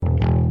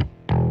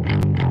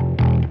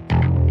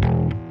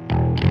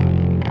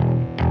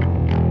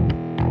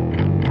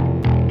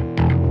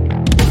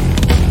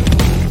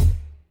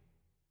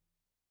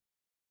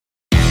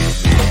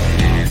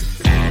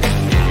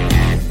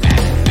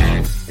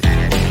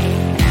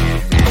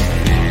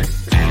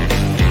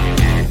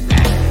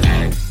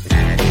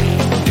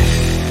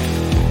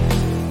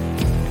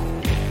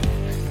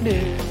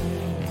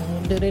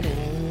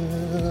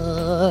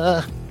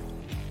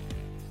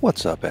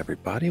What's up,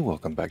 everybody?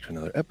 Welcome back to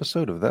another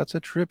episode of That's a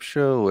Trip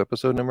Show,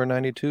 episode number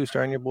 92,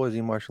 starring your boys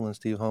E. Marshall and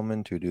Steve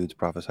Homan, two dudes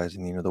prophesizing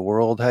the end of the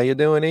world. How you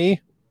doing,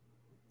 E?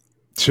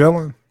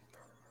 Chilling.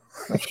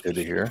 That's good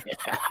to hear.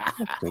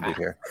 That's good to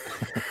hear.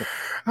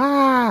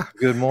 Ah,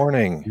 Good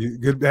morning.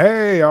 good.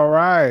 Hey, all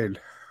right.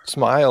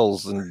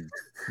 Smiles and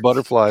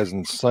butterflies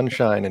and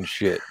sunshine and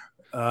shit.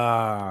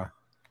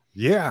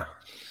 Yeah,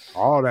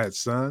 all that,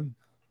 son.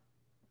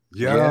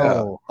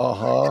 Yo.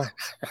 Yeah.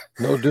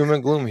 No doom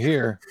and gloom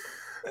here.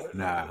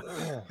 Nah,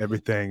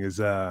 everything is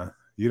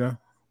you're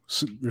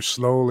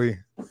slowly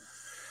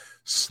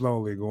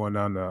going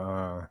down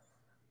the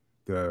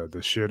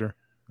shitter,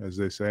 as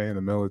they say in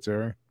the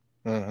military.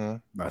 Mm-hmm.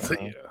 Not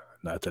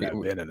that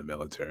I've been in the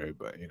military,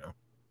 but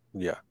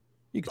yeah,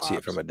 you can see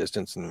it from a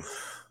distance, and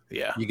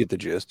you get the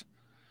gist.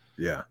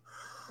 Yeah.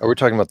 Are we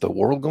talking about the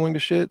world going to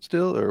shit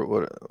still, or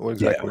what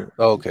exactly? Yeah.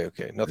 Oh, okay.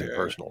 Nothing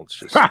personal. It's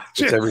just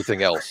it's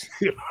everything else.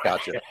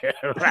 Gotcha.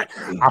 Right.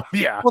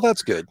 Yeah. Well,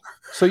 that's good.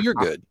 So you're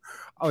good.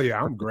 Oh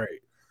yeah, I'm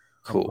great.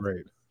 Cool. I'm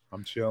great.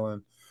 I'm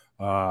chilling.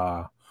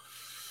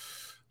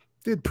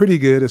 Did pretty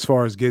good as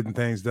far as getting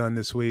things done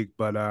this week,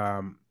 but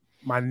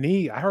my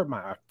knee,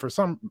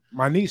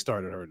 my knee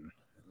started hurting.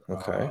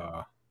 Okay.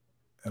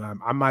 And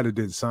I might have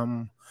did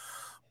something,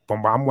 but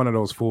I'm one of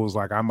those fools,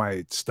 like I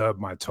might stub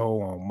my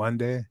toe on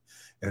Monday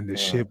and this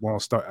shit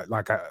won't start.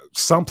 Like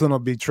something will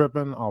be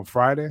tripping on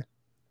Friday.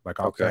 Like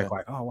I'll think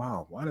like, oh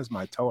wow, why does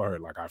my toe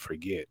hurt? Like I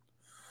forget.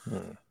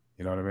 You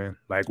know what I mean?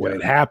 Like when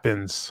it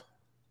happens,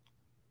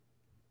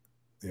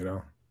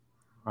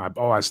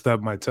 I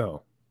stubbed my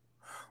toe.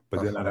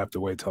 But then I'd have to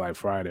wait till like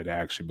Friday to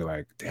actually be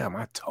like, damn,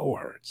 my toe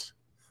hurts.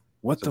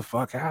 What the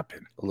fuck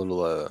happened? A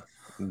little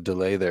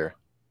delay there.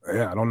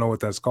 Yeah, I don't know what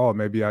that's called.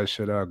 Maybe I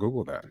should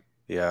Google that.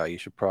 Yeah, you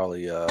should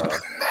probably I'm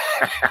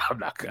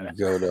not gonna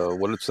go to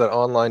what's that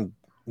online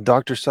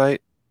doctor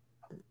site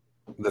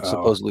that's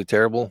supposedly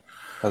terrible,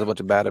 has a bunch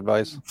of bad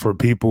advice for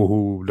people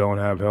who don't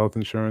have health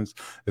insurance.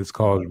 It's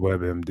called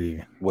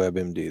WebMD.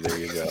 WebMD, there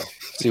you go.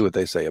 See what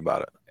they say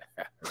about it.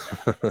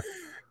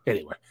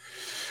 Anyway,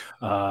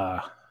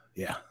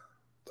 yeah.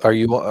 Are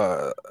you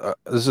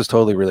this is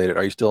totally related,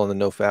 are you still on the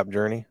NoFap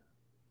journey?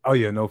 Oh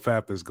yeah,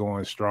 NoFap is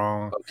going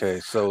strong. Okay,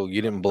 so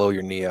you didn't blow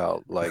your knee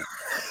out like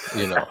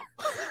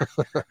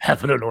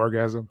having an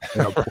orgasm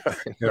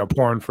in a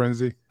porn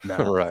frenzy? No.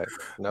 Right.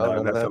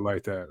 No, nothing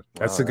like that.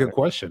 That's a good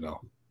question though.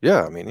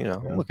 Yeah, I mean,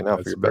 I'm looking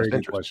out for your best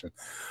interest. Question.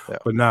 Yeah.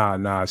 But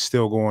nah,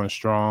 still going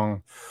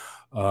strong.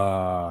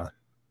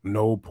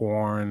 No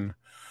porn,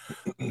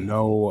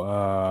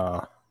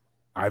 no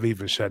I've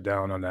even shut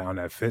down on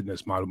that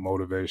fitness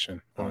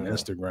motivation on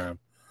Instagram.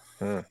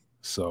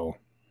 So,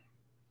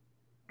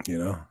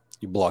 you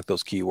block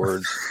those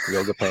keywords,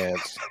 yoga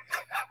pants,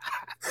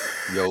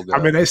 yoga.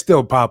 I mean, they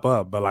still pop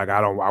up, but like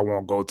I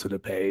won't go to the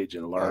page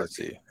and learn. I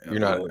see. You're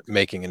not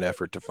making an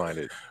effort to find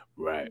it.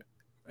 Right.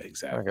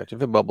 Exactly. I got you.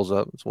 If it bubbles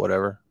up, it's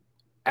whatever.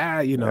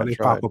 They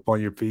pop up on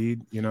your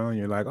feed, and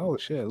you're like, oh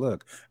shit,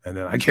 look. And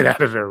then I get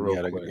out of there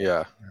real quick.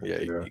 Yeah.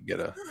 You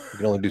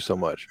can only do so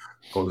much.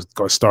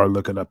 Go start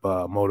looking up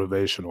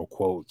motivational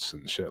quotes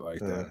and shit like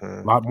that.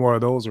 A lot more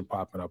of those are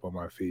popping up on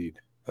my feed.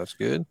 That's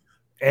good.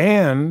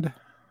 And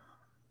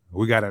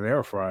we got an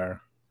air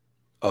fryer.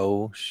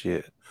 Oh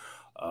shit.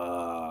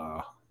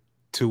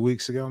 2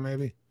 weeks ago,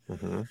 maybe.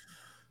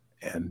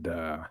 And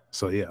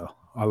so yeah,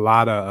 a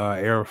lot of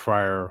air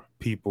fryer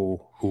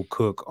people who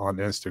cook on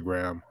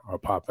Instagram are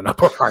popping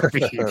up on my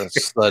feed.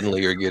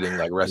 Suddenly you're getting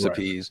like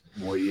recipes.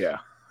 Right. Well, yeah,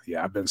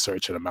 I've been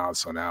searching them out,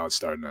 so now it's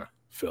starting to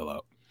fill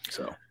up.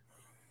 So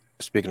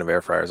speaking of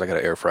air fryers, I got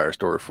an air fryer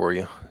story for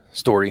you.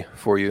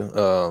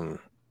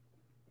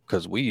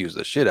 Because we use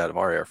the shit out of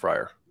our air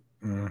fryer.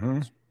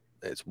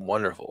 It's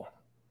wonderful.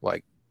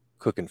 Like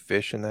cooking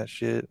fish and that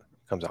shit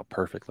comes out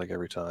perfect like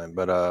every time.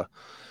 But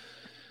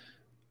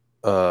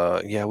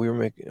we were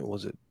making,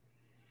 was it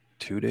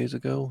 2 days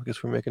ago? I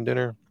guess we were making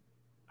dinner.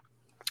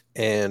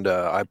 And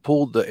I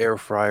pulled the air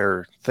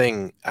fryer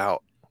thing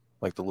out,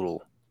 like the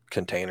little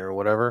container or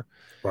whatever.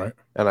 Right.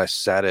 And I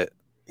sat it.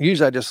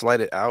 Usually I just slide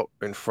it out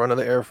in front of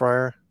the air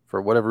fryer.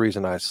 For whatever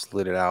reason, I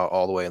slid it out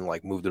all the way and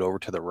like moved it over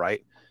to the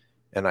right.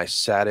 And I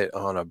sat it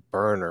on a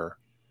burner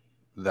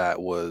that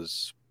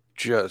was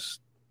just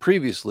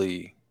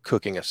previously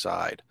cooking a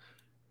side.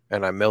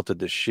 And I melted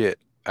the shit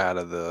out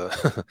of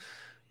the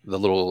the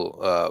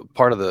little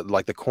part of the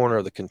like the corner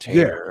of the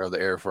container of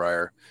the air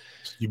fryer.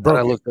 You broke and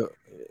I looked up,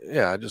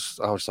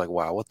 I was like,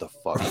 wow, what the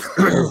fuck?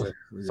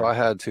 So I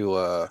had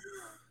to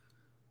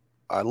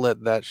I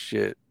let that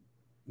shit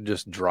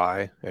just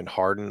dry and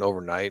harden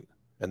overnight,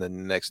 and then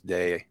the next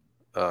day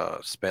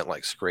spent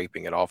like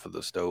scraping it off of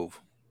the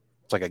stove.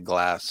 It's like a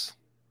glass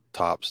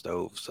top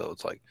stove, so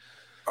it's like,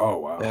 oh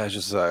wow, yeah, it's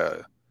just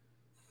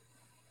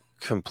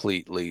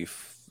completely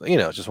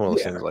it's just one of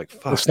those things like,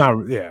 fuck. It's not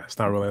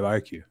really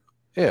like you.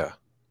 Yeah,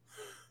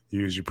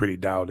 you're usually pretty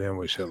dialed in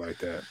with shit like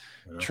that.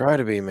 Try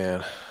to be,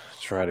 man.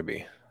 Try to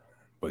be.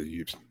 But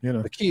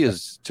the key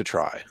is to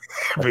try.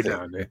 Every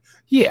now and then.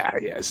 Yeah,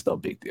 it's no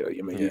big deal.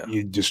 I mean,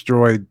 you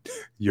destroyed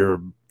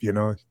your,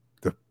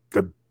 the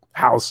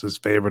house's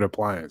favorite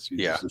appliance. You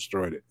Yeah. just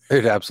destroyed it.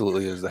 It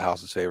absolutely is the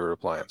house's favorite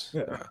appliance.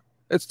 Yeah.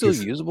 It's still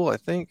It's- usable, I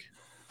think.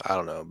 I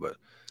don't know, but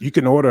You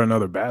can order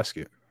another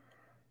basket.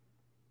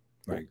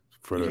 Like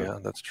for the yeah,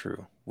 that's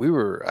true. We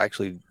were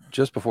actually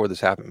just before this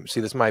happened.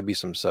 See, this might be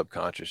some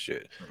subconscious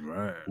shit.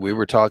 right. We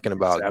were talking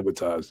about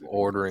Sabotage it.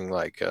 ordering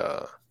like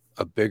a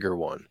bigger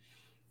one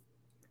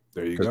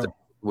There you because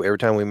go. every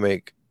time we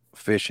make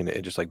fish in it,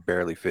 it just like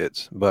barely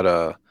fits.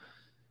 But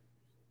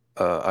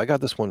I got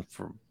this one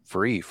for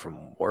free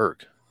from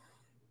work.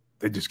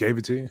 They just gave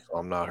it to you. So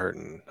I'm not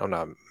hurting. I'm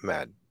not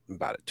mad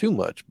about it too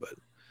much,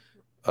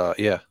 but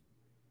yeah,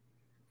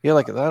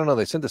 like I don't know.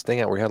 They sent this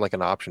thing out where you had like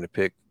an option to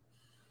pick.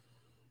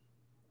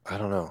 I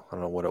don't know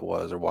what it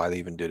was or why they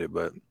even did it,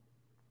 but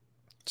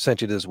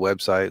sent you to this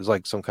website. It was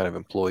like some kind of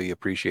employee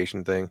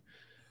appreciation thing.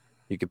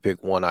 You could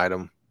pick one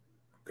item.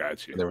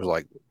 Gotcha. And there was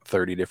like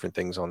 30 different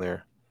things on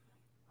there.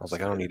 I was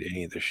like, I don't need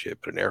any of this shit,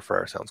 but an air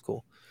fryer sounds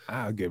cool.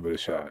 I'll give it a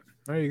shot.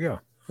 There you go.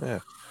 Yeah.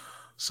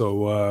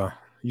 So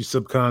you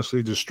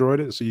subconsciously destroyed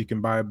it so you can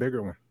buy a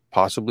bigger one.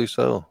 Possibly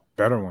so.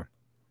 Better one.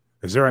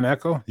 Is there an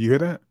echo? You hear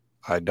that?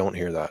 I don't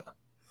hear that.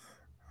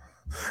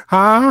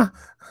 Huh?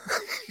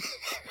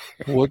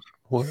 What?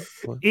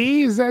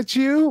 E, is that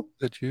you?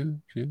 That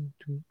you?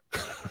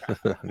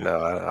 No,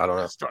 I don't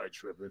know. Start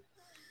tripping.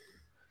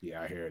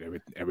 Yeah, I hear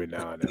it every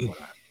now and then.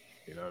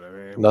 You know what I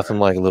mean? Nothing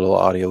like a little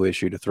audio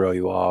issue to throw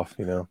you off,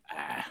 you know.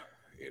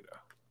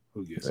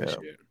 Who gives a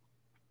shit?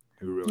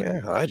 Who really?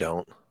 Yeah, I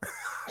don't.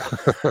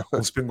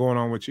 What's been going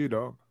on with you,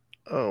 dog?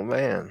 Oh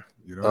man,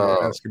 you know,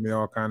 you're asking me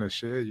all kind of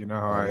shit. You know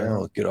how I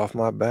am. Get off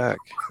my back.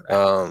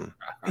 I'm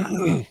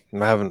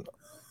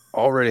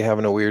already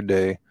having a weird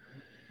day.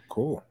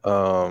 Cool.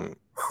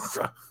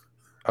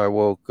 I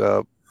woke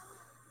up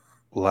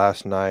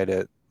last night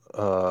at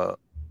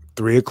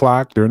 3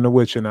 o'clock during the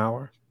witching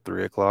hour.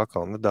 3 o'clock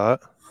on the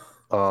dot.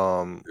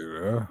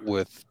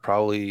 With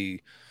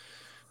probably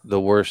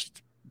the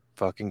worst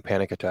fucking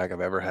panic attack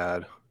I've ever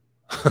had.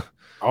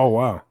 Oh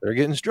wow. They're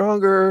getting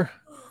stronger.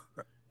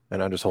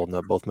 And I'm just holding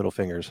up both middle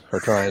fingers, or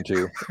trying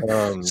to.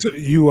 So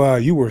you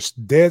were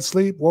dead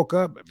sleep, woke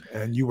up,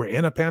 and you were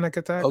in a panic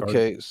attack?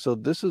 Okay, so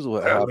this is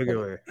what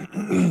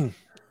happened.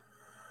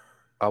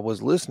 I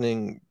was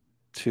listening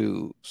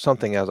to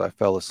something as I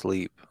fell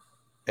asleep,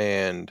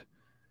 and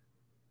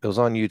it was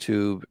on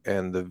YouTube,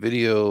 and the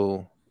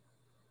video,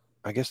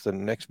 I guess the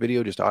next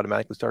video just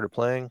automatically started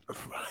playing.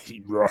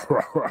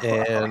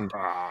 And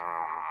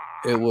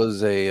it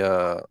was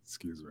a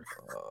excuse me.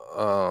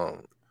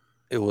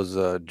 It was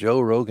a Joe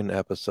Rogan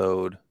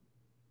episode,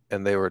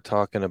 and they were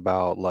talking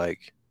about,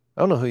 like,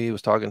 I don't know who he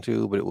was talking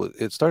to, but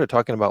it started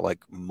talking about like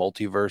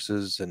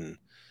multiverses and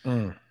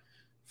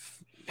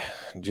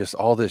just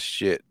all this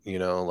shit, you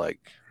know, like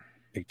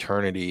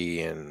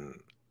eternity and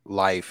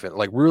life and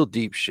like real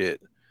deep shit.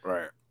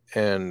 Right.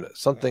 And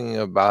something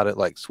about it,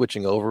 like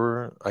switching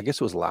over, I guess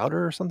it was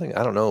louder or something.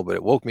 I don't know, but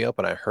it woke me up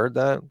and I heard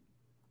that,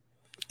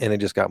 and it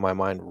just got my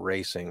mind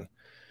racing,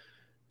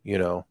 you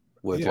know,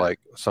 with like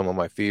some of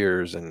my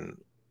fears, and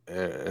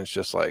it's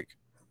just like,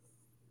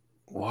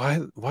 why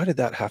did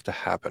that have to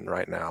happen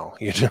right now?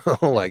 You know,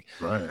 like,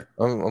 right.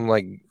 I'm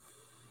like,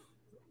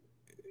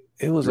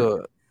 it was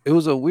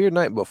a weird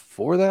night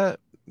before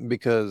that,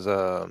 because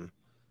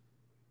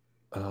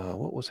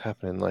what was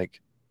happening?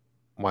 Like,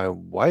 my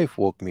wife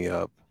woke me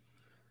up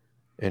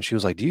and she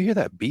was like, do you hear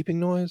that beeping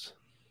noise?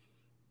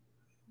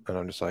 And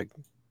I'm just like,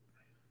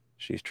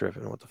 she's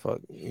tripping. What the fuck?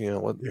 You know,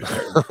 what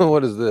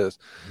what is this?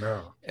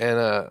 No.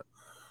 And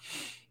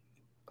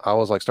I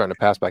was like starting to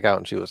pass back out,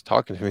 and she was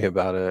talking to me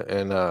about it,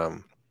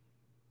 and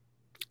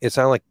it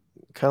sounded like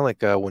kind of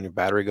like when your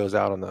battery goes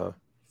out on the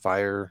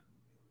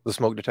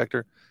smoke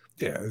detector.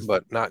 Yeah,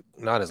 but not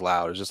as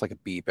loud. It's just like a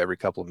beep every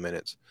couple of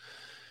minutes.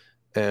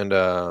 And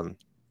I'm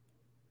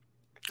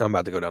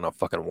about to go down a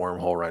fucking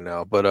wormhole right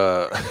now, but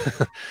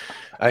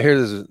I hear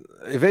this.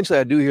 Eventually,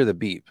 I do hear the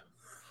beep,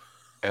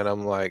 and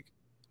I'm like,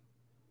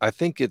 I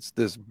think it's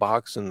this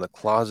box in the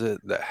closet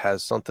that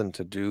has something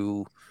to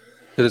do,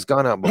 because it's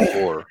gone out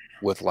before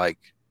with like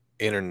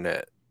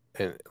internet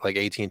and like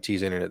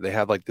AT&T's internet. They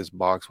have like this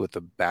box with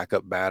a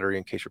backup battery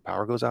in case your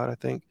power goes out, I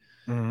think,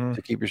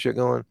 to keep your shit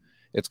going.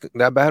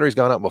 That battery's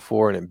gone out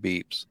before and it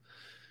beeps.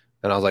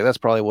 And I was like, that's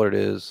probably what it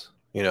is.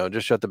 You know,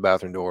 just shut the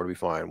bathroom door to be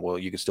fine. Well,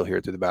 you can still hear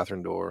it through the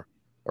bathroom door,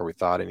 or we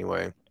thought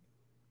anyway.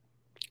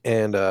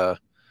 And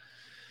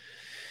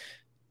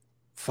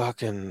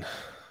fucking,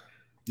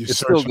 you're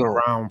searching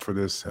around for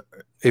this.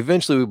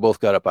 Eventually, we both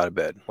got up out of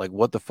bed. Like,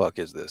 what the fuck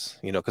is this?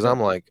 You know, because I'm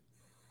like,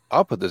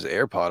 I'll put this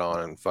AirPod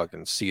on and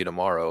fucking see you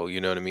tomorrow. You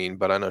know what I mean?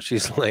 But I know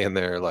she's laying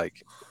there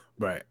like,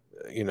 right.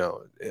 You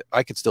know,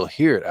 I could still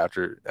hear it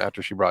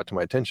after she brought it to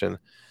my attention.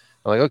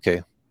 I'm like,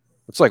 okay,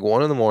 it's like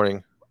 1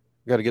 a.m.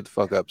 Got to get the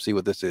fuck up, see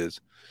what this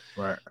is.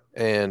 Right.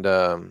 And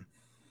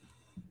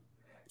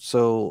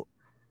so,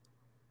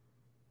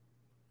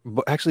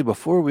 but actually,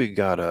 before we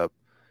got up,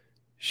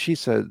 she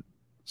said,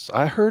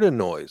 I heard a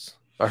noise.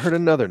 I heard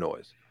another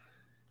noise.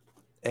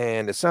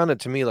 And it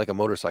sounded to me like a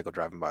motorcycle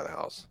driving by the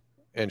house.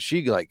 And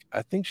she, like,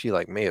 I think she,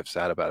 like, may have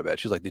sat up out of bed.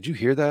 She's like, did you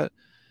hear that?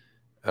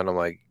 And I'm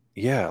like,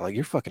 yeah, like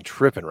you're fucking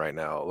tripping right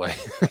now. Like,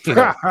 you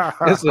know,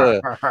 it's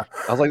a,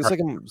 I was like, it's like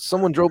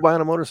someone drove by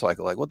on a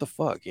motorcycle. Like, what the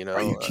fuck, you Are know?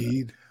 you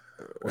keyed?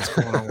 What's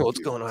going on with What's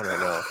you? going on right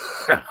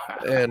now?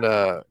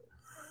 And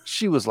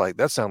she was like,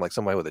 that sounded like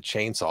somebody with a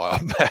chainsaw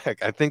out back.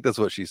 I think that's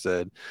what she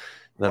said.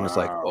 And I'm just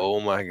like, Wow. oh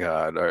my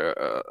God,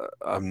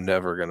 I'm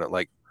never gonna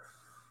like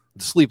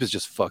the sleep is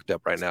just fucked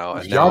up right now.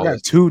 And Y'all now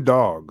got 2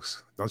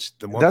 dogs. Don't you,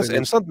 the one that's thing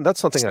and something that's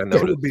something I they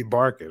noticed. would be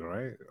barking,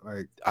 right?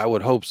 Like I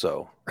would hope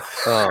so.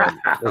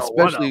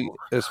 one of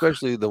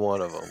Especially the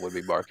one of them would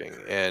be barking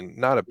and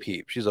not a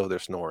peep. She's over there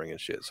snoring and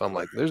shit. So I'm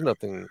like, there's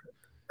nothing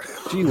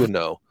she would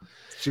know.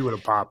 she would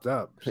have popped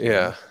up.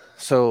 Yeah.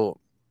 So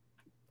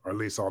Or at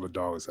least all the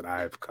dogs that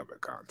I've come in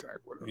contact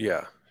with.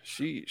 yeah,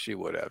 she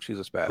would have. She's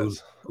a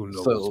spaz. Who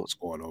knows So what's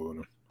going on with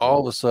them?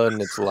 all of a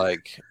sudden it's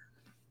like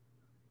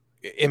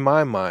in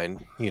my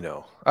mind, you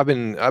know, I've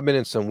been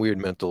in some weird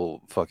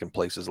mental fucking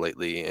places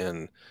lately,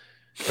 and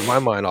in my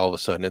mind, all of a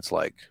sudden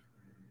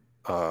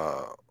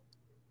uh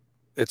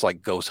it's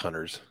like Ghost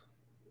Hunters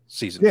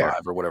season Yeah.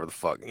 5 or whatever the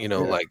fuck, you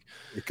know, Yeah. like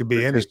It could be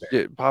there's just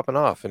anything. shit popping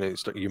off, and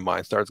your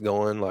mind starts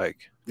going like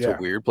to Yeah.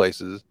 weird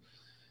places,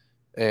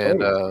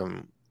 and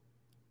Totally.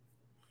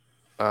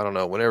 I don't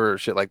know. Whenever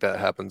shit like that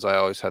happens, I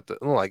always have to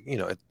like, you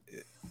know,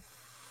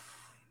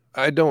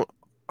 I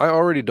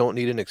already don't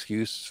need an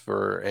excuse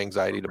for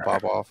anxiety to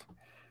pop off.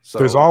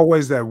 There's So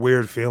always that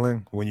weird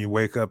feeling when you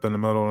wake up in the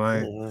middle of the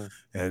night mhm,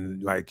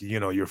 and like, you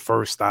know, your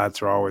first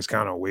thoughts are always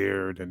kind of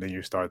weird. And then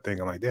you start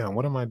thinking like, damn,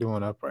 what am I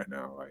doing up right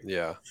now? Like,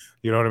 yeah,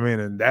 you know what I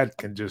mean? And that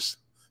can just,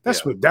 yeah,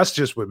 that's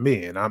just with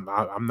me. And I'm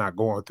not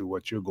going through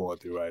what you're going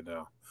through right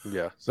now.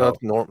 yeah. So So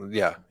that's normal.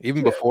 Yeah,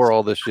 even yeah. before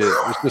all this shit,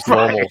 it's just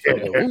Right. normal for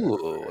me.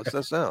 Ooh, what's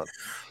that sound?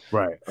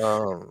 Right. You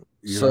know,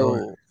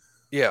 So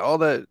yeah, all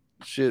that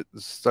shit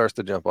starts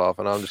to jump off,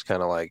 and I'm just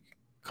kind of like,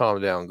 calm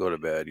down, go to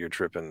bed. You're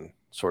tripping,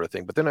 sort of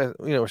thing. But then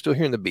we're still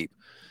hearing the beep,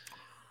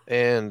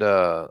 and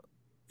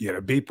yeah,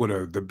 the beep would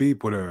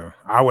have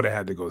I would have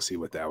had to go see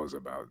what that was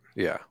about.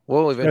 yeah.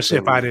 Well, Especially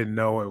if I eventually, didn't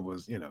know it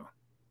was, you know,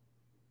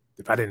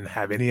 if I didn't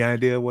have any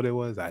idea what it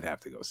was, I'd have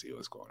to go see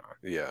what's going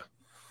yeah,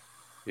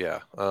 yeah.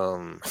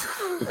 on.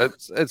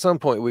 At some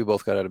point, we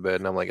both got out of bed,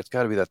 and I'm like, it's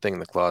got to be that thing in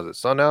the closet.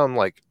 So now I'm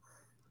like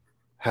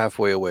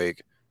halfway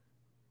awake.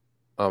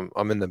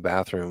 I'm in the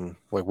bathroom,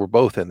 like we're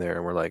both in there,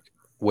 and we're like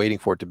waiting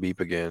for it to beep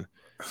again.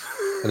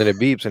 And then it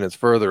beeps and it's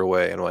further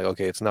away. And I'm like,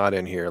 okay, it's not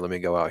in here. Let me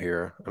go out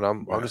here. And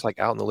I'm Right. just like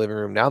out in the living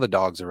room. Now the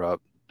dogs are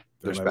up.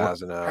 They're They're like, what?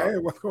 spazzing out. Hey,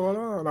 what's going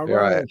on? All You're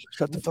right. right.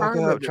 Shut the What fuck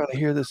time up. is I'm trying to it?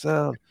 hear this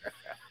sound.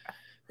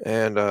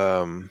 And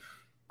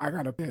I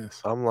gotta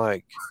piss. I'm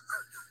like,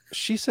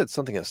 she said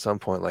something at some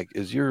point, like,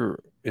 is your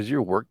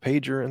work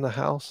pager in the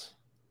house?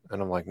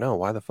 And I'm like, no,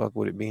 why the fuck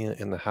would it be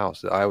in the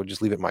house? I would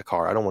just leave it in my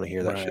car. I don't want to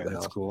hear that shit Right. in the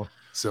That's house. cool.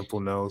 Simple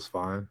nose,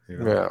 fine. You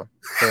know.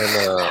 Yeah.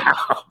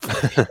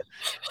 And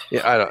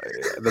yeah, I don't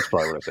that's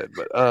probably what I said.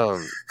 But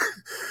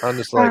I'm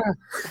just like,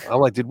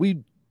 did we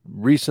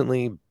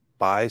recently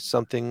buy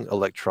something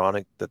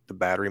electronic that the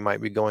battery might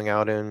be going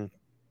out in?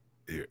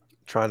 Yeah.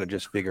 Trying to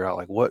just figure out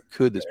like what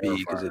could this be?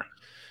 Because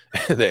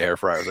the air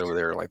fryer's over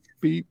there like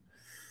beep,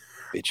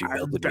 bitch, you I'm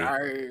melted me.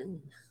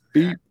 dying.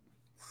 Beep,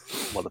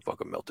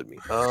 motherfucker melted me.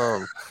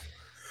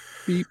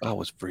 Beep, I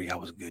was free. I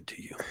was good to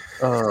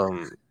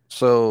you.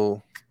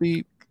 So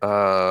beep.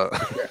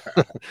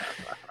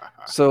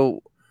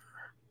 So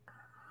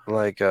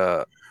like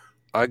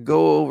I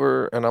go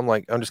over and I'm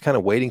like, I'm just kind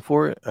of waiting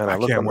for it. And I I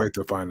look can't on the, wait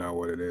to find out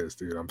what it is,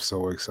 dude. I'm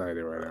so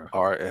excited right now.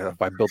 all right, and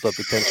if I built up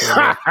the tension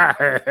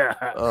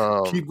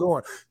enough, Keep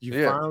going. You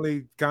yeah.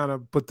 finally kind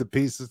of put the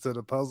pieces to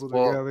the puzzle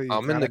Well, together. You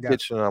I'm in kind the of got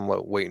kitchen and I'm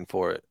like waiting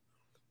for it.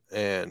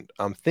 And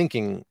I'm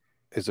thinking,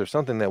 is there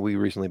something that we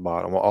recently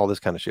bought and all this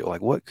kind of shit?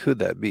 Like, what could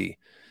that be?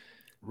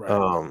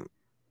 right.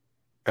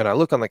 And I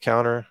look on the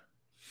counter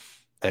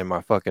and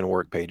my fucking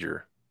work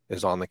pager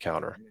is on the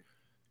counter.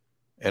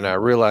 And I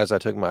realized I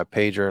took my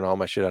pager and all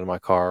my shit out of my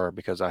car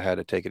because I had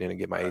to take it in and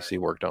get my AC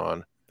worked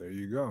on. There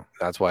you go.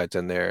 That's why it's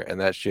in there.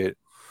 And that shit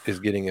is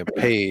getting a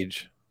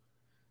page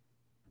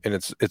and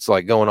it's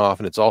like going off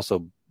and it's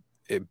also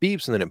it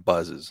beeps and then it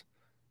buzzes.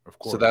 Of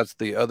course. So that's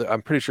the other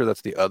I'm pretty sure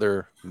that's the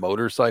other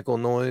motorcycle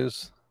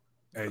noise.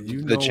 And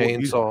you The know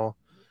chainsaw.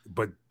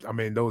 but I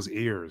mean those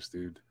ears,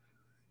 dude.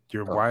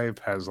 Your wife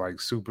has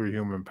like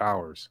superhuman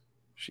powers.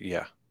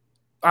 Yeah.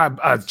 A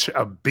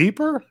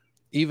beeper?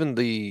 Even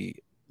the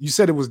You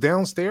said it was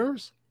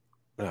downstairs?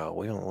 no,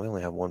 we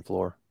only have one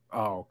floor.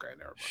 Oh, okay.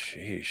 Never mind.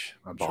 Sheesh,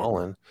 I'm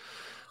balling.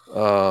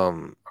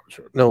 I'm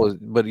sure. No,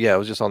 but yeah, it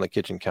was just on the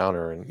kitchen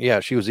counter, and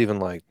yeah, she was even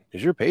like,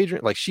 "Is your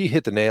pager?" Like she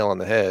hit the nail on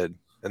the head,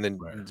 and then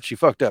she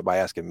fucked up by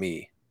asking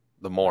me,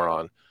 the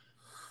moron.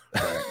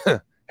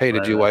 Hey,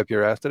 did you wipe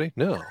your ass today?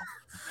 No.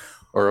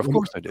 Or of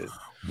course I did.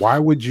 Why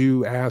would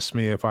you ask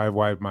me if I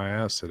wiped my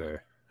ass today?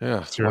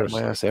 Yeah, wipe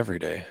my ass every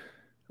day.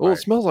 Well, it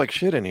smells like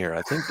shit in here.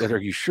 I think that. Are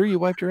you sure you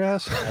wiped your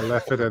ass? I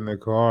left it in the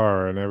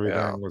car and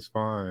everything was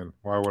fine.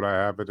 Why would I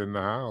have it in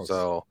the house?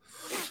 So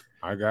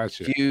I got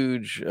you.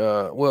 Huge.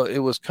 Well, it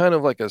was kind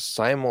of like a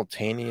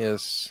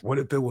simultaneous. What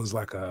if it was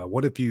like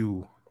what if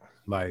you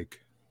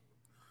like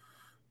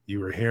you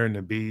were hearing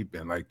the beep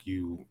and like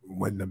you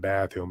went in the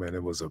bathroom and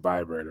it was a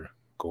vibrator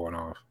going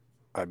off.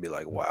 I'd be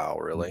like, wow,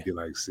 really? You'd be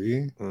like,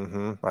 see?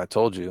 I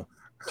told you.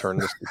 Turn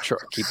this,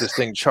 keep this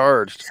thing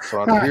charged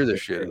so I don't have to hear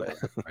this shit. Like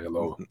a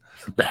little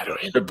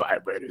battery in the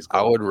vibrators.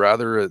 I would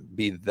rather it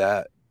be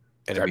that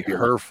and it That'd be be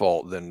her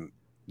fault than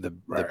the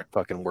Right.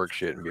 fucking work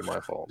shit and be my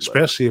fault. But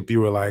Especially if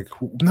you were like,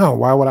 no,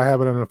 why would I have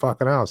it in the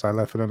fucking house? I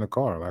left it in the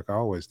car like I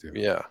always do.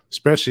 yeah,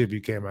 Especially if you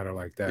came at her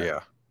like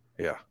that.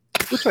 yeah.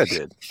 Which I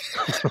did.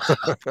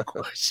 Of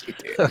course you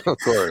did. Of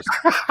course.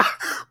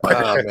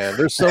 Oh man,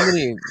 there's so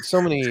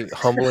many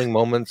humbling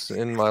moments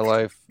in my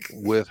life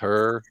with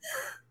her.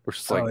 We're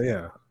just like,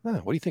 yeah.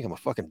 what do you think? I'm a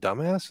fucking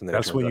dumbass? And then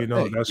That's when you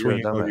know. That's when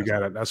you know you dumbass.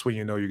 got it. That's when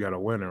you know you got a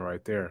winner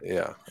right there.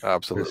 Yeah,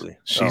 absolutely.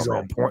 She's Oh,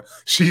 on point.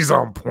 She's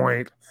on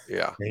point.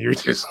 Yeah, And you're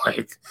just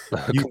like,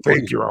 you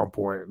think you're on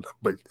point,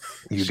 but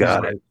you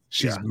got it.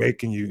 She's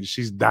making you.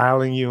 She's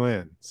dialing you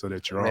in so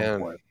that you're on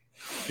point.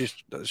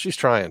 She's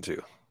trying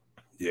to.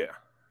 Yeah.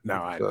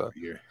 Now I know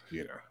you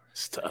know,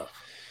 it's tough.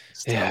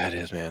 Yeah, it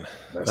is, man.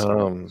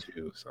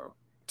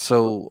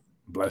 So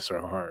bless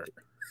her heart.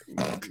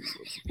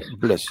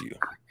 Bless you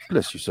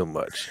so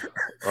much.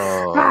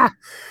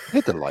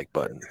 Hit the like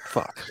button.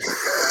 Fuck.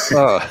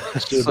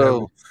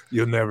 So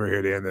you'll never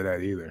hear the end of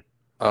that either.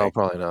 Oh,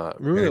 probably not.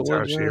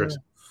 Remember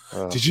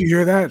did you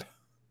hear that?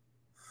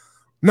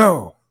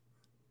 No.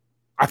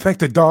 I think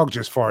the dog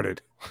just farted.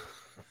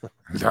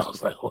 And I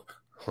was like,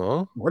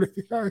 huh? What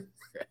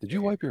did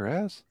you wipe your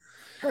ass?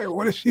 Hey,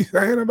 what is she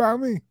saying about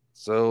me?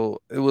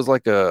 So it was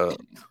like the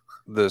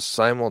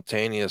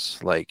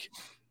simultaneous, like,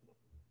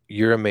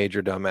 you're a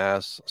major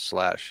dumbass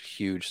 /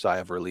 huge sigh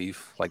of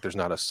relief. Like there's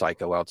not a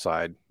psycho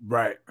outside.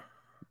 Right.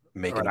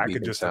 Making I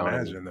could just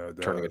imagine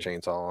turning a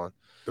chainsaw on.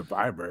 The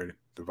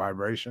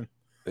vibration.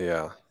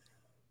 Yeah.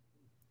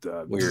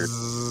 Weird.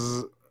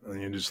 Bzzz,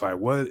 and you're just like,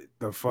 what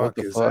the fuck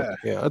is that?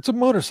 Yeah, it's a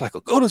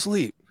motorcycle. Go to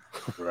sleep.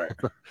 Right.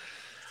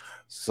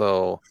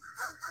 So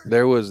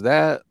there was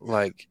that,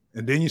 like,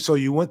 and then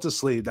you went to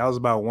sleep. That was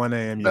about 1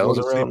 a.m. You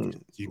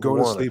go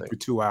to sleep for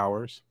 2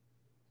 hours.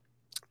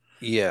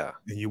 Yeah.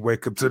 And you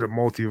wake up to the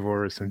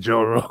multiverse and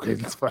Joe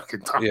Rogan's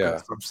fucking talking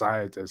to some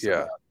scientists.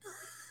 Yeah.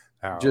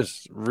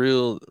 Just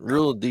real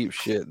deep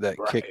shit that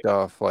kicked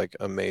off like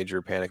a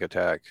major panic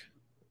attack.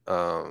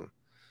 And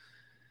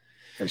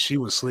she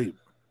was asleep.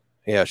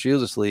 Yeah, she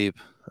was asleep.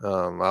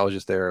 I was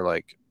just there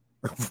like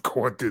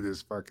going through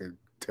this fucking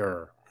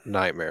terror.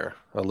 Nightmare.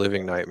 A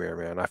living nightmare,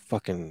 man.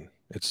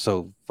 It's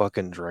so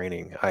fucking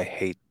draining. I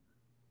hate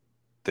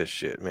this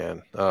shit,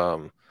 man.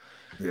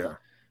 Yeah.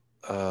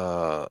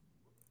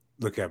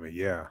 Look at me,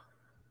 yeah.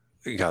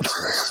 You got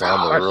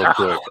somber real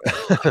quick.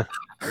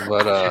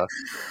 But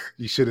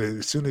you should have,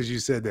 as soon as you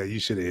said that, you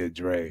should have hit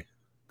Dre,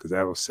 because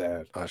that was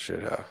sad. I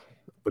should have.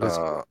 But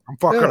I'm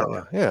fucking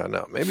around. Yeah,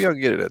 no, maybe I'll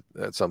get it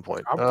at some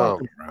point. I'm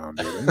fucking around,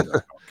 dude. I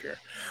don't care.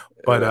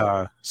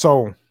 But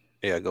so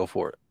yeah, go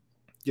for it.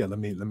 Yeah, let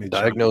me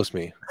diagnose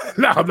me.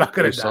 No, I'm not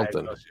gonna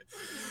something.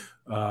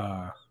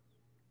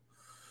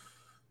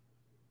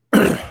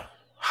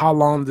 How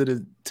long did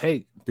it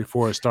take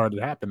before it started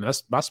to happen?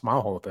 That's my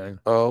whole thing.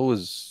 Oh, it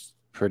was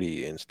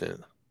pretty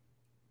instant.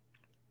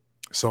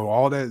 So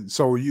all that.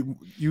 So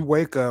you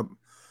wake up.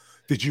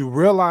 Did you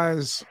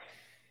realize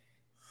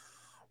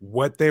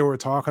what they were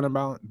talking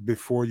about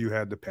before you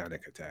had the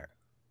panic attack?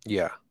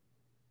 Yeah.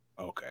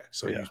 Okay.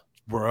 So you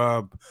were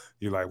up.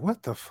 You're like,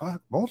 what the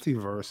fuck?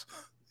 Multiverse.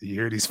 You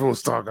hear these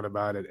fools talking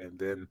about it, and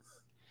then,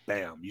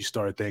 bam, you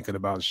start thinking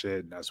about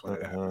shit, and that's when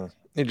it happens.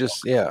 It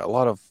just, a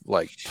lot of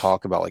like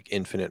talk about like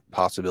infinite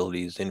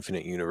possibilities,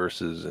 infinite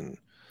universes, and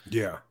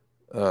yeah,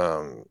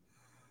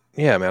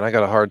 man, I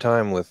got a hard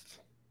time with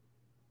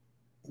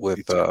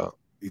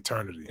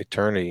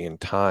eternity and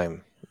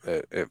time.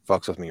 It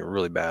fucks with me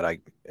really bad.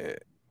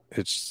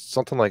 It's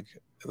something like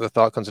the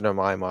thought comes into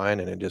my mind,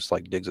 and it just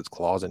like digs its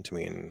claws into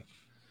me. And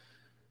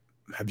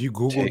have you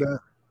Googled that?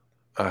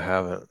 I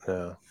haven't.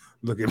 No.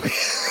 Look at me.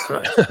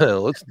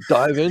 Let's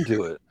dive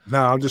into it.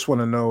 No, I just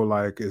want to know,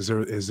 like, is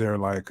there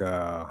like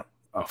a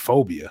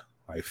phobia,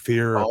 like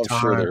fear of time?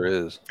 I'm sure there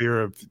is.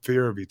 Fear of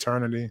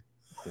eternity.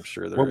 I'm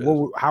sure there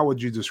is. How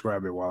would you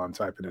describe it while I'm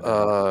typing it?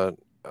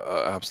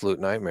 Absolute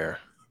nightmare.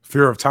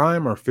 Fear of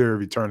time or fear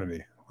of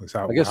eternity? I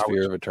guess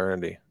fear of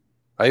eternity.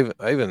 I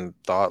even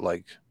thought,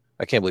 like,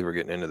 I can't believe we're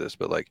getting into this,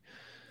 but like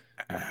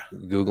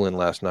Googling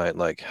last night,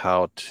 like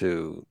how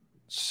to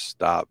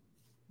stop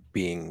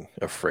being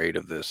afraid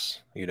of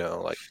this,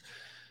 like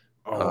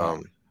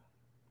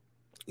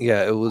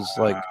it was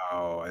like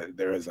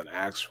there is an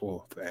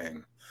actual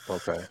thing.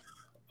 Okay.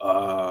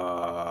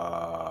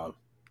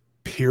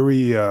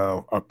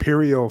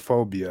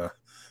 Periophobia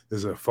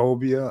is a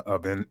phobia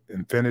of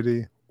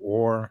infinity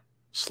or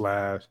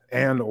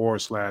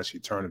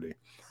eternity,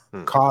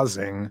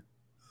 causing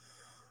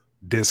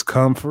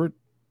discomfort,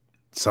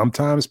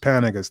 sometimes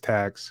panic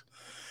attacks.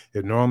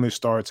 It normally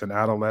starts in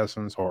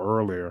adolescence or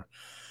earlier,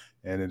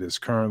 and it is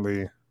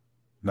currently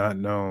not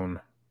known.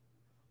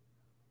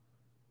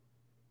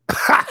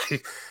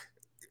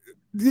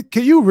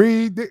 Can you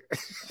read?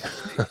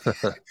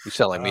 You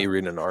sound like me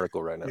reading an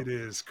article right now. It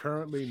is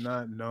currently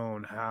not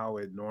known how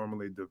it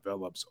normally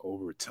develops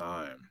over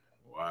time.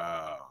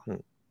 Wow.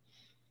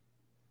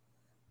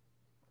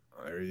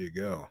 There you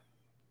go.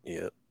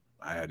 Yep.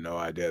 I had no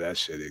idea that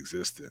shit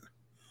existed.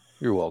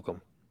 You're welcome.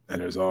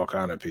 And there's all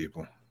kind of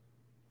people.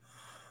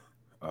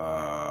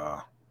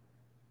 Wow.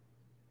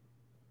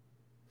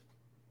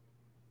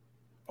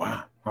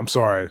 I'm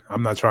sorry.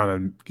 I'm not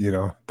trying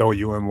to, throw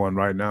you in one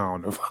right now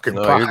on the fucking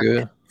No, pod. you're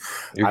good.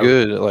 You're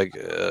good. Like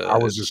I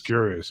was just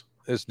curious.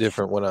 It's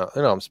different when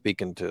I'm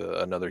speaking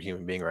to another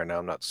human being right now.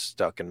 I'm not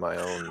stuck in my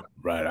own.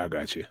 Right, I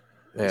got you.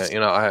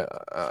 Yeah,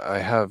 I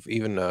have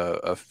even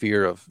a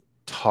fear of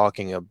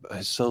talking.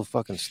 It's so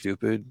fucking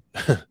stupid.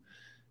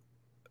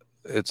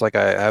 It's like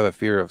I have a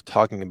fear of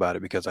talking about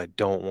it because I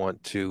don't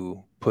want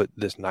to put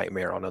this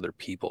nightmare on other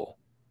people.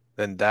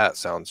 And that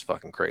sounds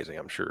fucking crazy,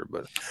 I'm sure,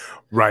 but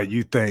right,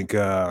 you think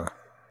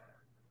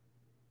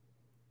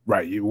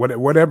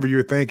whatever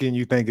you're thinking,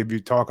 you think if you're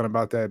talking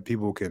about that,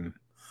 people can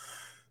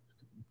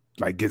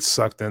like get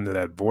sucked into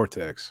that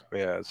vortex.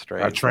 Yeah, it's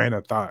strange. A train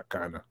of thought,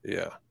 kind of.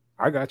 Yeah,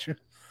 I got you.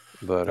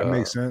 But that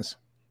makes sense.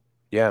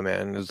 Yeah,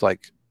 man, it's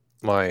like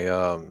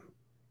my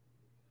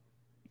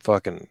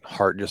fucking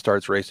heart just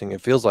starts racing.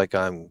 It feels like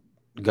I'm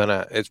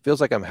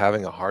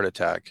having a heart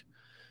attack,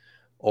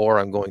 or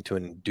I'm going to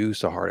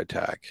induce a heart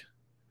attack.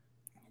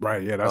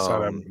 Right. Yeah, that's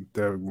how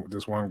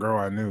this one girl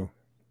I knew,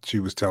 she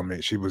was telling me,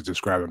 she was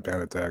describing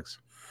panic attacks.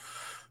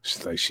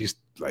 She's like,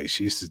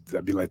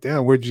 I'd be like,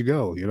 damn, where'd you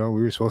go? We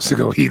were supposed to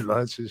go eat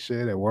lunch and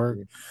shit at work.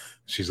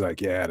 She's like,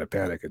 yeah, I had a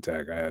panic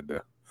attack. I had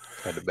to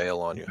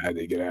bail on you. I had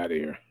to get out of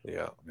here.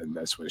 Yeah. And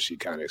that's when she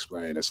kind of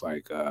explained, it's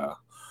like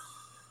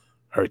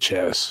her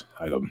chest,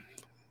 like a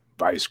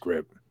vice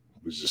grip,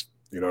 was just,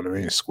 you know what I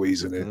mean,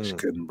 squeezing it. She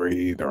couldn't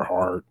breathe, her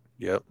heart.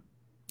 Yep.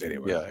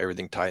 Anyway. Yeah,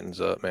 everything tightens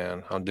up,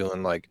 man. I'm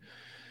doing like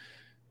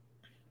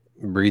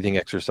breathing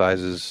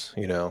exercises,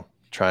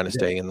 trying to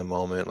stay in the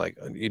moment. Like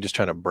you're just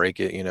trying to break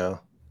it,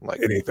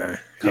 like anything.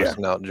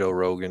 Cussing out Joe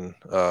Rogan.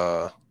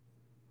 Bro,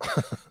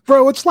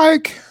 it's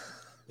like,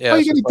 yeah, all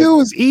you gotta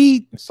do is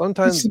eat.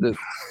 Sometimes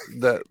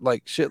that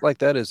like shit like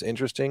that is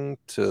interesting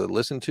to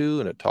listen to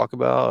and to talk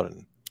about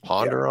and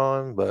ponder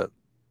on, but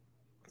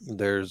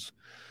there's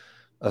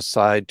a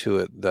side to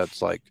it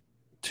that's like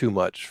too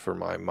much for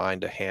my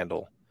mind to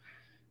handle.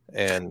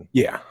 And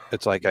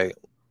it's like I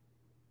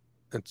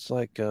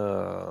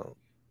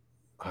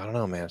don't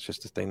know, man. It's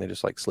just a thing that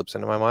just like slips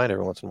into my mind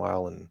every once in a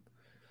while, and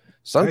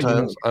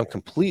sometimes I'm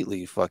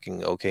completely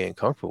fucking okay and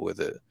comfortable with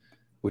it,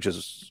 which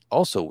is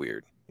also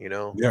weird.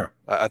 Yeah,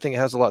 I think it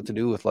has a lot to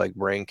do with like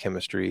brain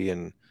chemistry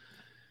and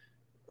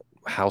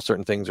how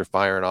certain things are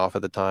firing off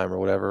at the time or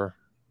whatever.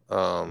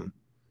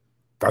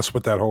 That's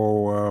what that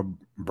whole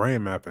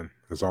brain mapping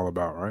is all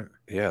about, right?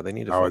 Yeah, they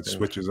need to how it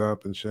switches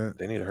up and shit.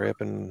 They need to hurry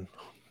up and.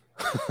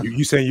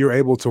 You saying you're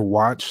able to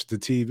watch the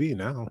TV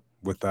now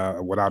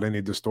without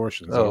any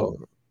distortions? Oh,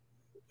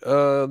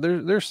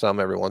 there's some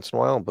every once in a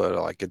while, but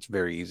like it's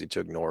very easy to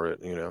ignore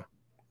it.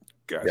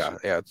 Gotcha.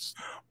 Yeah, it's.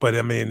 But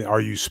I mean, are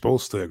you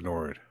supposed to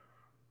ignore it?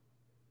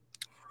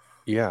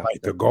 Yeah,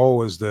 like the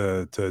goal is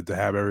to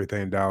have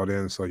everything dialed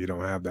in so you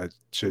don't have that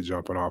shit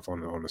jumping off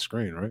on the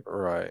screen, right?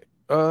 Right.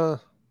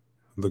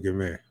 Look at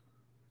me.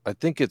 I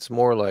think it's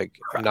more like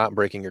not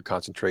breaking your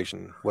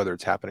concentration, whether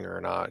it's happening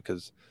or not,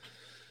 because.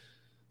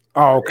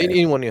 Oh, okay.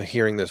 Anyone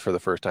hearing this for the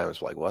first time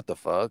is like, "What the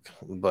fuck?"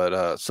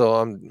 But so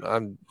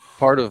I'm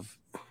part of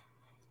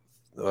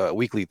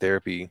weekly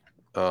therapy.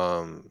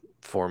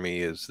 For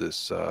me is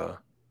this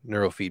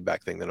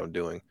neurofeedback thing that I'm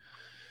doing.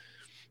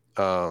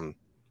 Do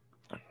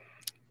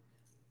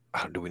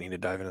we need to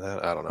dive into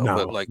that? I don't know. No,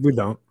 but like we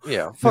don't.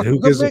 Yeah, fuck.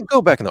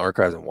 Go back in the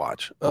archives and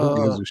watch.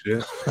 Who gives a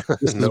shit?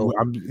 No,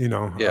 I'm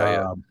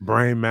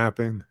brain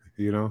mapping.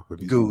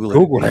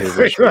 Google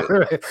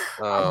it.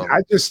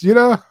 I just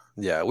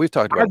Yeah, we've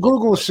talked about. I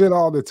Google shit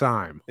all the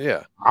time.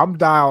 Yeah, I'm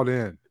dialed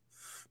in.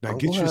 Now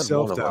get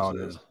yourself dialed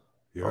in.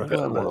 I'm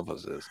glad one of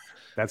us is.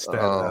 That's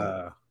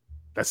that.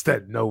 That's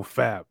that no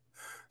fap.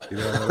 You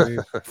know what I mean?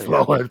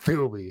 Flowing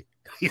through me.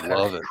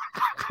 Love it.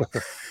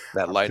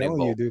 That lightning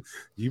bolt. Dude,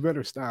 you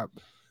better stop.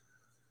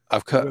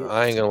 I've cut.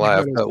 I ain't gonna lie.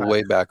 I've cut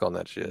way back on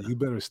that shit. You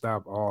better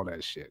stop all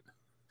that shit.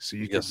 So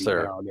you yes, can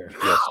sir. Be down there.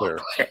 Yes, sir.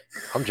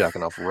 I'm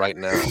jacking off right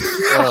now.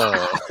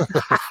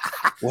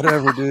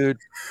 Whatever, dude.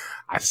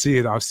 I see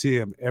it. I see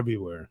him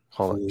everywhere.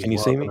 Hold on. Can you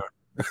see me?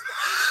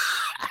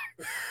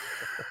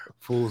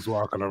 Fools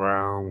walking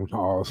around,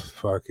 all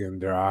fucking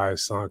their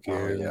eyes sunk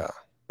in.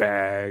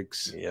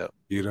 Bags. Yep.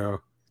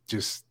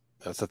 Just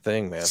that's the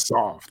thing, man.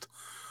 Soft.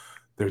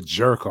 They're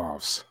jerk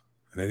offs,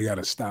 and they got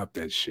to stop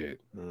that shit.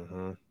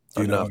 Mm-hmm.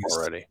 Enough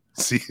already.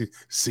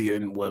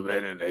 Seeing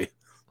women and they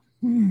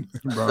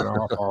run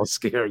off all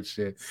scared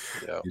shit.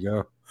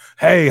 Yeah.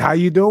 Hey, how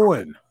you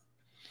doing?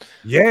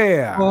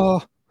 Yeah.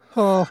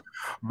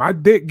 My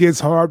dick gets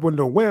hard when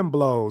the wind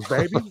blows,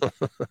 baby.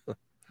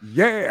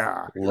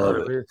 Yeah.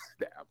 Love it.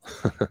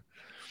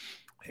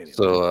 Anyway.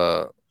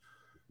 So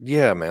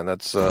Yeah, man,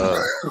 that's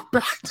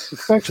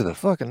back to the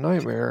fucking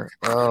nightmare.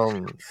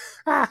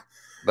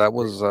 That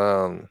was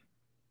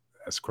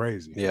That's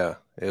crazy. yeah,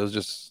 it was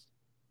just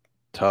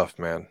tough,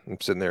 man. I'm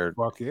sitting there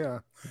Fuck yeah.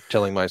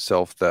 telling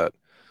myself that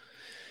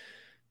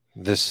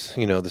this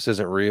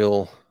isn't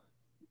real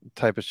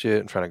type of shit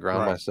and trying to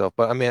ground Right. myself.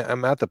 But I mean,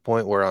 I'm at the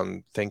point where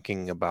I'm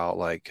thinking about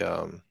like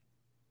um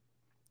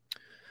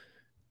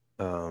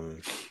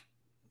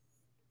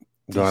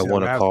do You I said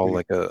want to last call week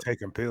like a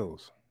taking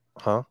pills,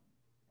 huh?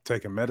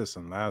 taking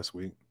medicine last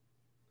week,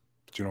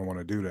 but you don't want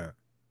to do that.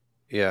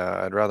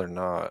 Yeah, I'd rather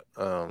not.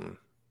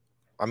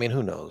 I mean,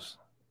 who knows?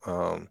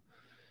 Um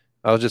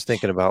I was just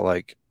thinking about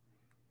like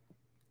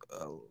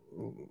uh,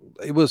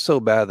 it was so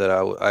bad that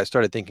I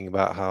started thinking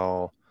about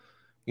how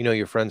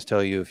your friends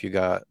tell you if you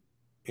got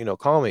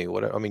call me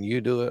whatever. I mean,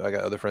 you do it. I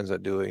got other friends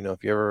that do it.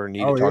 If you ever need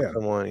to Oh talk to yeah.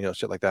 someone,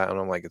 shit like that. And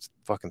I'm like, it's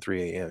fucking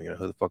 3 a.m.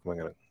 Who the fuck am I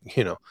gonna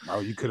you know Oh,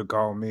 you could have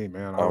called me,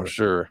 man. I I'm would have.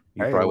 sure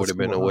you Hey, probably would what's have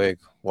been going on? awake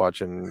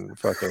watching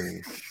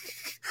fucking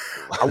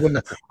I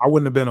wouldn't. I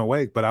wouldn't have been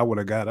awake, but I would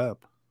have got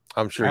up.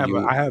 I'm sure you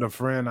I had a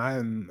friend. I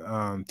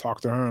hadn't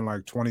talked to her in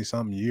like 20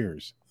 something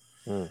years,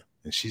 mm,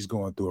 and she's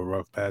going through a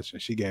rough patch,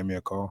 and she gave me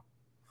a call.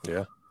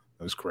 yeah.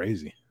 It was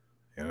crazy.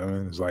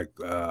 It's like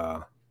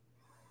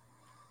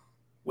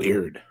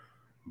weird,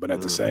 but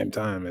at the Mm, same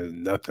time, it's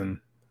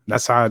nothing.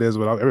 That's how it is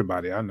with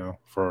everybody I know.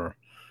 For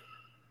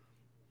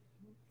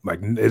like,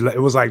 it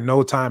was like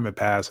no time had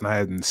passed, and I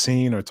hadn't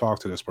seen or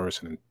talked to this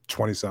person in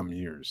 20 something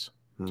years.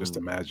 Just mm.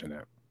 imagine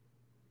that.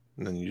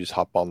 And then you just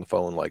hop on the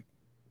phone like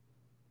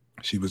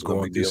She was no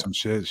going big through deal. some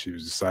shit. She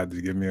was decided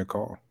to give me a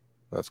call.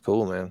 That's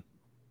cool, man.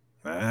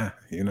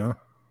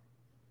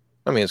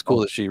 I mean, it's cool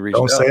Don't, that she reached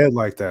don't say out. it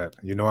like that.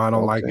 I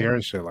don't like Okay.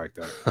 hearing shit like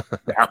that.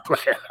 I'll play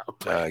it. I'll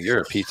play You're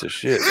a piece of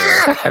shit,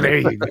 man. it. There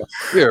you go.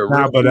 You're a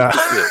Nah, real piece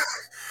of shit.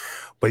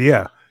 but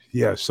yeah,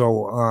 yeah.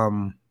 So,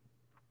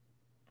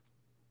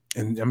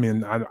 and I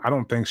mean, I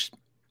don't think.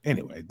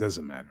 Anyway, it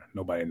doesn't matter.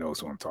 Nobody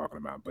knows what I'm talking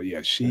about. But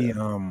yeah, she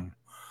Yeah.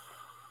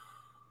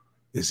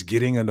 is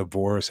getting a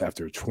divorce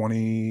after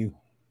 21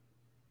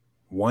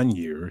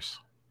 years.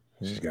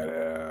 She's Mm,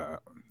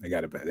 got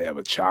they have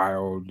a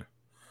child.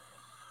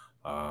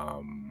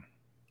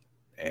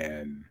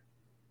 And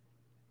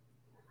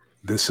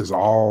this is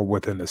all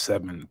within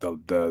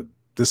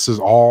this is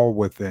all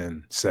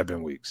within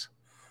 7 weeks.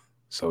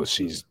 So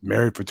she's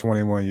married for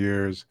 21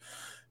 years.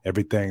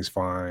 Everything's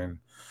fine.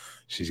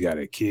 She's got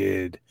a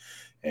kid,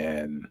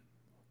 and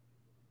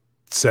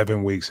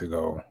 7 weeks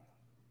ago,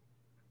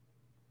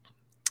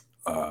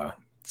 uh,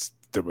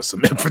 there was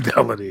some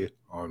infidelity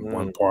on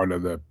one mm, part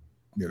of the,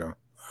 you know,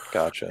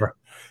 gotcha.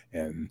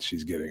 and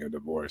she's getting a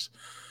divorce.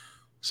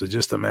 So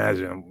just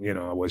imagine,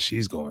 what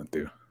she's going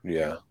through.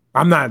 Yeah.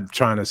 I'm not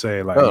trying to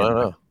say like, No, no,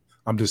 no.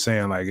 I'm just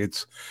saying like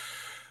it's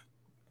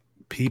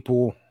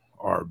people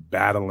are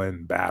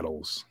battling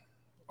battles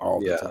all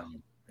the Yeah.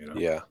 time,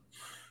 Yeah.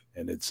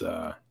 and it's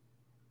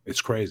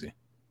crazy.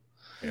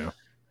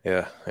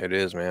 Yeah. It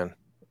is, man.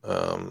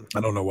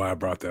 I don't know why I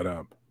brought that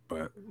up,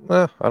 but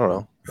I don't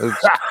know.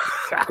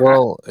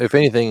 Well, if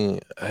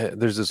anything,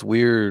 there's this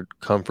weird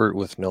comfort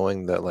with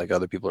knowing that like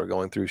other people are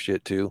going through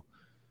shit too,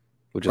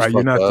 which is right,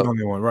 you're fucked not the up.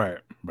 only one, right?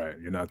 Right,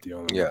 you're not the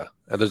only one. Yeah.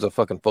 And there's a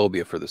fucking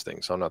phobia for this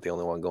thing, so I'm not the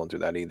only one going through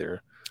that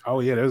either. Oh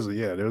yeah, there's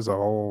a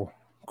whole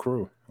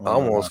crew I on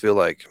almost feel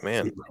like,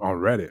 man, on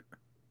Reddit.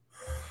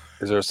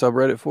 is there a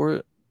subreddit for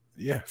it?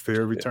 Yeah,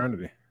 Fear of Yeah.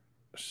 Eternity,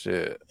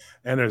 Shit.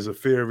 and there's a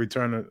Fear of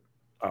Eternity.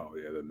 Oh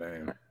yeah, the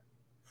name.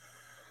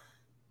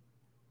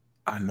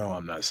 I know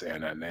I'm not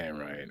saying that name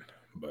right,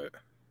 but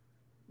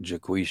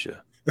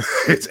Jaquisha.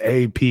 it's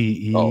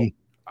Oh,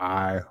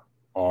 APEIRO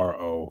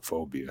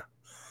phobia.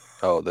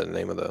 oh, the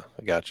name of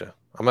I gotcha.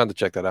 I'm gonna have to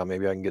check that out.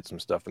 Maybe I can get some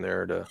stuff in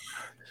there to.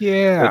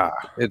 Yeah,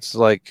 It's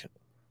like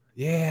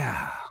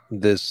yeah.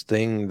 this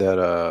thing that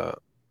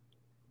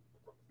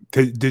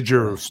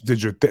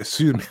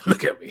Excuse me?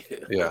 Look at me.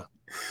 yeah,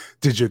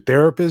 Did your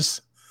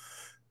therapist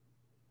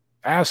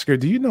ask her?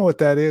 Do you know what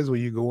that is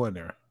when you go in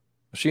there?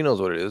 she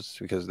knows what it is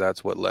because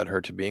that's what led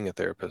her to being a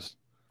therapist.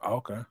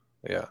 Okay.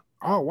 Yeah,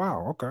 Oh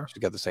wow. Okay.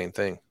 she's got the same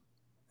thing.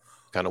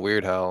 Kind of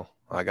weird how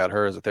I got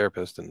her as a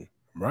therapist and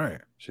Right.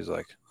 she's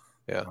like,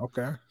 yeah.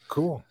 Okay.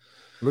 Cool.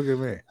 Look at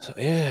me. So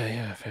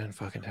yeah, fan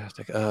fucking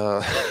tastic.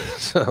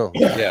 So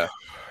yeah,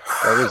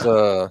 that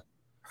was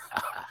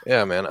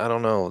yeah, man. I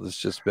don't know. It's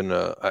just been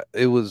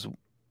it was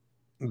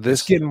It's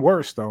this. getting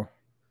worse though.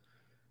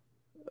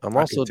 I'm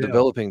I could also tell.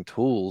 developing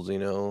tools. It's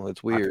I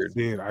could weird.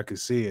 see it. I could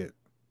see it.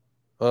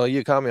 Well,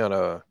 you caught me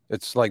on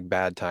it's like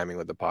bad timing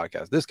with the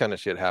podcast. This kind of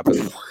shit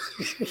happens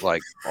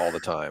like all the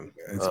time.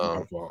 It's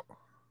my fault.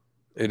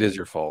 It is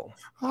your fault.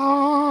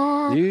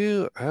 Ah.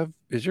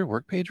 Is your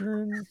work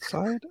pager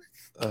inside?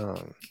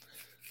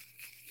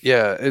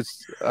 Yeah,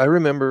 I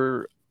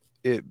remember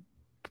it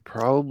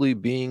probably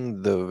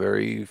being the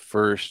very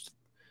first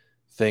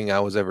thing I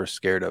was ever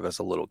scared of as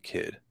a little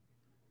kid,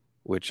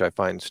 which I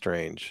find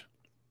strange.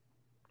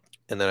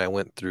 And then I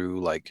went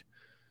through like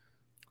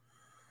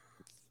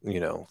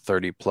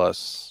 30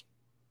 plus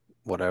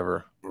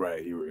whatever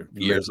Right. You were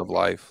years of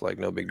life, like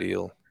no big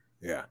deal.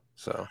 Yeah.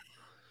 So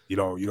You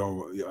don't,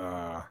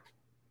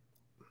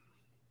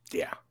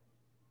 yeah.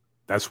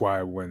 That's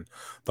why when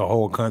the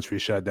whole country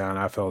shut down,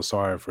 I felt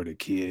sorry for the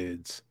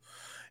kids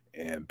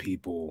and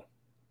people,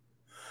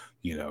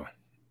 you know,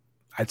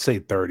 I'd say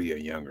 30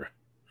 and younger.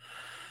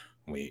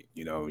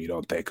 You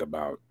don't think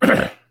about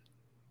the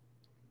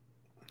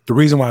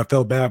reason why I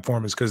felt bad for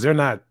them is because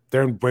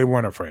they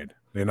weren't afraid.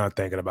 They're not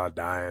thinking about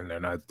dying.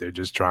 They're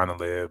just trying to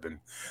live and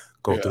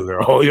go yeah, through their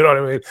whole, you know what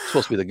I mean? it's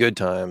supposed to be the good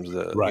times,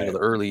 Right. the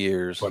early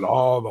years. But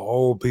all the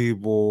old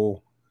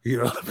people,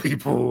 the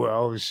people who are,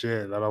 oh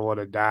shit, I don't want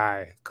to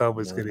die.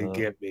 COVID's gonna Mhm.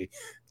 get me.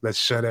 Let's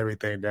shut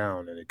everything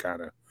down. And it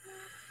kind of,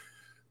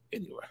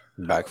 anyway.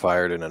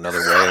 Backfired in another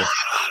way. I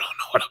don't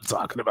know what I'm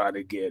talking about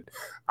again.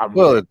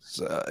 Well,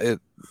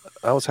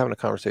 I was having a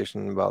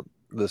conversation about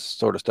this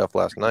sort of stuff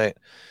last night.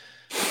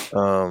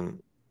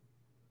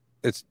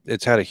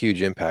 It's had a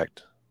huge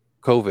impact.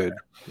 COVID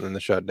and the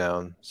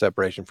shutdown,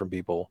 separation from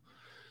people.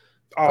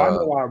 Oh, I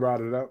know why I brought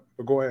it up,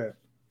 but go ahead.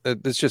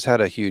 It's just had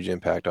a huge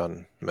impact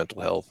on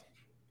mental health.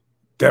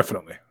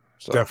 Definitely.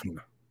 So.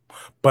 Definitely.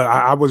 But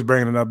I was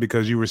bringing it up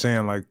because you were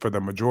saying, like, for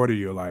the majority of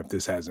your life,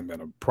 this hasn't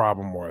been a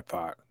problem or a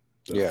thought,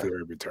 the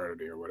fear of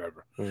eternity or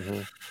whatever.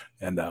 Mm-hmm.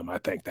 And I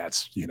think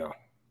that's,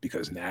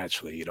 because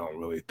naturally you don't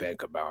really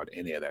think about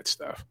any of that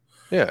stuff.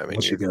 Yeah, I mean,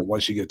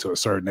 once you get to a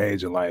certain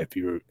age in life,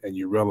 you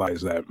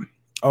realize that,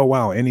 oh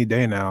wow, any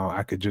day now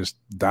I could just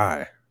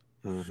die.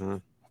 Mm-hmm.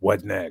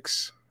 What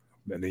next?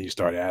 And then you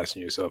start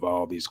asking yourself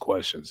all these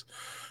questions.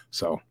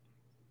 So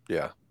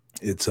yeah,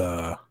 it's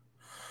a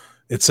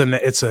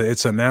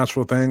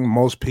natural thing.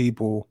 Most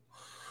people,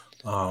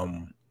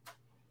 they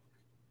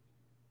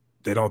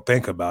don't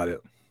think about it.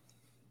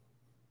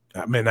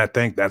 I mean, I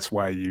think that's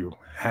why you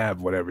have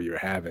whatever you're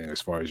having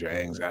as far as your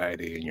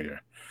anxiety and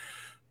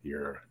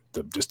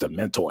just the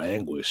mental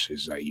anguish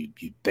is like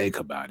you think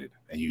about it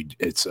and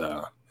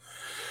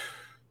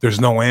there's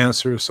no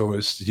answer. So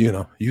it's,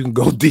 you can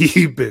go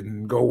deep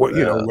and go,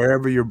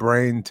 wherever your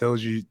brain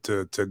tells you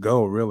to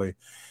go, really.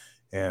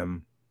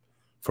 And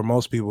for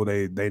most people,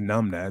 they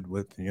numb that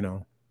with,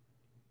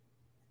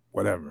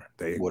 whatever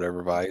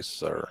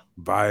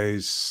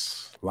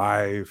vice,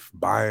 life,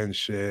 buying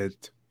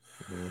shit.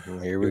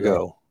 Mm-hmm. Here we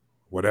go.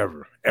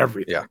 Whatever,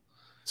 everything. Yeah.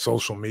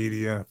 Social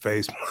media,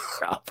 Facebook.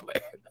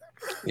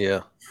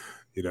 Yeah.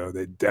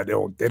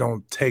 They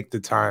don't take the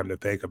time to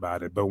think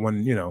about it. But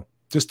when,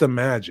 just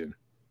imagine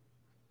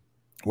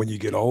when you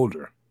get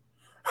older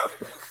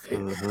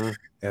mm-hmm.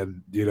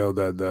 and,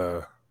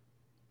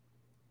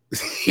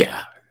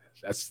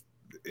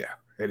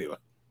 anyway.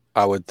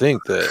 I would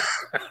think that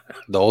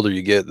the older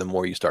you get, the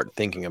more you start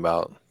thinking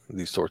about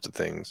these sorts of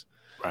things.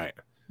 Right.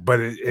 But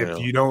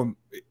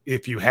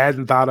if you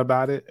hadn't thought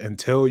about it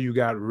until you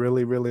got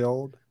really, really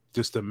old,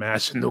 just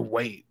imagine the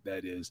weight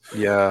that is.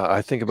 Yeah,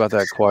 I think about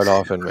that quite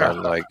often,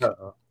 man.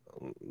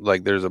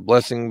 Like there's a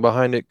blessing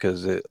behind it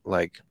because it's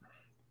like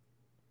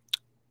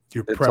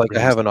I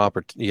have an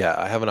opportunity. Yeah,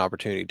 I have an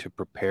opportunity to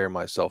prepare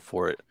myself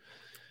for it.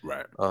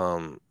 Right.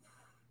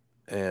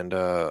 And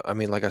I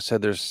mean, like I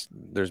said, there's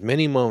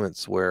many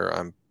moments where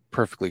I'm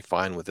perfectly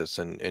fine with this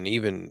and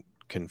even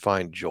can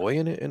find joy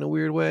in it in a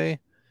weird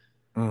way.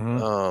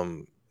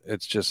 Mm-hmm.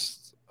 It's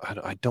just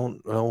I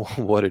don't know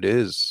what it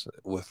is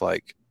with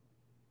like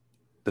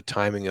the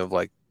timing of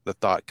like the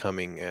thought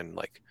coming and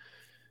like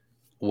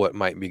what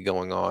might be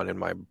going on in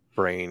my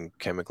brain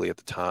chemically at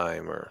the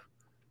time, or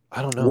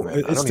I don't know,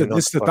 man.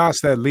 It's the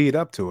thoughts that lead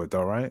up to it,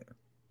 though, right?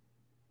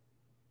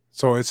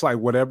 So it's like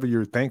whatever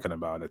you're thinking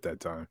about at that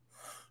time.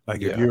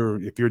 Like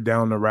if you're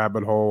down the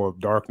rabbit hole of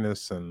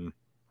darkness and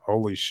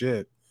holy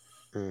shit,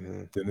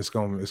 then it's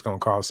gonna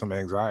cause some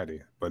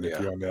anxiety. But if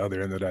you're on the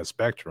other end of that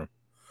spectrum,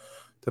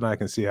 then I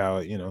can see how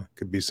it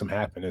could be some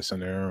happiness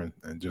in there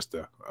and just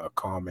a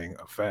calming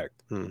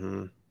effect.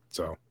 Mm-hmm.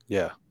 So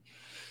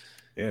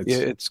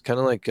it's kind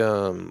of like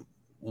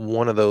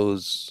one of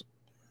those.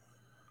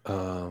 What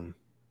am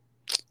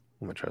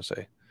I trying to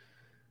say?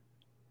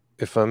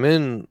 If I'm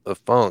in a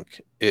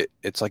funk,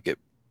 it's like it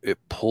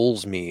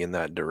pulls me in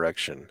that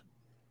direction.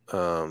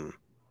 I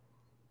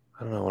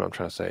don't know what I'm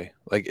trying to say.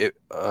 Like it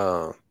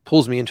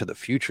pulls me into the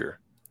future.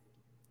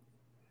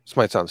 This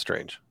might sound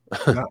strange.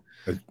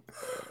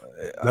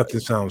 Nothing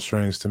sounds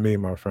strange to me,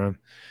 my friend.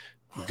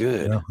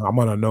 Good. I'm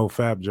on a no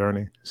fap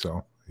journey,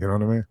 so you know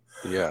what I mean.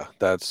 Yeah,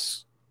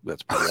 that's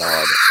pretty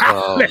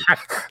odd.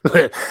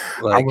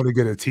 I'm gonna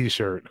get a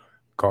T-shirt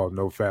called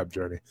No Fap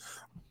Journey.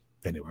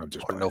 Anyway, I'm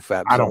just No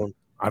Fap Zone.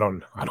 I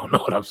don't know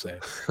what I'm saying.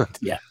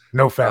 Yeah,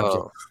 No Fap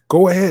Zone.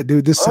 Go ahead,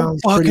 dude. This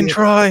sounds fucking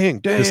trying.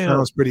 Damn, this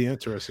sounds pretty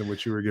interesting.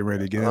 What you were getting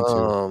ready to get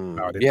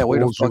into. Yeah, way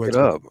to fuck it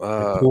up.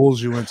 It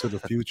pulls you into the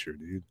future,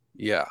 dude.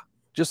 Yeah,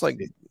 just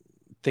like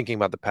thinking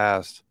about the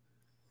past.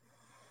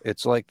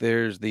 It's like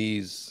there's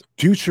these.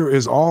 Future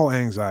is all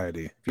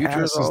anxiety.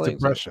 Future is all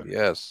depression.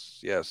 Anxiety.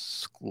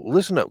 Yes.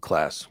 Listen up,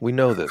 class. We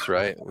know this,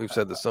 right? We've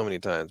said this so many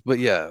times. But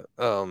yeah,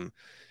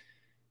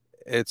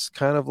 it's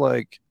kind of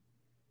like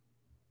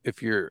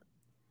if you're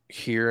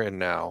here and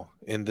now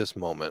in this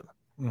moment,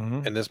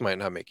 Mm-hmm. And this might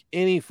not make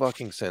any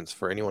fucking sense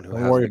for anyone who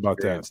Don't worry hasn't about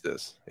that. experienced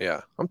this.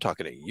 Yeah, I'm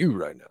talking to you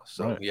right now.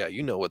 So Right. yeah,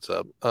 you know what's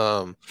up.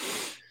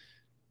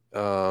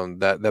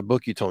 That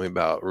book you told me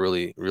about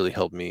really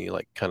helped me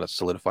like kind of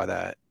solidify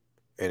that,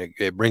 and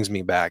it brings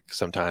me back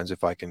sometimes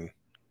if I can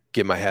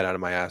get my head out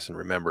of my ass and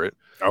remember it.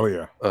 Oh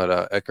yeah.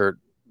 But Eckhart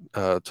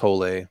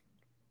Tolle,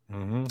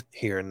 Mm-hmm.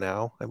 Here and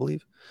Now, I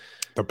believe.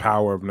 The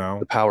power of now.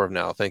 The Power of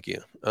Now. Thank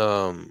you.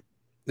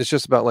 It's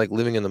just about like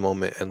living in the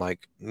moment and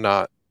like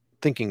not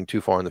thinking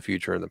too far in the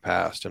future and the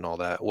past and all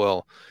that.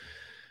 Well,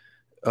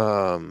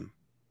 um,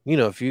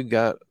 if you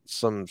got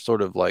some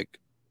sort of like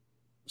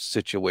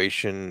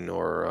situation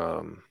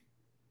or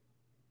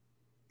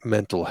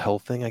mental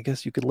health thing, I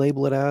guess you could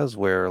label it as,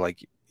 where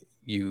like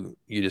you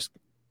just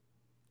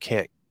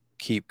can't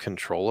keep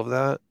control of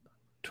that,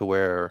 to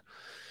where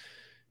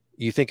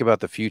you think about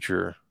the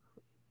future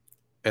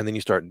and then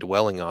you start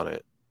dwelling on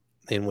it.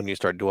 And when you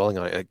start dwelling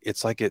on it,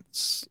 it's like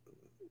it's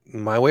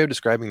my way of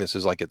describing this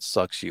is like it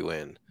sucks you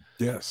in,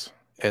 Yes.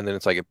 and then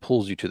it's like it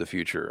pulls you to the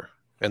future,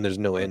 and there's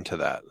no Right. end to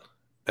that.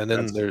 And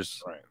then That's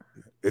there's right.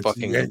 It's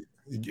fucking,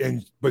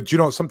 and but you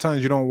don't.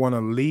 Sometimes you don't want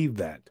to leave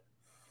that.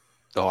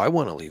 oh, I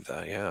want to leave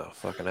that. Yeah,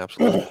 fucking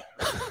absolutely.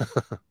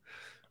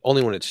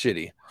 Only when it's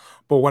shitty.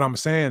 But what I'm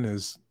saying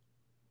is,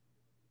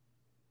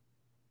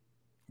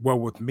 well,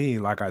 with me,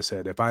 like I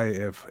said, if I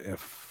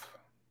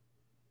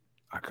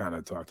kind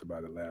of talked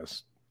about it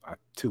last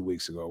 2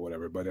 weeks ago, or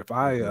whatever. But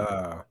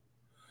Mhm.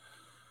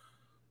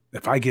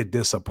 if I get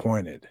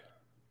disappointed,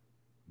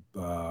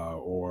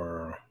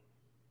 or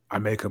I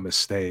make a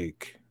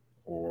mistake,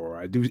 or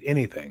I do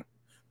anything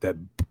that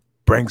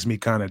brings me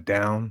kind of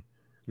down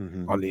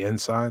Mhm. on the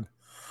inside,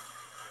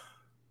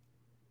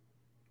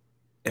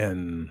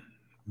 and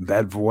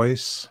that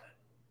voice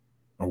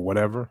or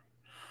whatever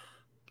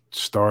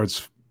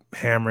starts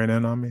hammering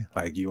in on me,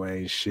 like you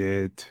ain't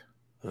shit.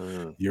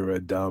 Mm, You're a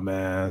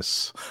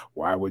dumbass.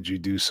 Why would you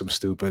do some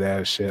stupid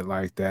ass shit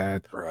like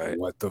that? right.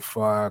 What the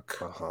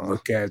fuck? Uh-huh.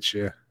 Look at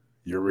you.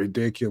 You're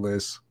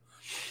ridiculous.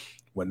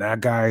 When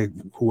that guy,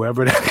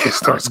 whoever that is,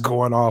 starts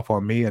going off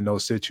on me in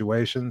those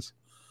situations,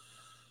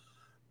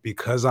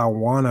 because I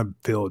want to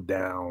feel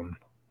down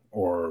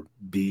or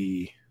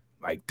be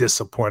like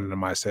disappointed in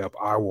myself,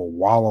 I will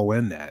wallow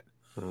in that,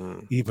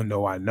 Mm, even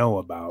though I know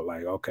about,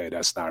 like, okay,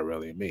 that's not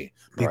really me,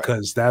 right.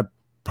 because that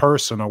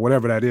person or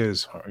whatever that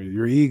is, or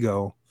your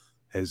ego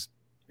is,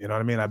 you know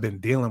what I mean? I've been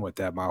dealing with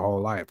that my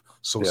whole life.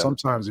 So Yeah.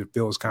 sometimes it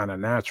feels kind of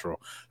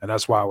natural. And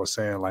that's why I was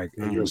saying, like,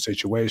 in your Mm,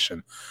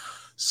 situation,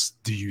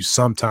 do you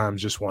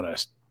sometimes just want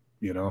to,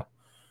 you know,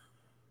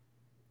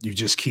 you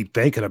just keep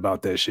thinking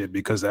about that shit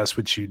because that's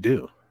what you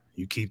do.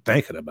 You keep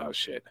thinking about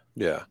shit.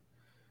 yeah.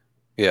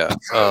 Yeah.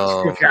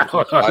 I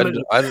don't I,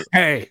 know. I,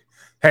 Hey,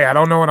 hey, I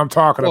don't know what I'm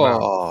talking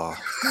about. oh,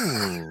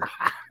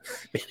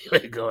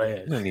 Anyway, go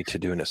ahead. I need to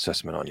do an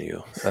assessment on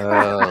you.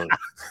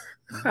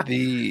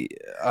 The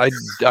I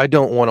I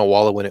don't want to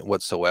wallow in it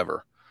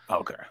whatsoever.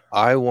 Okay.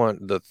 I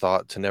want the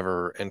thought to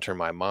never enter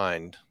my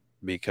mind,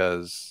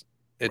 because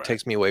it Right.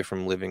 takes me away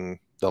from living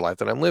the life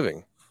that I'm living.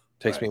 It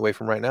takes me Right. away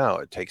from right now.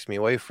 It takes me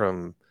away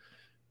from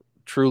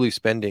truly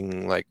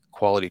spending like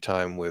quality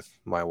time with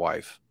my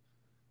wife.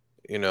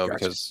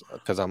 Gotcha.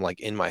 Because I'm like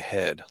in my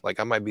head. Like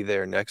I might be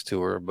there next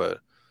to her, but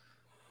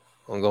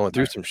I'm going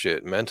through Right. some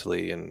shit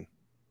mentally, and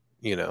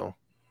you know,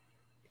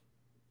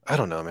 I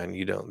don't know, man.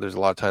 There's a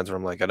lot of times where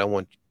I'm like, I don't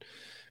want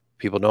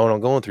people knowing I'm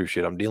going through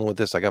shit. I'm dealing with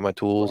this. I got my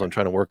tools. I'm Right.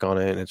 trying to work on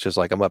it. And it's just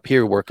like I'm up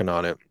here working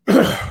on it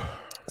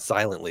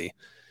silently.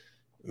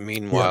 Yeah,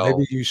 maybe Meanwhile,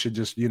 you should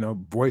just,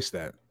 voice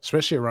that,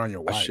 especially around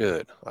your I wife,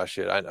 should. I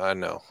should. I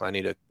know. I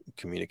need to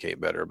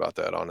communicate better about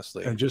that,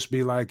 honestly. and just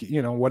be like,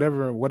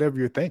 whatever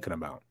you're thinking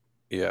about.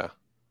 Yeah.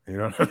 You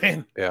know what I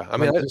mean? Yeah. I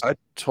mean, Like, just I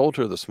told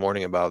her this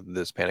morning about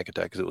this panic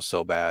attack because it was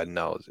so bad. And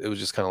it was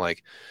just kind of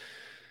like,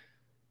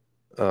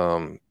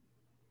 um,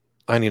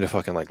 I need to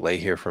fucking like lay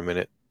here for a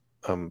minute.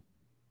 Um,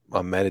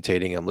 I'm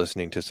meditating. I'm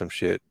listening to some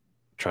shit,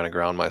 trying to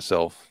ground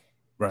myself.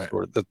 right.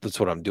 That's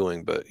what I'm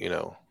doing. But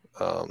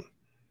um,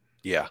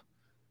 yeah,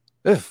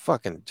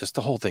 fucking just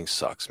the whole thing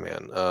sucks,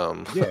 man.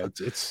 Yeah,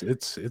 it's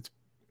Because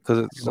I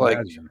it's can like,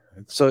 imagine.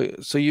 It's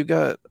so you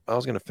got. I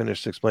was gonna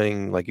finish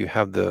explaining, like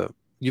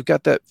you've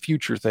got that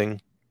future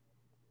thing,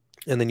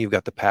 and then you've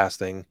got the past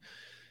thing.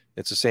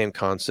 It's the same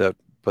concept,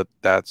 but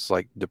that's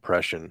like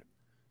depression.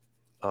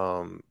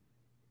 Um,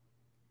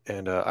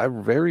 and I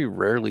very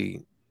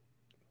rarely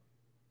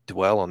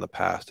dwell on the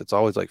past. It's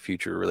always like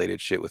future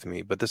related shit with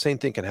me. But the same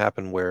thing can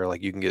happen where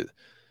like you can get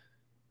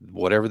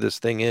whatever this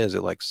thing is,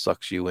 it like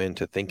sucks you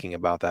into thinking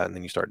about that, and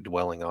then you start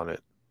dwelling on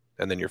it,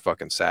 and then you're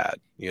fucking sad,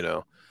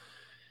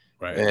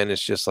 right. And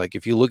it's just like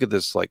if you look at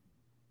this like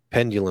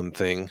pendulum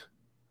thing,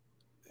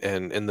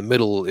 and in the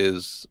middle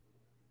is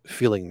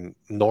feeling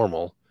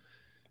normal,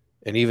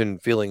 and even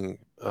feeling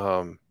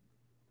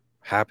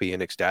happy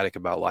and ecstatic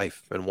about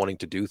life and wanting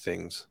to do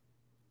things.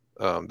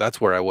 That's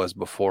where I was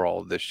before all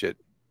of this shit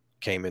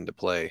came into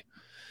play.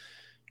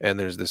 And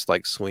there's this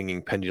like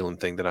swinging pendulum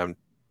thing that I'm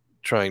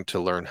trying to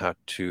learn how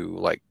to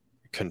like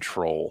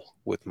control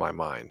with my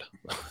mind.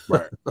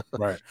 Right.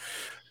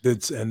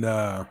 That's and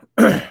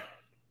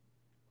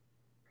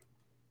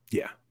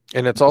yeah.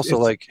 And it's also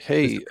It's like,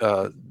 hey,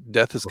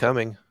 death is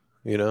coming,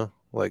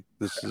 like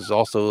this is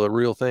also a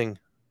real thing,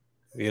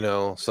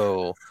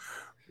 so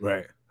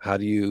right. how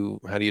do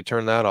you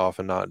turn that off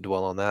and not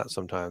dwell on that?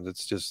 Sometimes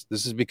it's just,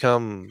 this has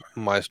become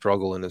my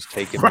struggle and has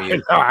taken Right.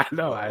 me No, I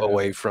know.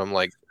 away from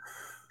like,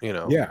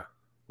 Yeah,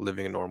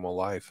 living a normal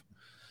life.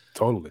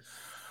 totally.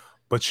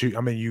 But you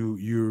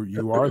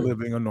are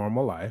living a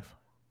normal life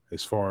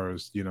as far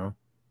as,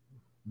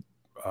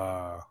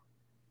 uh,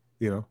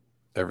 you know,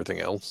 Everything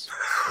else.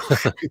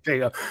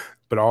 everything else.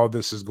 But all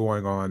this is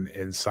going on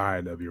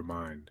inside of your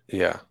mind.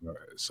 Yeah.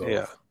 So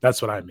Yeah.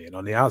 that's what I mean.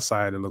 On the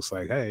outside, it looks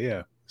like, hey,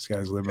 yeah, this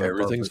guy's living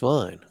Everything's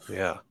fine.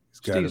 Yeah.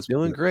 Steve's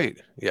doing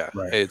great. Yeah.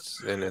 Right.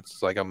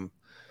 It's like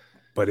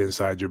but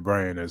inside your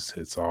brain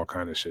it's all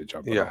kind of shit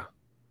jumping yeah. off.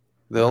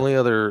 The only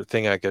other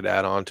thing I could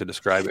add on to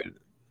describe it,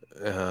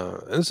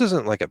 and this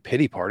isn't like a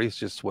pity party, it's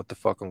just what the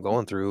fuck I'm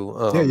going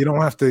through. Yeah, you don't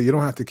have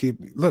to keep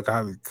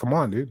come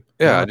on, dude.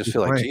 Yeah, I just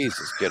feel like,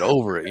 Jesus, get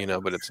over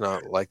it, but it's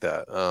not like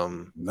that.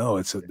 No,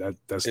 that's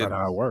not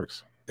how it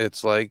works.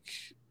 It's like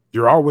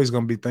you're always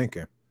gonna be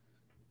thinking.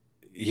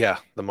 Yeah,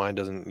 the mind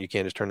you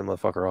can't just turn the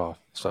motherfucker off.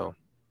 So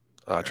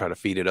I try to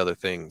feed it other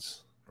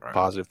things,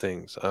 positive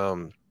things.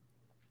 Yeah,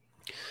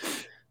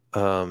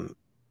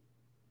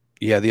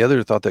 the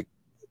other thought, that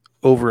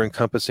over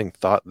encompassing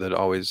thought that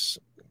always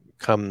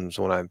comes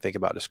when I think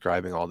about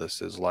describing all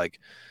this, is like,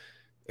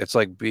 it's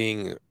like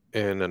being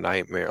in a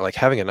nightmare, like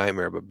having a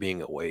nightmare but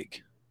being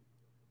awake.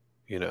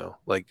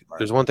 Like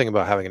there's one thing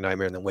about having a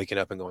nightmare and then waking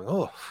up and going,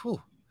 oh,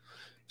 whew,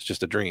 it's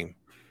just a dream.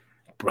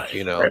 But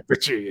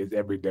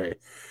every day.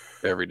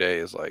 Every day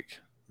is like,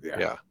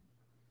 yeah.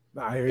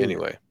 I hear you.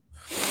 Anyway.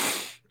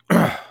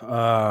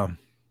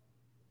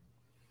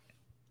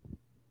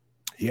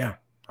 Yeah.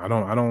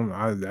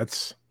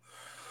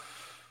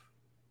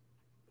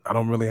 I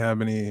don't really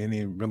have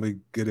any really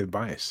good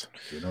advice.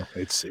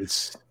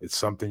 It's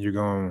something you're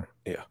going.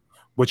 Yeah.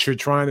 What you're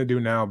trying to do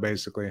now,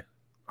 basically.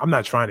 I'm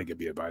not trying to give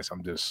you advice.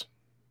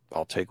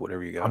 I'll take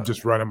whatever you got. I'm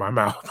just running my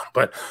mouth.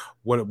 But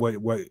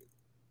what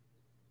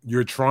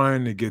you're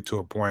trying to get to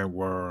a point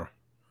where,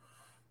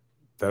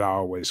 that I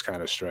always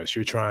kind of stress,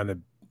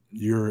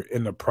 you're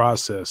in the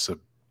process of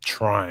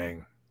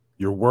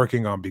you're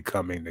working on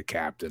becoming the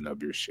captain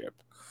of your ship.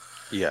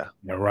 Yeah.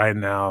 Now, right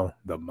now,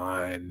 the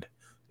mind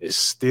is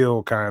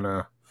still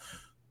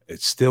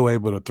it's still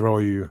able to throw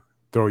you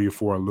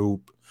for a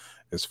loop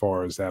as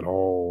far as that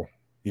whole,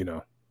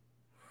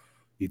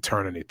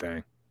 eternity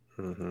thing.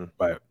 Mm-hmm.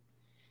 But,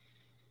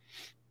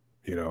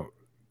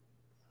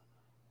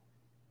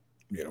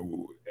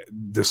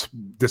 this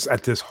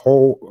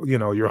whole,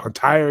 your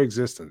entire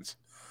existence,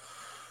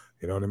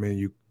 you know what I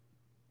mean?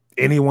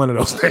 Any one of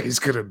those days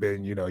could have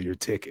been, your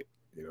ticket.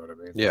 You know what I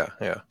mean? Yeah.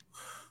 Yeah.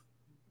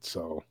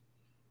 So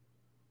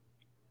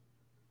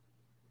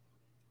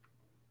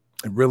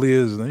it really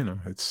is, I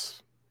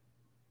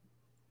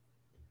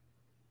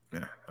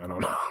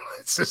don't know.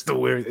 It's just a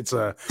weird, it's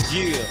a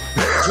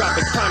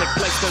dropping chronic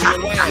place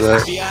on your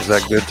ass. Is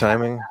that good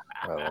timing?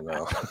 I don't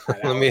know.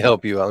 Let me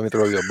help you out. Let me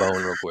throw you a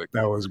bone real quick.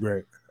 That was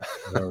great.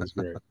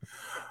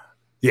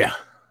 Yeah.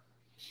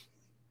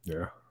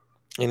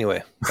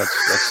 Anyway,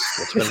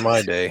 that's been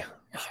my day.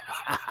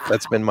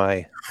 That's been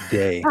my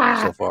day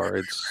so far.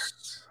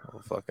 It's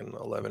fucking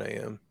 11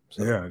 a.m.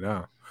 So. Yeah,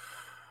 no.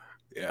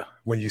 Yeah.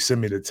 When you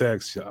send me the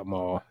text, I'm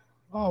all,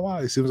 oh wow,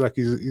 it seems like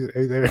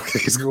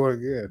he's going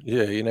good.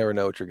 Yeah, you never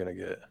know what you're gonna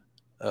get.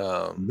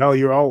 No,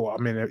 you're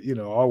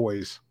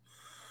always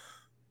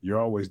you're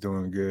always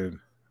doing good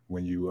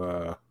when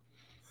you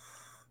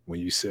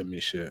send me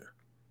shit.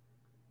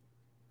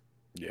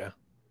 Yeah.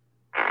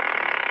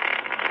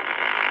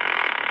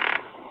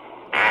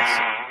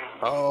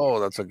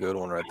 That's a good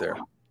one right there.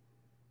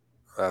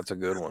 That's a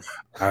good one.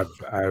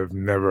 I've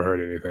never heard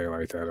anything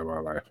like that in my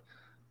life.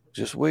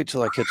 Just wait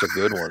till I catch a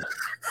good one.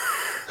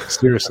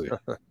 Seriously. You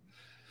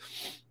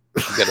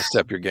got to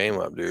step your game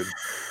up, dude.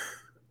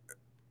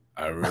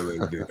 I really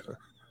did.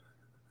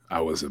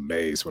 I was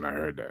amazed when I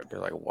heard that.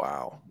 You're like,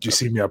 wow. Did you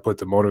see me? I put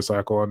the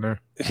motorcycle on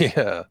there.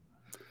 Yeah.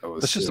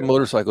 That's just a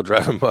motorcycle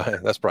driving by.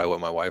 That's probably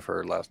what my wife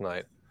heard last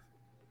night.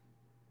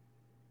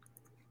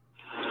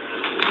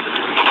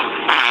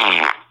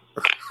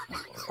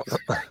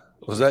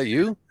 Was that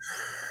you?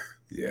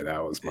 Yeah,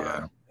 that was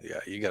mine. Yeah,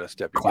 you got to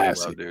step your game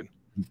up, dude.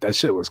 That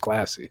shit was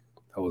classy.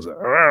 That was it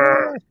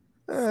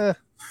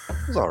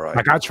was all right.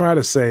 Like I try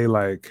to say,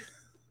 like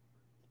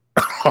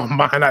on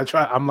mine, I'm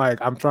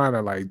trying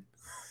to like,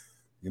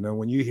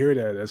 when you hear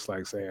that, it's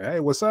like saying, "Hey,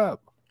 what's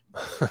up?"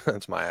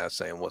 That's my ass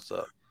saying, "What's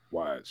up?"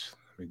 Watch.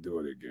 Let me do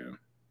it again.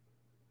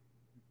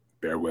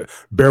 Bear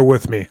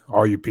with me,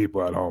 all you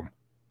people at home.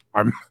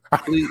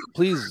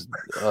 Please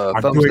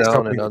thumbs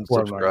down and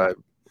unsubscribe.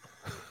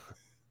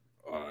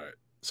 All right.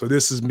 So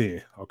this is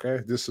me.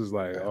 Okay. This is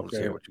like,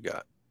 okay, what you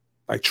got?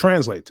 Like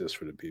translate this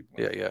for the people.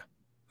 Yeah.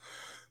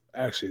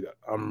 Actually,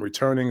 I'm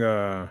returning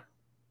how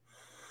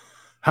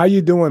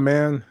you doing,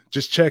 man?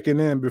 Just checking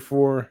in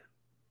before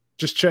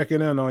Just checking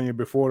in on you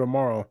before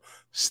tomorrow.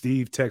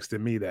 Steve texted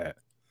me that.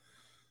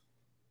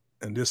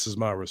 And this is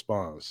my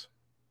response.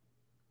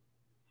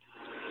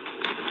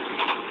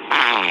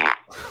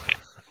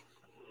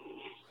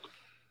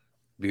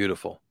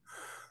 Beautiful.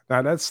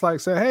 Now that's like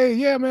saying, hey,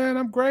 yeah, man,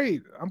 I'm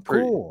great. I'm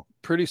cool.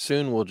 Pretty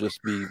soon we'll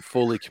just be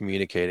fully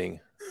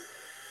communicating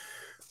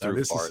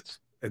through farts.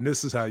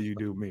 This is how you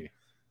do me.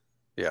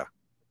 Yeah.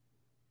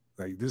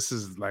 Like this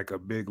is like a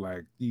big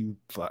like you're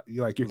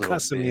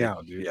cussing me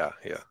out, dude. Yeah,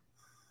 yeah.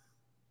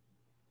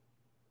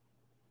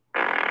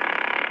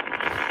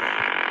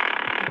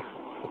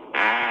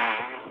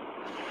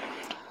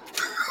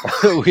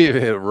 We've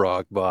hit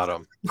rock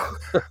bottom.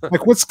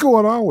 Like, what's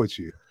going on with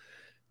you?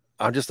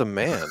 I'm just a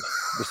man,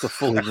 just a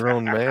fully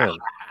grown man.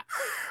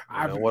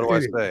 What do I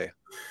say?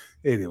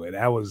 Anyway,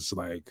 that was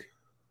like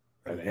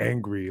an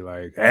angry,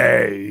 like,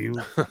 hey, you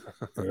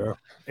know.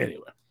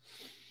 Anyway,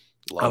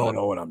 I don't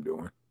know what I'm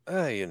doing.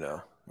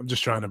 I'm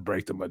just trying to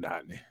break the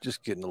monotony.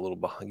 Just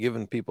getting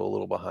giving people a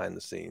little behind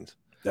the scenes.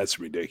 That's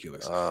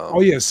ridiculous. Oh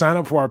yeah, sign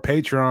up for our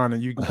Patreon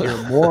and you can hear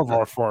more of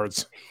our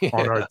farts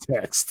on our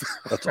text.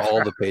 That's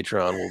all the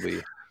Patreon will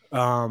be.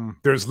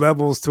 There's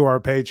levels to our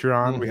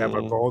Patreon. We have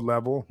a gold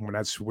level, and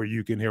that's where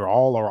you can hear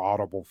all our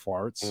audible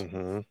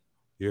farts.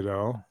 You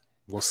know,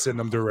 we'll send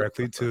them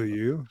directly to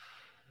you.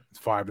 It's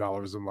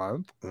 $5 a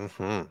month.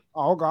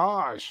 Oh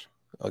gosh,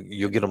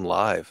 you'll get them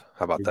live.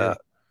 How about that?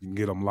 You can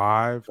get them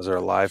live. Is there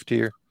a live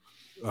tier?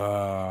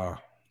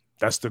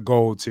 That's the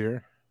gold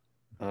tier.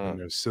 And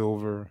there's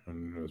silver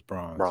and there's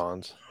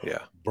bronze. Yeah.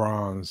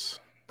 Bronze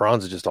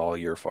is just all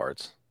your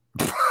farts.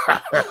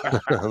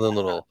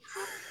 the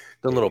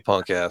little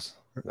punk ass.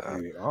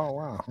 Oh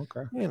wow,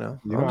 okay. I'm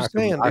just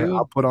saying, dude.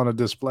 I'll put on a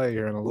display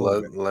here in a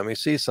little bit. Let me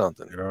see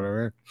something. You know what I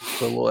mean?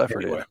 Put a little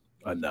effort in.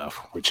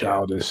 Enough. We're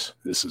childish.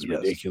 This is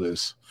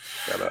ridiculous.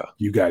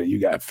 You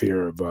got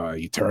fear of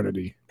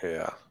eternity.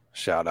 Yeah.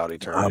 Shout out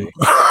eternity.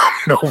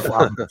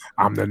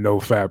 I'm the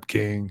NoFap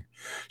king,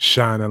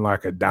 shining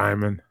like a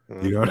diamond.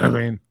 You know what I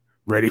mean?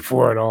 Ready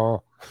for it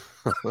all.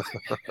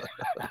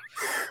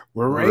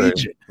 We're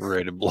raging.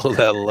 Ready to blow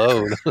that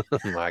load.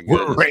 My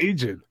goodness. We're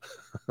raging.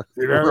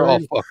 We're all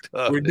fucked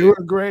up. We're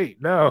doing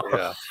great. No.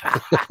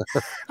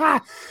 Yeah.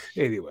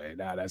 Anyway,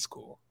 that's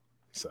cool.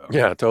 So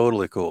yeah,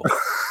 totally cool.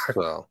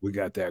 So we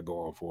got that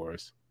going for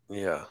us.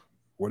 Yeah.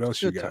 What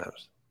else you got?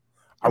 Times.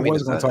 I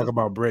was going to talk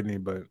about Brittany,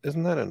 but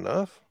isn't that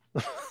enough?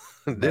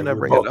 Didn't I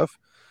bring enough?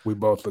 We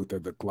both looked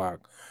at the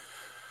clock.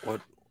 What?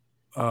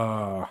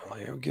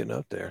 We're getting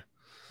up there.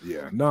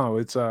 Yeah. No,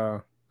 it's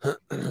what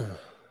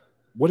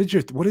did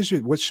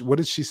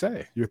she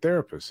say? Your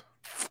therapist?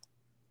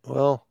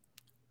 Well,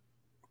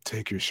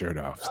 take your shirt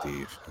off,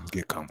 Steve, and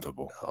get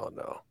comfortable. Oh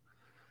no.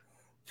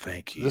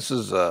 Thank you. This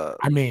is I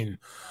mean,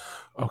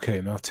 okay,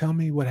 now tell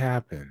me what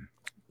happened.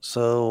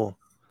 So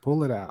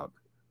pull it out.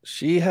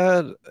 She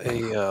had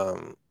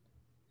a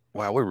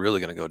wow, we're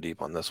really gonna go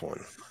deep on this one.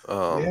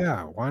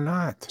 Yeah, why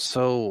not?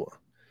 So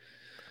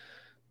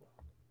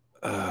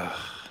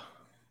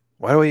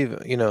why do we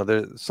even,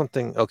 there's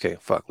something. Okay,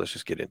 fuck, let's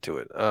just get into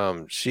it.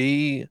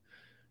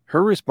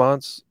 Her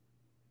response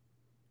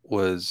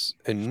was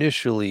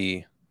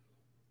initially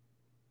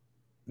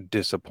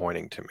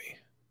disappointing to me,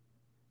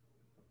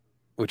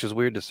 which is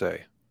weird to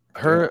say.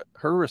 Her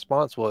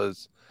response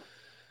was,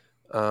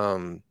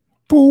 "Boo,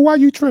 why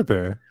you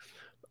tripping?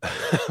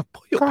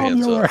 Pull your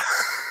pants up.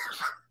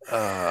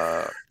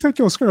 Take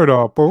your skirt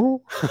off,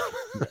 boo."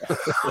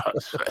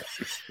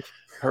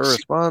 Her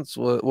response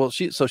was,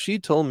 she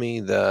told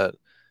me that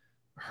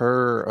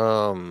her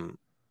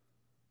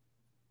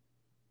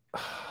I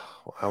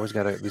always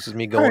gotta, this is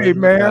me going, hey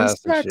man,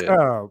 stack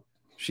up.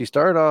 She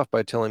started off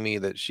by telling me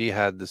that she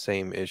had the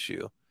same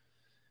issue.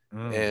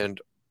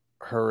 And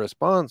her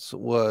response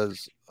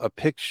was a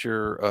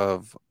picture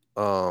of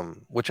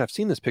which I've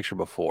seen this picture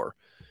before.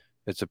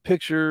 It's a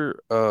picture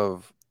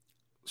of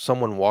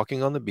someone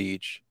walking on the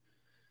beach.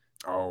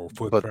 Oh,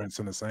 footprints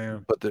in the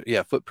sand. But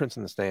footprints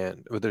in the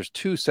sand. But there's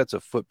two sets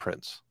of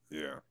footprints.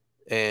 Yeah.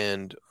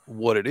 And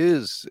what it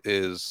is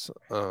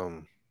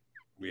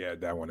we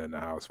had that one in the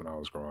house when I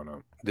was growing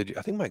up. Did you?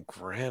 I think my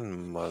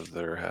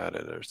grandmother had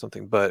it or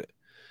something, but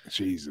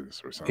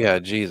Jesus or something. Yeah,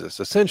 Jesus.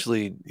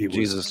 Essentially,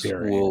 Jesus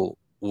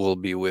will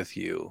be with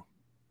you,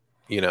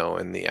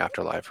 in the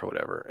afterlife or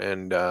whatever.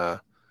 And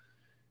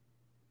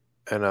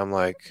I'm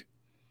like,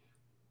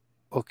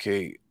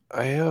 okay,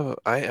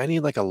 I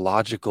need like a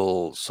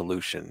logical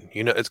solution.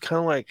 It's kind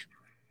of like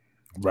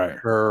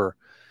her,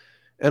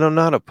 and I'm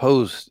not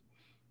opposed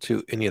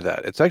to any of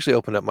that. It's actually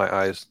opened up my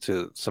eyes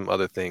to some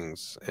other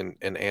things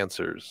and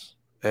answers.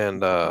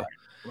 And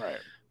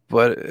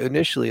but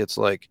initially it's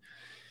like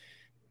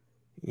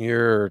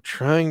you're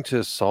trying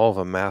to solve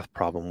a math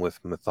problem with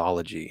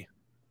mythology,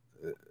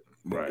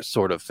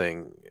 sort of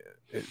thing.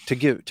 To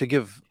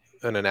give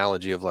an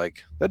analogy of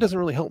like, that doesn't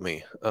really help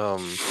me. But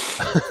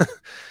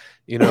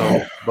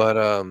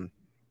I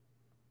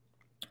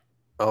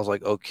was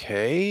like,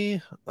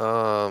 okay,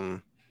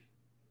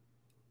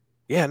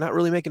 yeah, not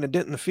really making a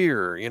dent in the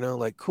fear,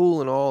 like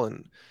cool and all.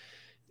 And,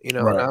 and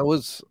I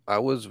was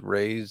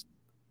raised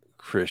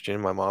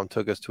Christian. My mom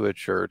took us to a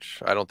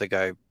church. I don't think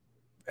I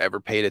ever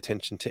paid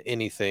attention to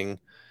anything.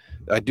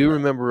 I do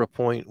remember a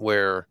point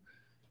where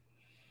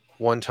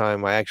one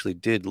time I actually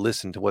did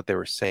listen to what they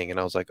were saying, and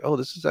I was like, oh,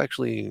 this is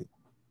actually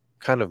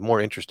kind of more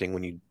interesting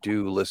when you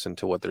do listen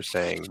to what they're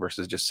saying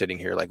versus just sitting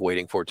here like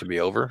waiting for it to be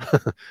over.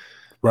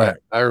 Right.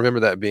 I remember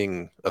that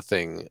being a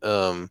thing.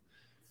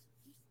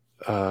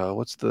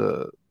 What's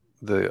the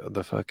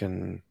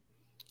fucking,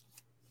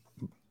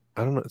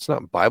 I don't know, it's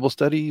not Bible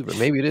study, but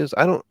maybe it is.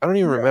 I don't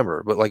even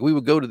remember. But like we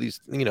would go to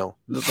these, you know,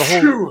 the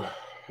whole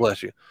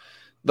bless you.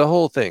 The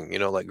whole thing, you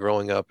know, like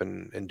growing up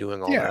and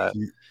doing all that.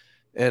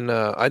 And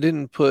I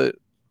didn't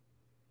put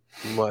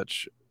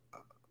much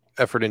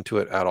effort into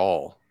it at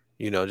all.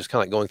 You know, just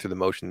kind of like going through the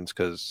motions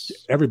because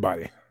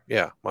everybody.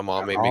 Yeah, my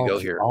mom made me go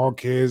here. All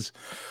kids.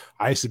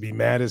 I used to be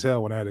mad as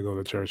hell when I had to go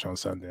to church on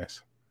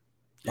Sundays.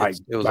 It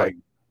was like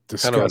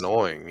kind of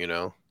annoying, you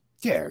know.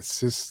 Yeah,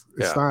 it's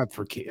not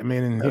for kids. I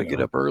mean, you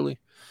get up early.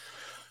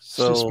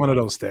 So it's just one of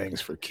those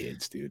things for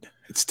kids, dude.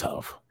 It's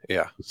tough.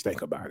 Yeah, just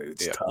think about it.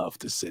 It's tough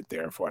to sit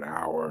there for an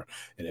hour,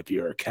 and if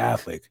you're a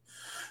Catholic,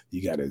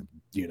 you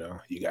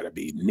gotta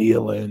be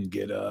kneeling,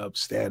 get up,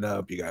 stand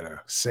up. You gotta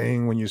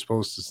sing when you're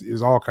supposed to.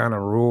 It's all kind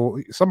of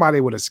rule.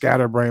 Somebody with a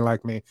scatterbrain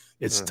like me,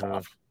 it's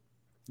tough.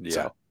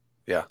 Yeah,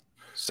 yeah,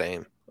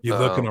 same. You're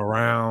looking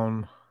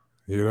around,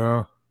 you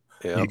know.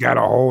 Yeah. You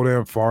gotta hold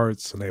in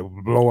farts, and they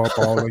blow up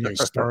all in your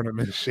sternum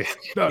and shit.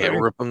 You know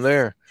Can't rip them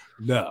there.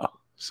 No.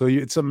 So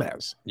it's a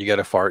mess. You got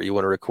to fart. You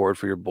want to record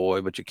for your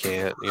boy, but you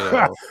can't. You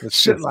know,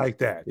 shit like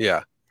that.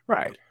 Yeah,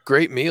 right.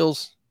 Great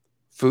meals.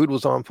 Food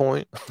was on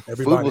point.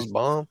 Food was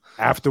bomb.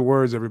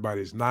 Afterwards,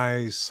 everybody's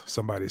nice.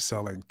 Somebody's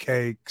selling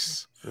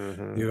cakes.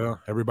 You know,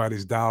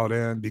 everybody's dialed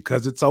in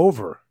because it's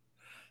over.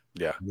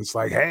 Yeah, it's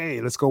like,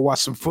 hey, let's go watch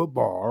some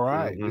football. All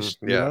right. Let's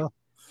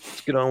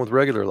get on with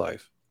regular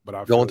life. But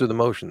I'm going through the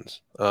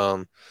motions.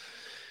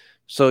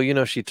 So you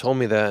know, she told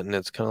me that, and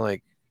it's kind of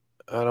like,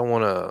 I don't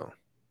want to.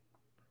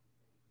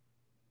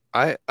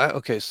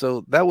 Okay,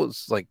 so that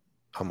was like,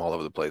 I'm all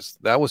over the place.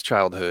 That was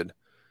childhood.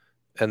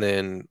 And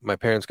then my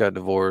parents got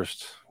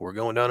divorced. We're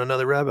going down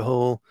another rabbit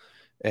hole,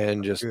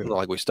 and just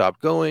like we stopped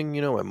going,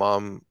 you know, my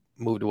mom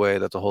moved away.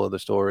 That's a whole other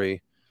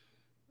story.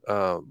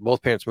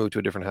 Both parents moved to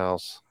a different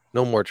house.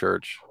 No more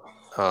church.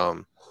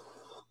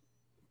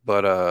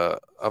 But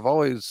I've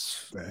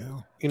always,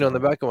 you know, in the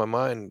back of my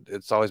mind,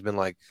 it's always been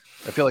like,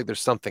 I feel like there's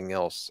something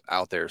else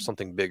out there,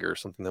 something bigger,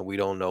 something that we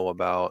don't know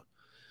about.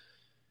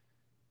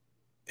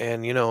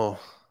 And, you know,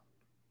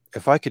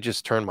 if I could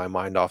just turn my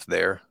mind off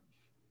there,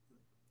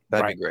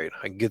 that'd be great.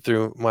 I can get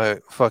through my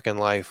fucking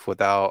life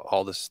without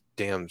all this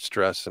damn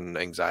stress and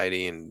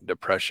anxiety and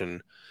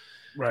depression.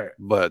 Right.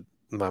 But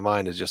my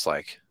mind is just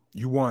like,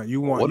 what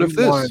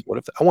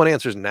if I want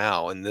answers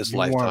now in this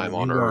lifetime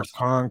on earth?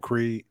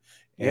 Concrete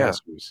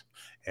answers.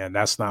 And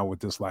that's not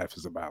what this life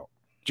is about.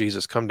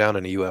 Jesus, come down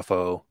in a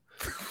UFO.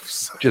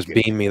 Just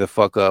beam me the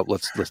fuck up.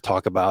 Let's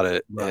talk about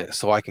it,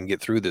 so I can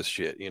get through this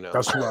shit. You know,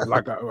 that's what,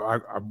 like I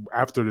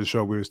after the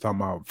show we was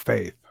talking about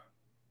faith.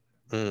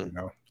 You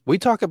know, we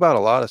talk about a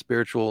lot of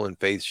spiritual and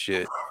faith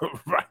shit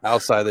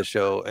outside the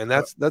show, and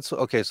that's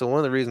okay. So one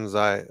of the reasons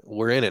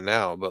we're in it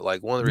now, but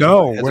like one of the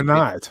reasons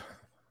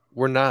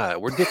we're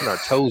not. We're dipping our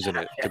toes in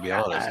it, to be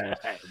honest.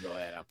 Go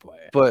ahead, I'll play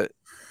it. But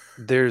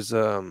there's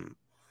I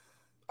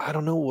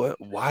don't know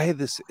why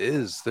this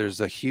is.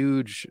 There's a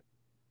huge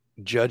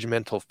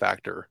judgmental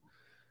factor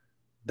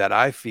that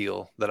I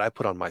feel that I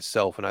put on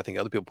myself, and I think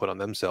other people put on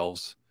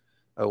themselves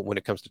when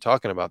it comes to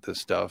talking about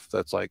this stuff.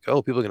 That's like,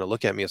 oh, people are going to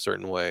look at me a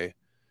certain way,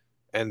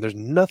 and there's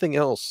nothing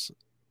else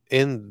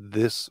in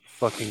this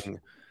fucking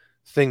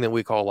thing that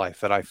we call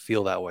life that I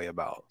feel that way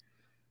about.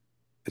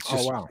 It's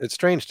just it's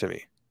strange to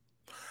me.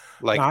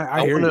 Like, no,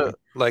 I want to,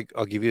 like,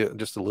 I'll give you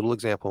just a little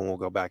example, and we'll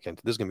go back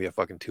into this. Is gonna be a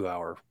fucking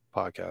 2-hour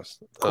podcast.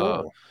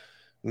 Cool.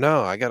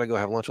 No, I gotta go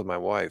have lunch with my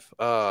wife.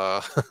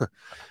 But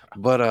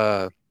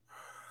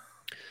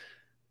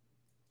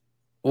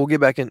we'll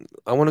get back in.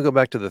 I want to go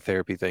back to the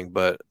therapy thing,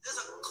 but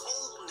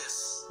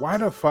why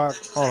the fuck?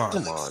 Hold on.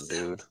 Come on,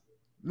 dude.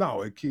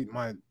 No,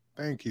 my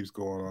thing keeps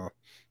going on.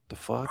 The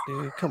fuck,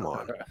 dude? Come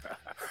on.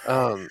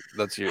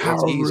 That's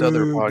E's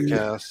other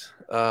podcast.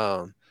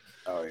 Oh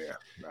yeah.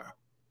 No.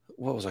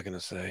 What was I gonna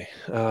say?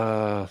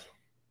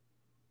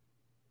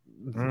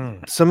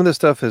 Some of this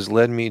stuff has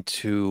led me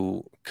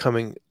to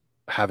having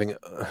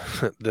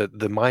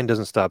the mind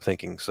doesn't stop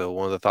thinking. So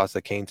one of the thoughts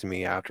that came to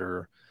me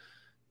after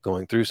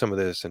going through some of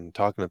this and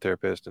talking to a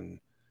therapist and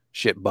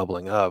shit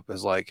bubbling up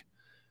is like,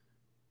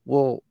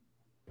 well,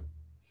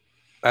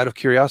 out of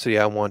curiosity,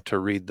 I want to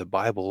read the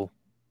Bible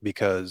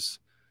because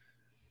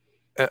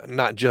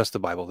not just the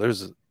Bible.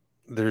 There's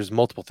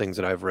multiple things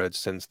that I've read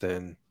since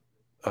then.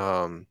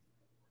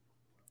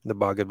 The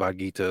Bhagavad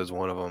Gita is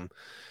one of them.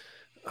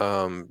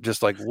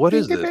 Just like, what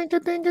is this?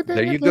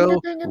 There you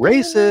go.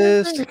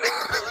 Racist.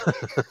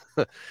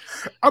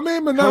 I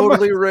mean,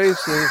 totally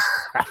racist.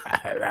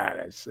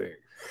 That's sick.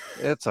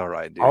 It's all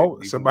right, dude. Oh,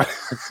 somebody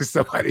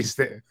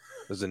said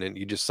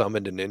you just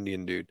summoned an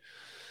Indian dude.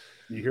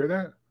 You hear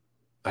that?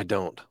 I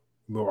don't.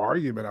 little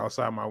argument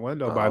outside my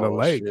window by the Oh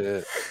lake.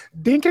 shit.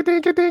 Dinka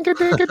dinka dinka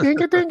dinka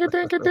dinka dinka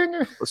dinka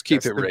dinka. Let's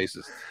keep it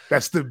racist.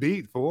 That's the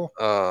beat, fool.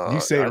 You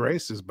say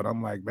racist, but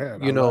I'm like,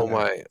 man, you know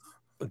my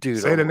dude.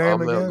 Say the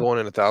name I'm again. going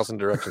in 1,000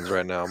 directions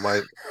right now.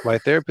 My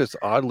therapist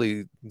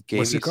oddly gave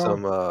What's me it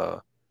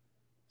called?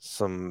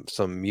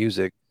 some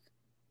music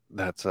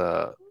that's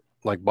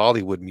like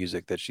Bollywood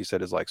music that she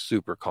said is like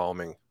super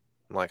calming.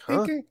 I'm like,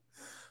 huh? Dinky.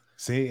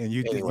 See, and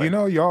you Anyway. you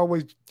know, you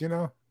always,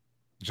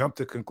 jump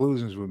to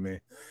conclusions with me.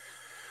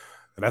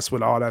 And that's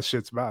what all that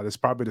shit's about. It's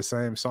probably the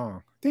same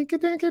song. Dinky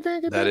dinky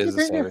dinky. That is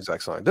the same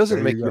exact song. It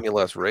doesn't make you any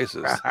less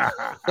racist.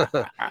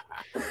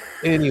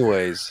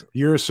 Anyways,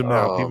 years from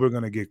now, people are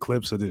gonna get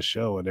clips of this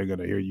show and they're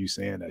gonna hear you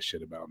saying that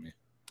shit about me.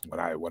 When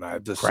I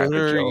the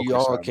sooner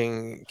y'all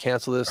can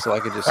cancel this, so I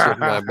can just sit in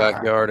my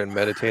backyard and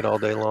meditate all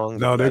day long.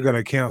 No, they're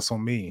gonna cancel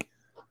me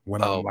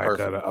when I'm like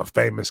a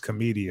famous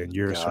comedian.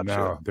 Years from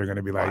now, they're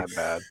gonna be like,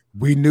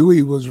 "We knew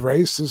he was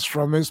racist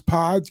from his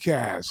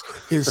podcast.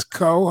 His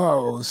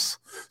co-host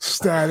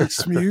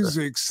Static's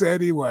Music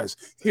said he was.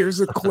 Here's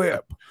a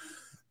clip."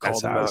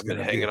 That's how I've been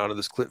hanging on to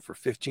this clip for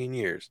 15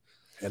 years,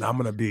 and I'm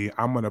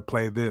gonna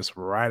play this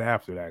right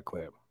after that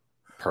clip.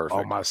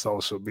 Perfect. On my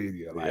social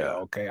media. Like,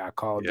 okay, I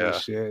called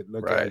this shit.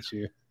 Look at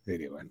you.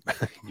 Anyway.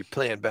 You're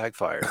playing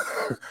backfire.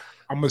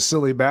 I'm a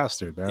silly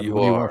bastard, man. What do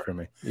you want from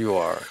me? You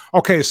are.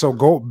 Okay, so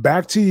go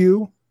back to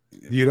you.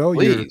 You know,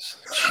 please.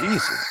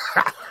 Jesus.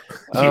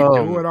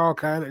 You're doing all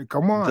kind of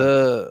come on.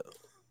 The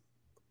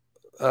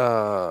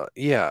Baga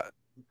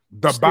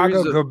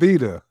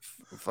Gavita.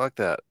 Fuck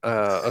that.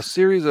 A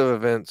series of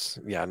events.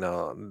 Yeah,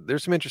 no,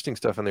 there's some interesting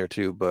stuff in there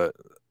too, but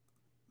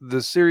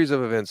the series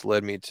of events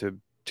led me to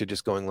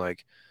just going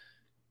like,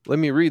 let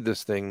me read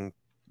this thing,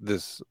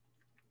 this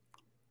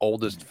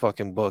oldest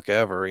fucking book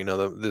ever. You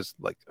know, this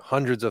like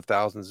hundreds of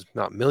thousands, if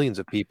not millions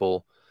of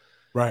people,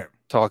 right?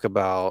 Talk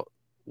about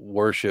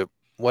worship,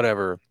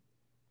 whatever.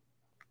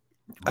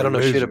 Religion. I don't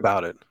know shit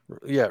about it.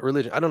 Yeah,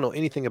 religion. I don't know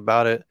anything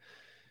about it,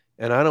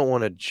 and I don't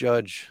want to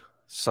judge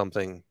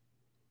something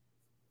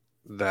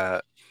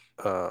that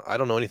I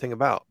don't know anything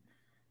about.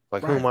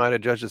 Like, who am I to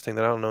judge this thing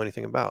that I don't know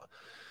anything about?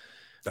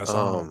 That's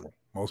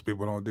most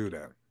people don't do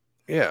that.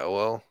 Yeah,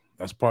 well,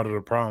 that's part of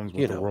the problems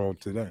with the world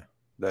today.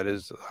 That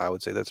is, I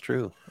would say that's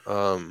true.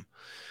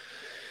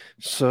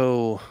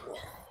 So,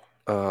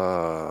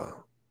 I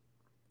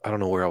don't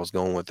know where I was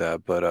going with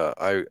that, but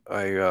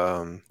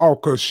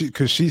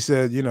because she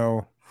said,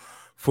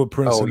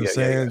 footprints in the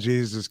sand,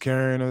 Jesus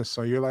carrying us.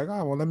 So you're like,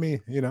 oh well, let me,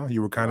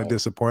 you were kind of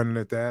disappointed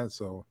at that.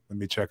 So let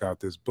me check out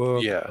this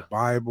book, the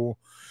Bible.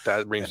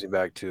 That brings me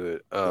back to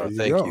it.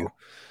 Thank you.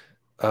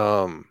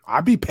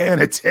 I be paying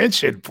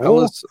attention,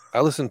 fool.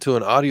 I listened to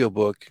an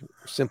audiobook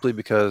simply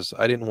because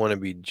I didn't want to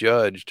be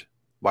judged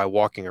by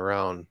walking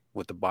around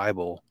with the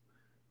Bible.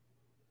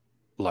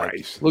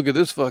 Like, look at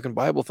this fucking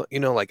Bible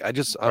like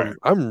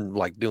I'm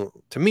like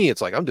to me,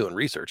 it's like I'm doing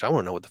research. I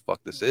want to know what the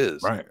fuck this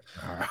is. Right.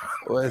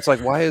 Well, it's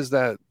like, why is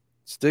that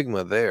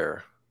stigma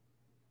there?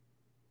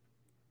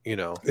 It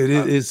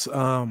is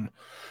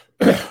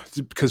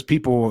because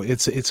people,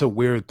 it's a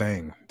weird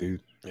thing,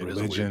 dude.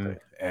 Religion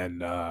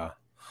and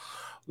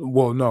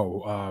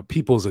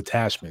people's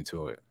attachment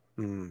to it.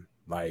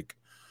 Like,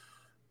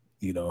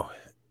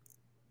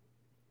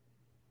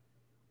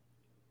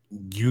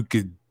 you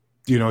could,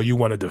 you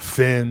want to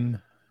defend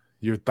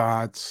your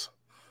thoughts.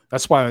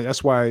 That's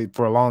why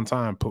for a long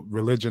time,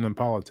 religion and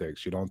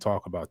politics, you don't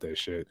talk about that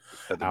shit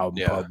out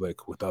in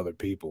public with other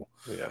people.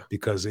 Yeah,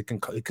 because it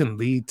can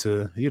lead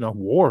to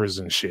wars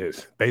and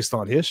shit based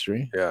on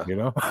history. Yeah, it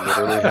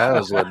literally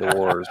has led to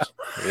wars.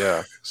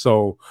 Yeah,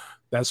 so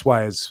that's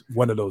why it's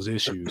one of those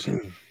issues.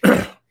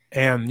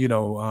 And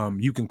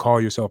you can call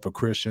yourself a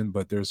Christian,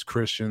 but there's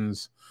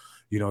Christians.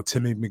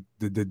 Timmy,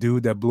 the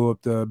dude that blew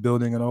up the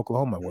building in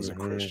Oklahoma wasn't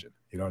Christian.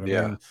 You know what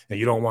I mean? And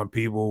you don't want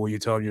people, when you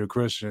tell them you're a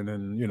Christian,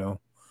 and you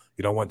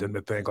don't want them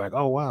to think like,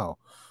 oh wow,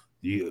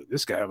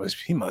 this guy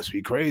must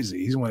be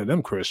crazy. He's one of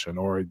them Christian,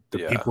 or the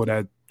people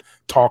that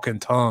talk in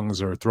tongues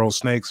or throw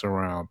snakes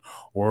around,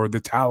 or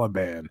the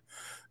Taliban.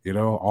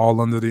 All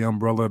under the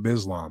umbrella of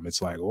Islam.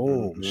 It's like,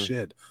 oh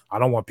shit, I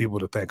don't want people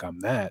to think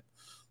I'm that.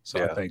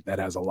 So I think that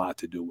has a lot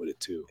to do with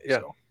it too. Yeah,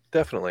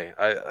 definitely.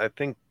 I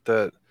think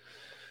that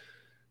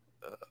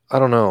I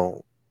don't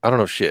know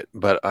shit,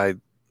 but I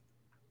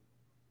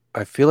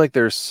feel like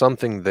there's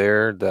something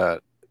there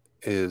that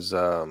is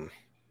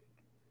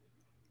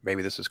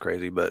maybe this is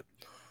crazy, but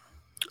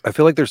I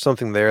feel like there's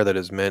something there that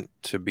is meant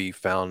to be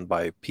found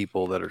by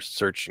people that are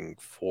searching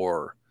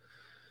for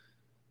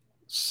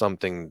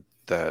something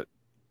that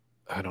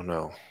I don't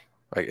know.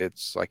 I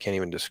can't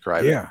even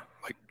describe it,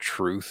 like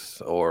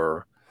truth,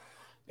 and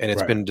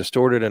it's been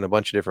distorted in a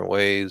bunch of different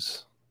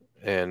ways,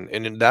 and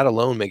that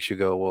alone makes you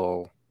go,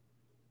 well,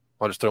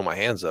 I'll just throw my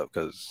hands up,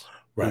 because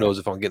who knows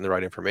if I'm getting the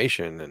right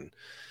information. And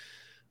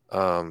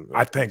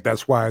I think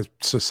that's why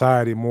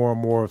society, more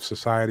and more of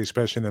society,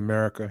 especially in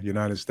America,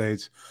 United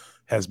States,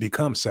 has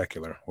become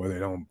secular, where they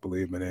don't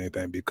believe in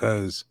anything,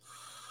 because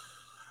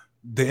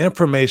the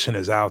information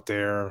is out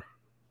there.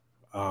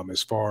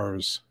 as far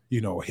as,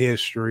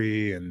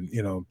 history and,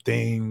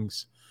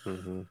 things.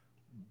 Mm-hmm.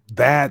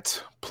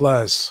 That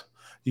plus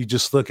you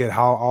just look at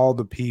how all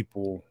the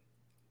people,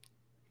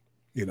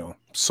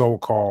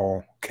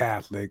 so-called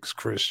Catholics,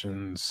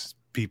 Christians,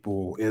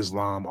 people,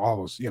 Islam, all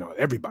those,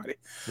 everybody,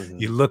 Mm-hmm.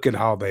 you look at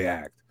how they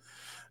act,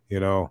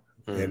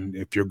 and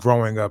if you're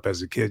growing up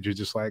as a kid, you're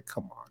just like,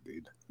 come on,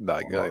 dude.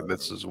 Like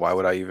this is why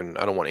would I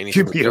don't want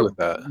anything to do with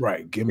that.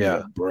 Right. Give me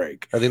a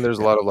break. I think there's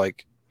a lot of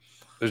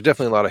there's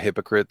definitely a lot of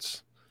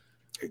hypocrites.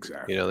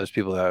 Exactly. There's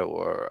people that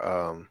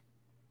were,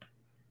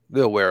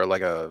 they'll wear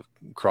like a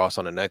cross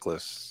on a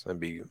necklace and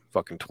be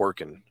fucking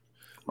twerking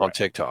on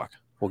TikTok.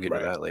 We'll get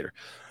into that later.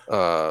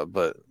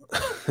 But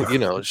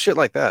shit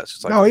like that. It's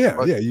just like,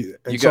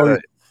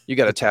 you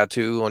got a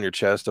tattoo on your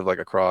chest of like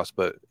a cross,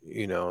 but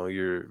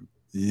you're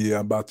I'm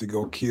about to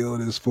go kill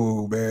this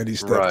fool, man. He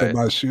stepped in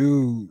my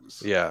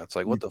shoes. Yeah, it's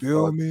like, what the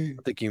fuck? Me?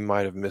 I think you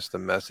might have missed the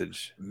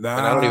message. Nah.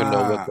 And I don't even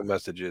know what the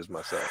message is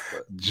myself.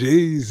 But.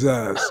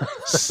 Jesus,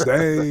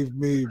 save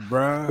me,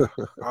 bro.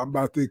 I'm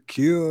about to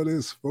kill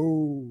this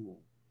fool.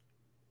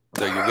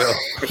 There you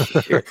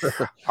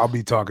go. I'll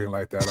be talking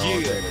like that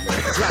all day.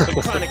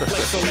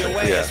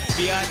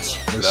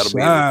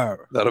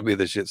 That'll be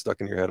the shit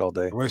stuck in your head all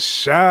day.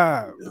 What's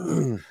up?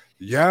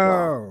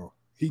 Yo.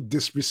 He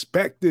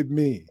disrespected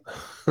me.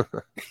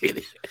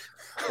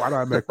 Why do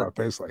I make my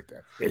face like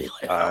that?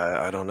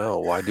 I don't know.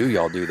 Why do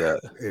y'all do that?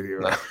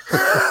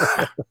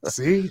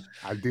 See,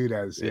 I do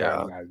that. See,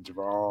 I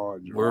draw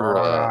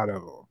out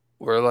of them.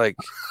 We're like,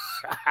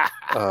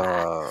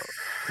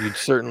 you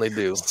certainly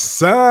do,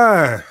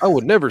 son. I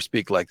would never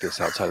speak like this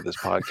outside of this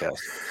podcast.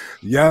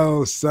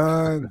 Yo,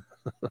 son,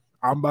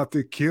 I'm about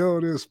to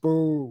kill this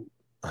fool.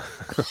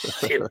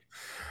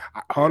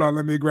 Hold on,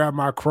 let me grab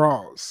my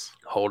cross.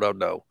 Hold up,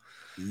 no.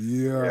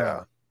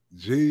 Yeah.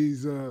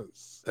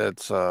 Jesus.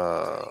 It's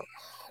that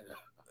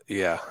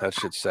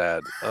shit's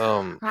sad.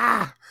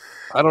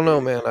 I don't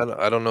know, man.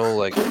 I don't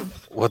know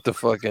what the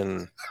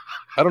fucking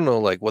I don't know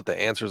what the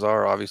answers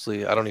are,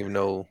 obviously. I don't even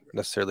know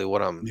necessarily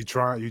what I'm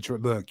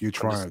look, you're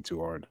trying too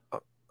hard.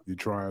 You're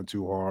trying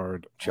too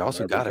hard. You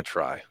also gotta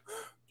try.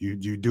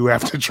 You do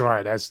have to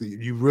try.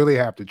 You really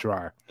have to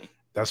try.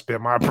 That's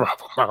been my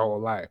problem my whole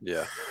life.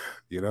 Yeah.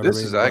 This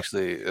is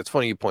actually, it's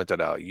funny you point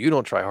that out. You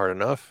don't try hard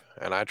enough,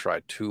 and I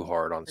try too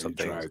hard on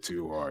something. You try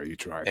too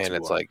hard. And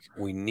it's like,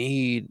 we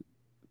need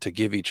to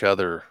give each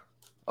other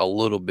a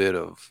little bit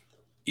of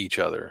each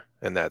other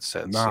in that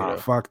sense. Nah,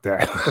 fuck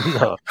that.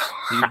 No,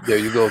 there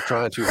you go,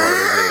 trying too hard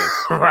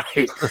again.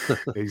 Right.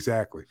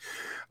 Exactly.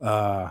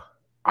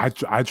 I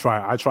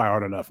try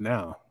hard enough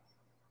now.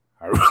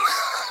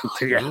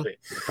 The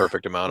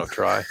perfect amount of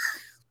try.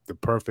 The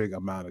perfect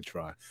amount of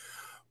try.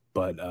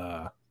 But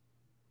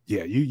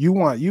you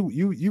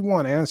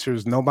want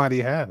answers nobody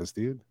has,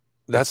 dude.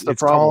 That's the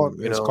problem.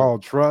 It's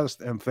called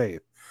trust and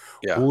faith.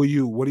 Yeah.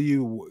 What do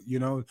you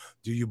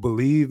do you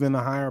believe in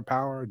a higher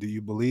power? Do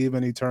you believe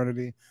in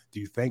eternity? Do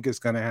you think it's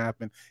going to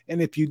happen?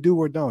 And if you do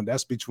or don't,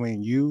 that's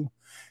between you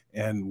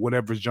and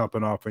whatever's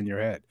jumping off in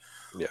your head.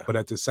 Yeah. But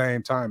at the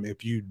same time,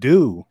 if you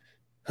do,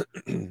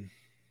 then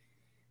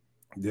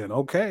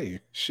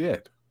okay,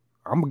 shit,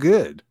 I'm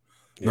good.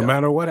 No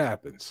matter what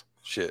happens.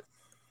 Shit.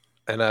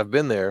 And I've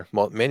been there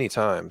many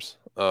times,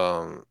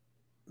 but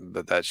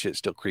that shit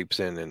still creeps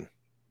in and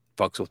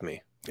fucks with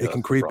me. It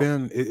can creep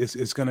in.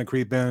 It's going to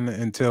creep in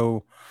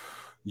until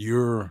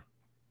you're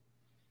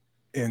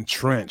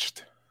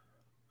entrenched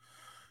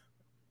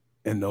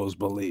in those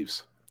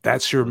beliefs.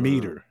 That's your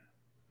meter.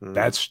 Mm-hmm.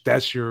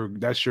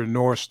 That's your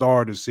North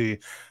Star to see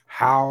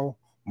how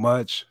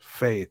much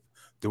faith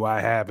do I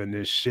have in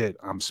this shit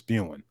I'm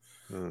spewing.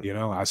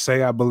 Mm. I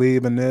say I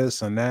believe in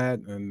this and that,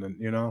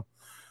 and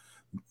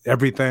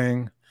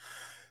everything,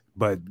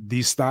 but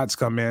these thoughts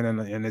come in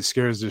and it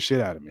scares the shit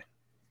out of me.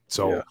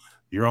 So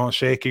you're on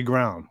shaky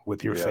ground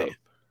with your faith.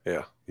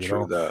 Yeah,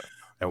 true that.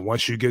 And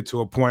once you get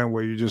to a point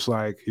where you're just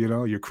like,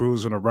 you're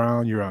cruising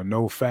around, you're on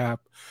no fap,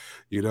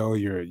 you're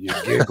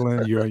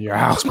giggling, you're in your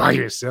house by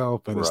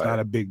yourself, and it's not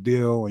a big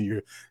deal, and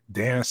you're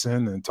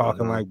dancing and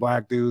talking like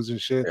black dudes and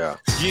shit. Yeah.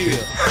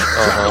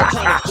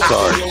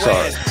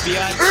 Sorry.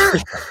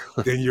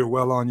 Then you're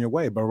well on your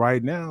way. But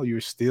right now,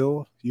 you're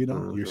still,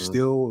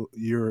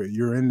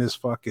 you're in this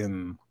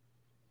fucking,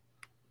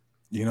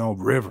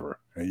 river,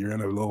 and you're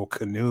in a little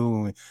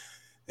canoe,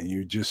 and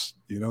you just,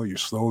 you're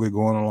slowly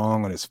going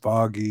along, and it's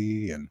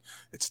foggy and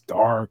it's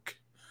dark.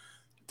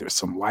 There's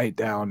some light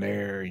down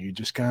there, and you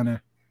just kind of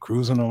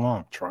cruising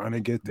along, trying to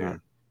get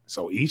there.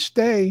 So each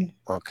day,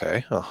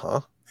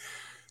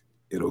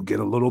 it'll get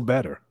a little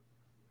better.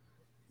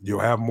 You'll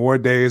have more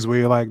days where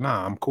you're like,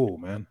 nah, I'm cool,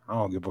 man. I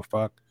don't give a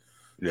fuck.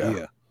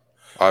 Yeah.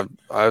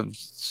 I've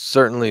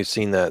certainly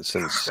seen that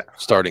since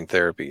starting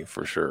therapy,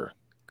 for sure.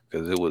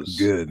 Because it was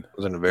good. It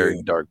was in a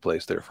very dark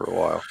place there for a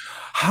while.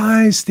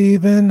 Hi,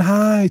 Steven.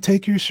 Hi.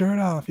 Take your shirt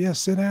off. Yes,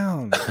 sit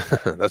down.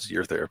 That's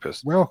your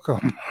therapist.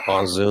 Welcome.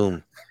 On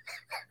Zoom.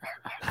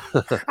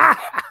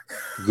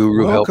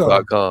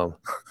 GuruHelp.com.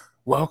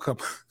 Welcome.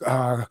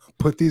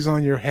 Put these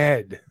on your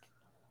head.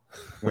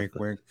 Wink,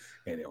 wink.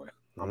 Anyway.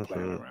 I'm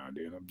playing Mhm. around,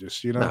 dude. I'm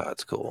just, Nah,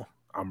 it's cool.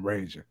 I'm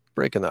raging.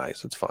 Breaking the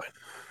ice. It's fine.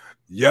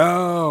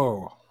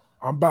 Yo,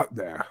 I'm about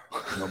there.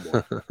 No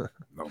more.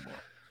 No more.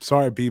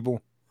 Sorry,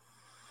 people.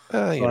 You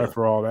Sorry know,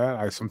 for all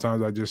that.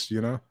 Sometimes I just,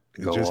 it go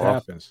just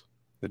off. happens.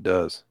 It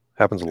does.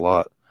 Happens a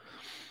lot.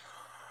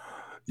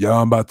 Yo,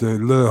 I'm about to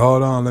look.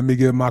 Hold on. Let me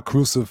get my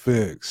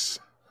crucifix.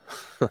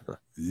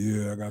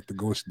 Yeah, I got the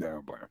ghost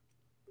down, boy.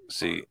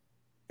 See,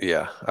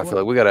 yeah, I feel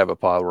like we got to have a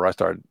pod where I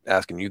start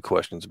asking you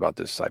questions about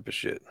this type of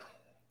shit.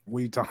 What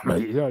are you talking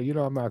about?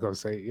 I'm not gonna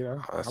say.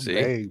 I'm see.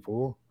 vague,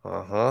 fool.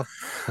 Uh-huh.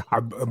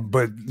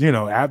 But you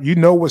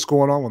know what's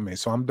going on with me,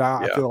 so I'm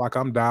dialed. Yeah. I feel like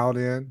I'm dialed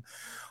in.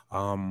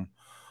 I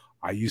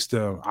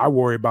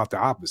worry about the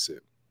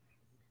opposite.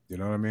 You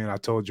know what I mean? I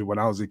told you when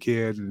I was a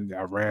kid and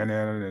I ran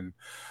in, and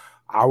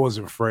I was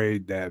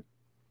afraid that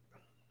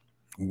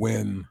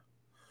when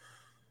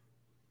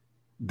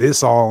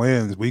this all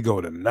ends, we go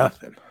to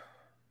nothing,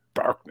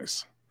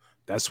 darkness.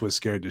 That's what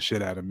scared the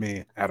shit out of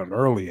me at an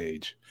early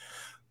age.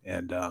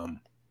 And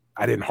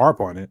I didn't harp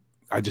on it.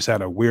 I just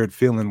had a weird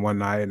feeling one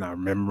night, and I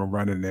remember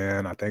running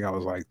in. I think I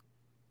was like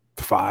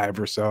 5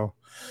 or so.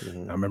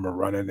 Mhm. I remember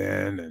running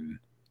in and,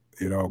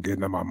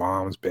 getting in my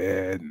mom's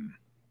bed and,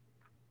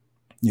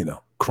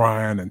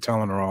 crying and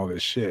telling her all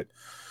this shit.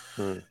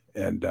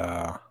 And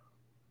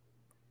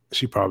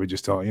she probably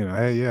just told,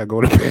 hey, yeah,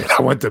 go to bed.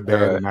 I went to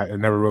bed and I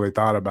never really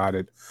thought about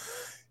it.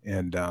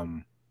 And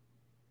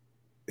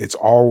it's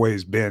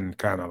always been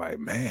kind of like,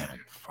 man,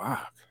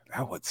 fuck,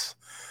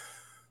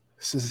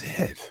 this is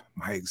it.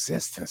 My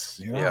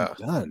existence, I'm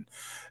done.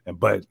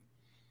 But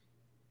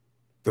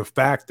the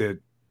fact that,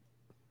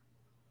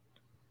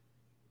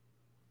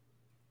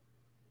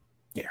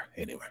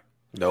 anyway.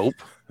 Nope.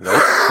 Keep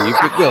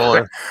it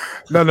going.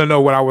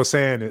 No. What I was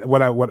saying,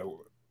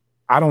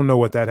 I don't know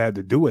what that had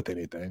to do with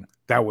anything.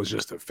 That was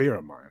just a fear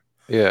of mine.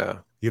 Yeah.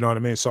 You know what I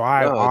mean? So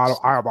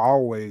I've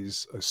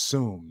always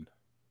assumed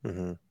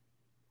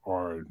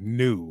or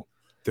knew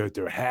that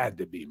there had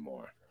to be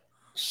more.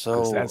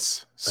 So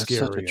that's scary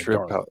such a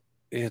and dark.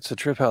 It's a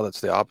trip how that's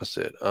the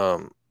opposite.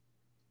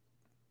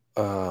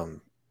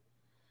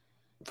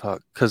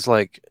 Because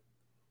like,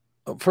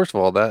 first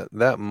of all,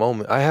 that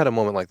moment, I had a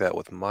moment like that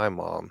with my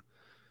mom,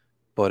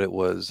 but it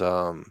was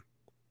I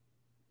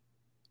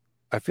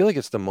feel like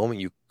it's the moment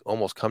you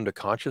almost come to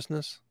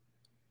consciousness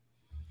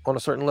on a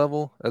certain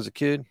level as a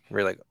kid,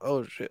 where you're like,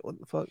 oh shit, what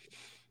the fuck?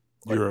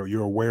 Like,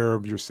 you're aware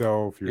of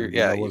yourself. You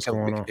know what's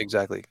going on.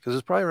 Exactly, because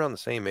it's probably around the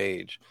same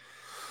age.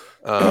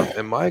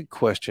 And my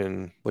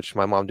question, which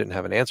my mom didn't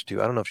have an answer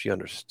to, I don't know if she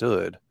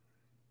understood,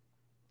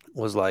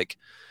 was like,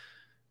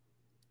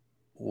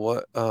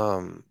 what?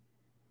 I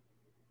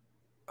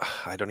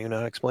don't even know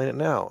how to explain it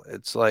now.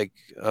 It's like,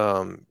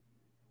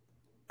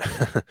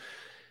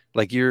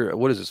 like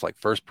what is this, like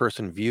first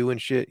person view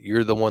and shit?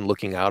 You're the one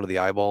looking out of the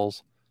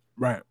eyeballs,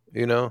 right?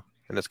 And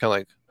it's kind of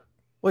like,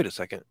 wait a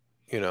second,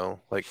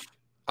 like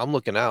I'm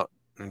looking out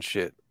and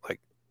shit. Like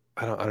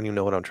I don't even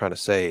know what I'm trying to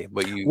say,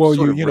 but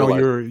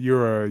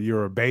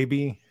you're a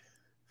baby.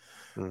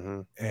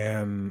 Mm-hmm.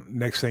 And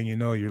next thing you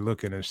know, you're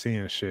looking and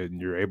seeing shit, and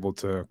you're able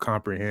to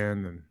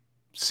comprehend and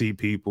see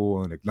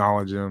people and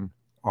acknowledge them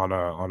on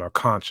a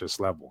conscious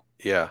level.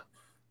 Yeah,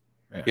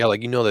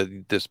 like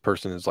that this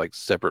person is like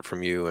separate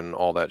from you and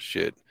all that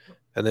shit.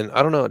 And then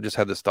I don't know, I just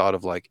had this thought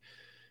of like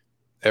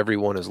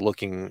everyone is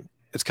looking.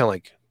 It's kind of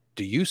like,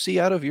 do you see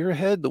out of your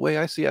head the way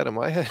I see out of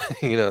my head?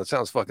 It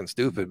sounds fucking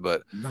stupid,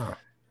 but no.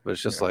 But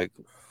it's just like,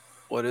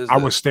 what is? I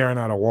was staring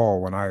at a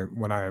wall when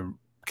I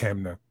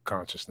came to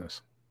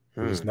consciousness.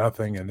 There was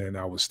nothing, and then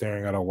I was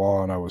staring at a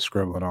wall and I was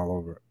scribbling all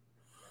over it.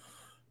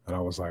 And I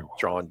was like,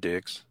 drawing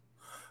dicks.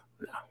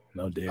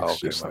 No dicks. Oh,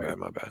 okay,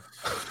 my bad.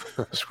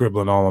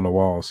 Scribbling all on the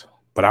walls.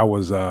 But I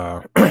was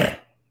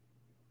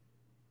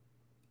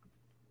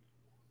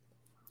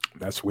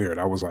that's weird.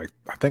 I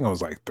think I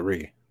was like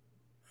 3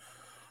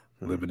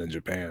 living in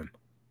Japan.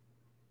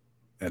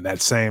 And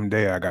that same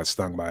day I got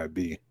stung by a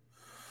bee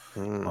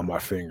on my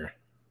finger.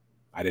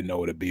 I didn't know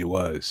what a bee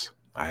was.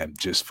 I had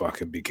just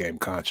fucking became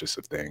conscious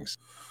of things.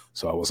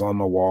 So I was on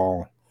the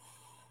wall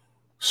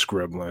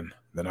scribbling.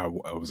 Then I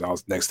was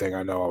out. Next thing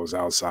I know, I was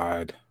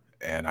outside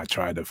and I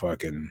tried to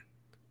fucking,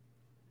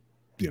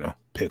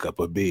 pick up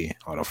a bee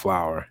on a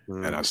flower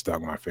and I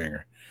stuck my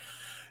finger.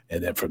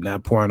 And then from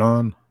that point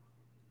on,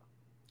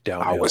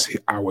 downhill.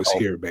 I was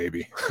here,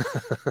 baby.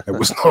 It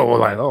was no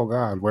like, oh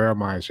God, where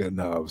am I? Shit,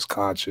 no, I was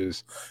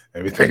conscious.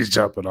 Everything's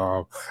jumping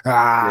off.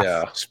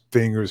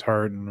 Fingers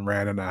hurting.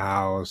 Ran in the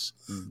house.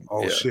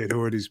 Oh shit,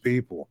 who are these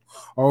people?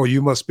 Oh,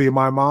 you must be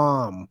my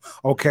mom.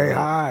 Okay,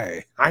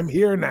 hi, I'm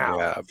here now.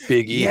 Yeah,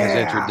 Big E has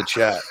entered the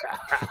chat.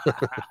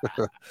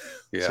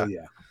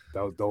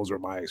 So those were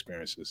my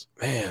experiences.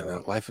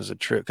 Man, life is a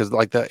trip because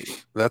like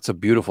that's a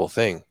beautiful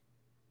thing.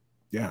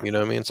 Yeah, you know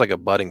what I mean. It's like a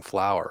budding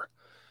flower.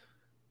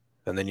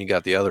 And then you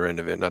got the other end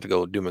of it, not to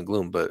go doom and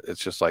gloom, but it's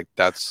just like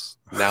that's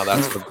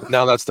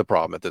the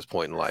problem at this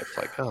point in life.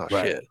 Like, oh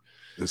shit,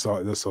 this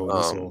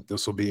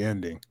will be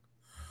ending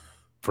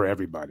for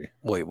everybody.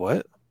 Wait,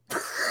 what?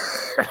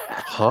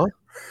 Huh?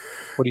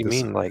 What do you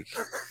mean? Like,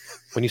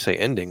 When you say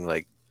ending,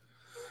 like,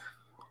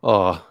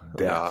 oh,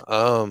 Death.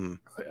 nah.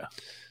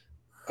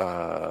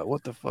 Yeah.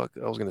 What the fuck?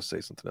 I was gonna say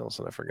something else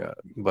and I forgot.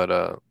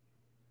 But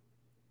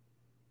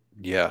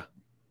yeah,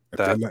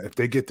 that. If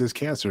they get this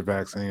cancer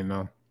vaccine,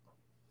 though.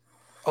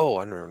 Oh,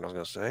 I remember what I was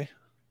gonna say.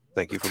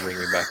 Thank you for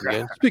bringing me back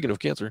again. Speaking of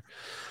cancer,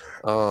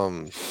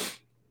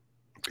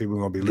 People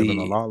are gonna be living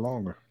a the lot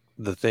longer.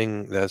 the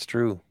thing that's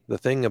true. The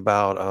thing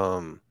about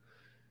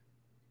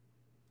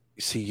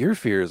see, your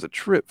fear is a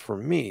trip for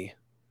me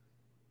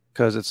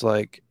because it's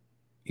like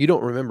you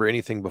don't remember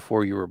anything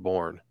before you were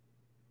born.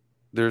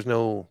 There's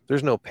no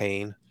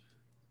pain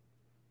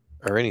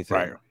or anything.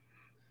 Right.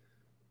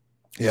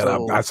 Yeah,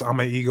 So I'm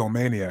an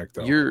egomaniac,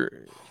 though. you're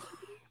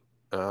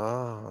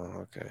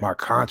oh, okay. My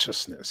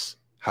consciousness.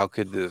 How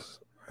could this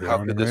You know how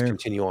what I could this mean?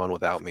 continue on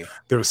without me?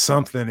 There's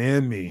something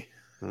in me.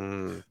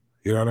 Mm.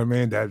 You know what I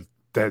mean?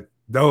 That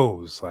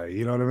knows, like,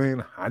 you know what I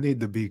mean? I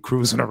need to be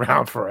cruising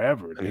around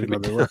forever. I need Dude. to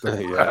be, What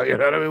the, yeah. you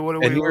know what I mean? What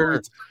are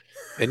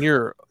And we?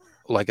 you're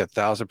like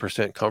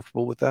 1,000%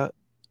 comfortable with that?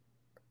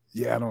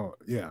 Yeah, I don't.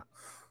 Yeah.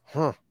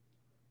 Huh.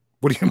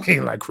 What do you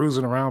mean, like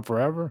cruising around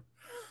forever?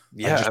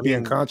 Like Yeah, I just being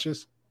mean,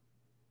 conscious,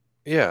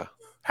 yeah.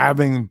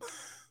 having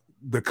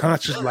the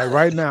conscious, like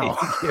right now.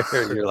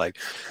 You're like,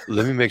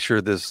 let me make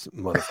sure this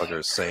motherfucker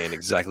is saying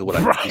exactly what I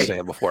need to be Right.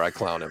 saying before I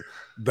clown him.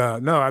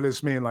 No, I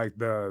just mean like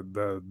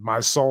the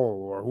my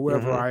soul or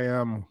whoever I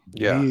am,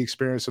 Yeah. me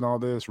experiencing all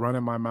this,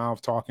 running my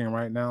mouth, talking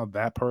right now,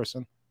 that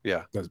person,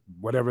 Yeah.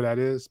 whatever that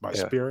is, my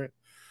Yeah. spirit.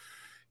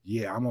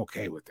 Yeah, I'm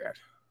okay with that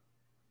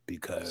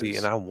because See,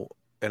 and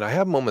I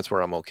have moments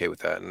where I'm okay with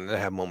that, and I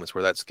have moments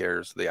where that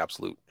scares the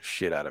absolute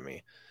shit out of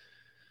me.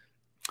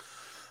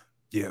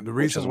 yeah, the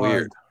Which is reason why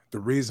weird.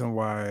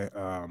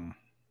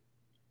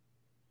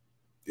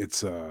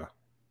 it's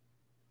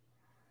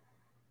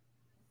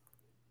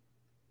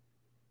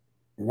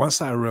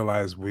once I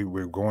realized we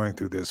were going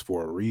through this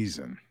for a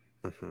reason,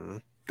 Hmm.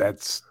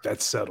 that's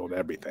settled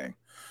everything.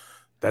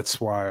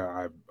 That's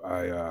why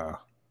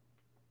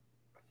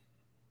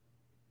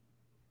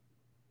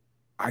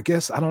I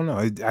guess I don't know.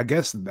 I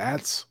guess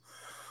that's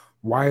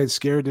why it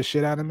scared the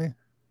shit out of me.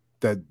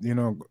 That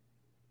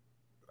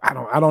I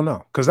don't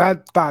know because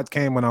that thought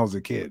came when I was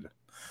a kid.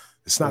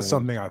 It's not Hmm.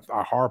 something I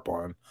harp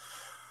on.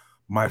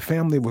 My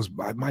family was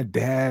my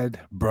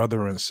dad,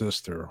 brother, and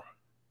sister.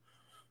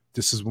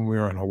 This is when we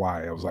were in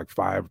Hawaii. I was like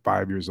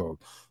 5 years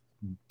old.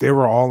 They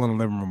were all in the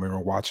living room. We were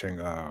watching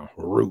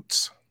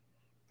Roots.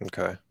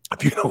 Okay.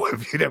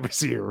 If you never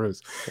see a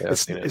Roots, Yeah, I've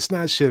seen it. it's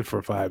not shit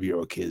for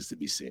 5-year-old kids to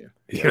be seeing.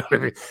 You Yeah. know what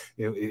I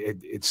mean?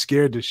 It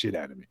scared the shit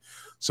out of me.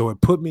 So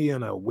it put me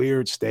in a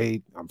weird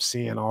state. I'm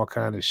seeing all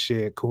kind of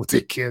shit.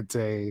 Kunta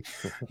Kinte,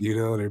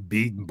 they're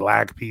beating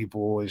black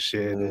people and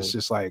shit. Mm, It's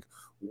just like,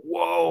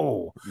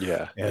 whoa.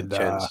 yeah. And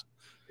Intense.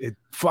 it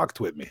fucked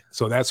with me.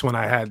 So that's when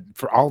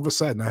for all of a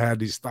sudden I had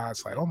these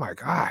thoughts like, oh my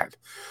God,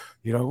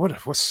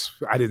 what's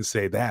I didn't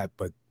say that,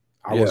 but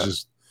I was Yeah.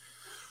 just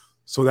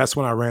so that's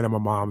when I ran in my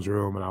mom's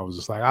room and I was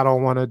just like, I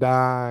don't want to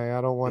die.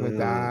 I don't want to Mm,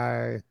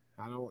 die.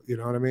 I don't, you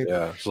know what I mean?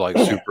 yeah. It's like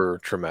super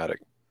traumatic.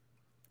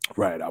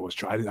 Right. I was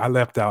trying, I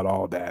left out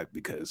all that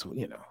because,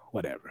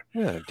 whatever.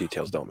 Yeah.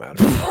 Details don't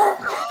matter.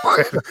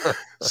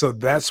 So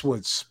that's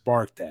what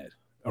sparked that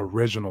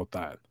original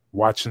thought,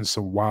 watching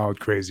some wild,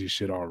 crazy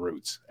shit on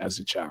Roots as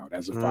a child,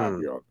 as a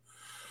 5-year-old.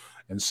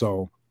 And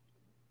so,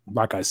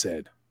 like I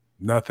said,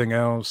 nothing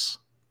else,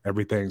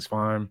 everything's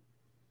fine.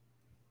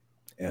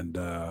 And,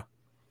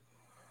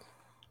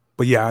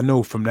 but yeah, I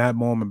know from that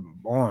moment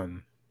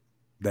on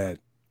that,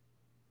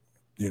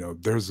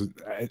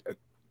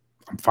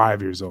 I'm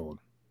 5 years old,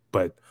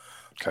 but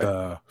Okay.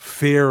 the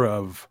fear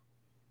of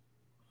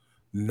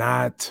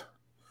not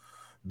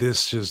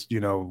this just,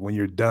 when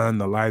you're done,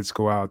 the lights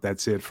go out,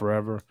 that's it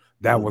forever.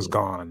 That was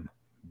gone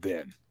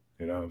then.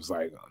 It was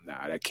like, oh,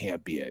 nah, that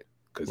can't be it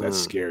because that's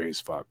scary as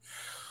fuck.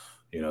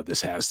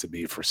 This has to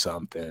be for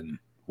something,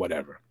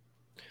 whatever.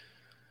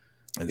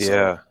 And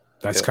so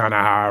that's kind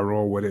of how I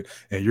roll with it.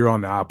 And you're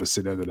on the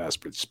opposite end of that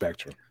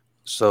spectrum.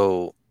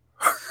 So,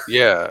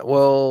 yeah,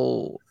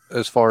 well,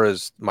 as far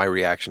as my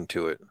reaction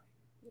to it,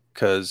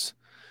 because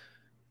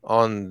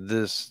on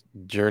this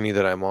journey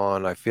that I'm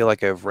on, I feel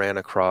like I've ran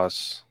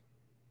across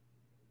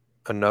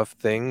enough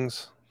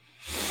things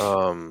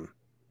to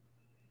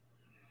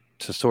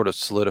sort of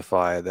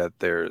solidify that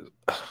there's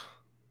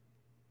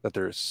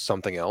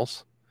something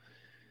else.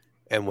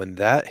 And when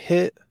that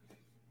hit,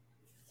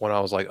 when I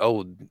was like,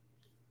 oh,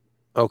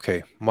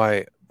 okay,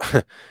 my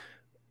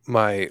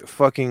my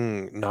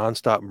fucking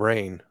nonstop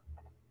brain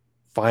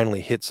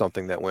finally hit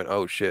something that went,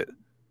 oh shit,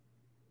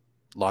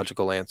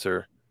 logical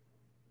answer,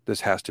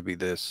 this has to be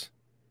this.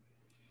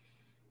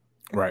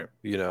 Right.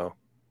 To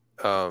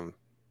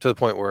the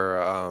point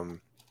where I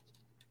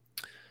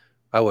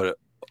will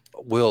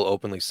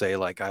openly say,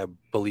 like, I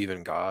believe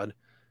in God.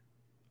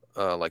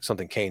 Like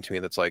something came to me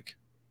that's like,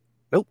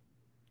 nope,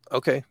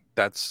 okay,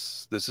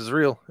 this is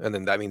real, and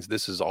then that means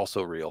this is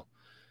also real.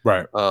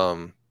 Right.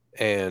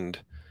 And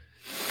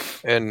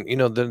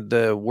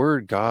the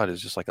word God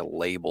is just like a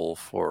label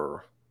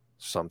for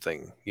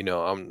something. You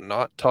know, I'm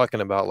not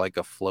talking about like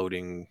a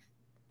floating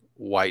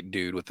white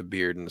dude with a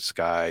beard in the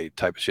sky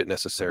type of shit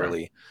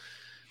necessarily.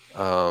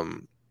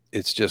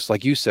 It's just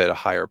like you said, a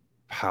higher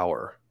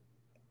power.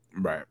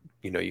 Right.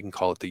 You know, you can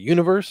call it the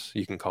universe,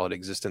 you can call it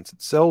existence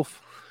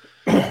itself.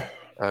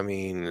 I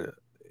mean,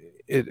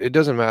 it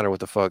doesn't matter what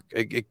the fuck.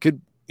 It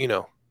could, you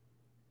know,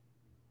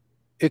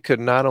 it could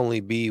not only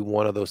be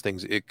one of those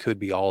things, it could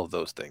be all of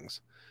those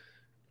things.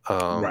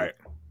 Right.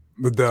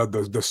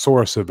 The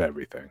source of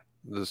everything.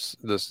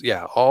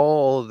 Yeah,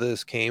 all of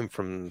this came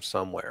from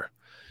somewhere.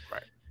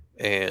 Right.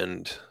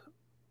 And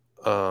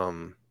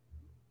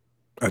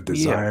a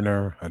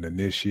designer, an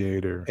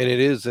initiator, and it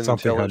is an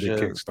something intelligent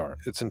kickstart.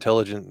 It's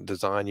intelligent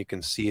design. You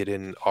can see it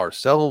in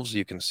ourselves,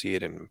 you can see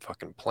it in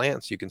fucking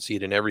plants, you can see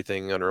it in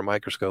everything under a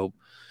microscope.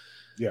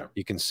 Yeah,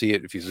 you can see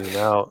it if you zoom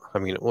out. I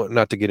mean,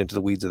 not to get into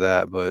the weeds of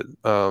that, but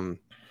the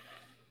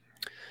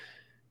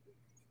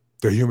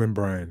human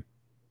brain,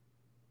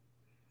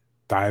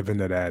 dive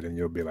into that and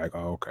you'll be like,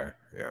 oh, okay,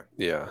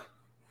 yeah,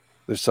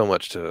 there's so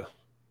much to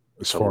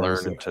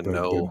learn and to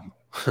know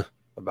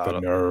about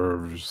the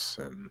nerves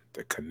and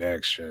the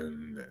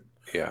connection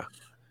and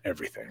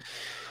everything.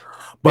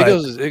 But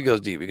it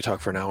goes deep. We could talk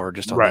for an hour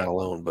just on that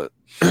alone. But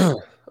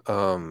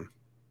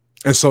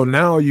and so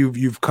now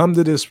you've come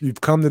to this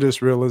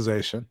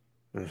realization,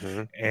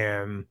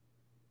 and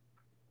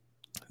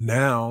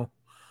now,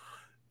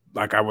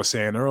 like I was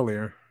saying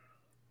earlier,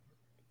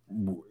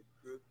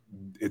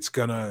 there's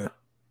gonna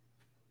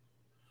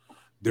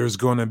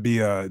be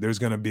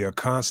a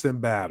constant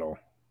battle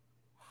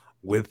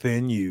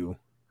within you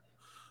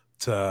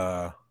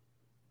to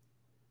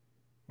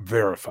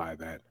verify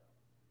that.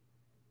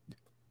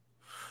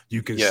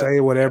 You can say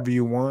whatever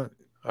you want.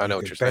 I know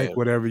what you're saying.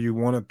 Whatever you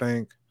want to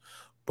think,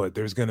 but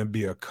there's going to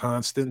be a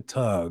constant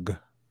tug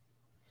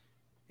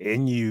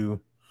in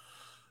you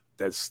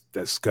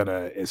it's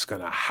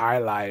gonna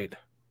highlight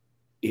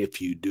if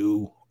you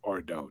do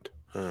or don't.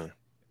 And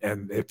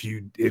if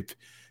you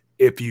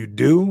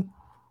do,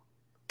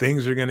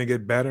 things are gonna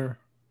get better.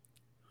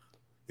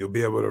 You'll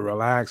be able to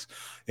relax.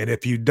 And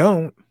if you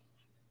don't,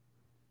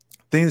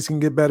 things can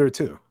get better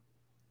too.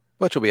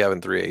 But you'll be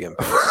having 3 a.m.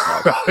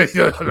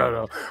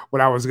 No.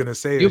 What I was gonna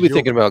say is you'll be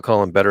thinking about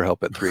calling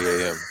BetterHelp at 3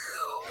 a.m.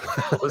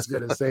 I was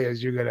gonna say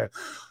is you're gonna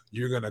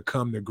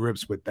come to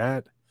grips with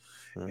that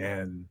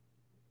and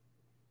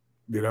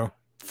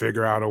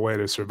figure out a way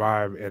to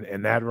survive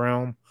in that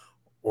realm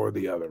or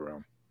the other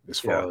realm as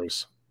far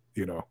as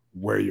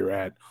where you're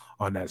at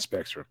on that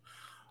spectrum.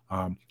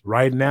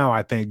 Right now,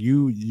 I think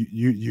you're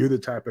the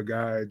type of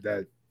guy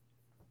that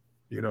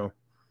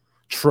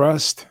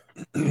trust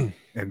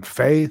and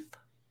faith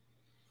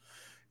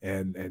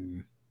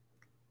and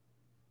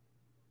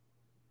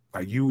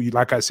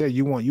like I said,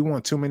 you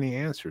want too many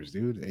answers,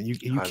 dude, and you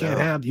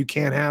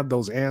can't have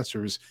those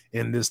answers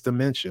in this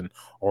dimension,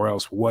 or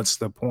else what's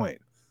the point?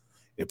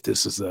 If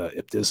this is a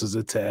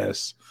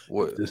test,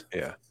 what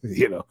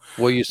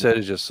you said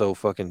is just so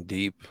fucking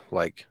deep.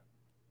 Like,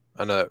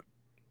 I know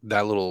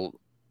that little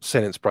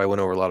sentence probably went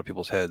over a lot of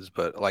people's heads,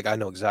 but like I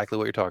know exactly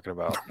what you're talking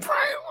about.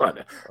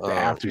 The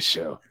after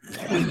show.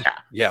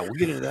 Yeah, we'll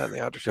get into that in the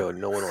after show,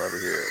 and no one will ever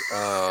hear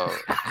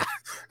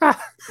it.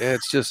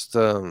 It's just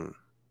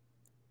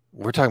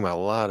we're talking about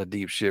a lot of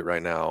deep shit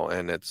right now,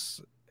 and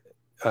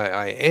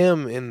I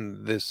am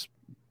in this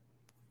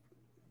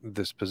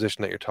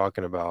position that you're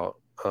talking about.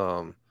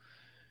 I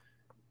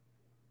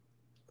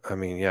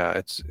mean, yeah,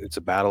 it's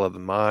a battle of the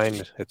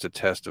mind. It's a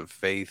test of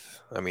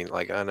faith. I mean,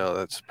 like, I know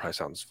that's probably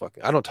sounds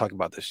fucking. I don't talk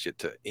about this shit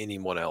to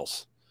anyone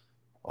else,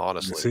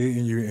 honestly. See,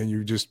 and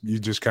you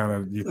just kind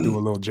of threw a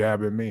little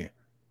jab at me.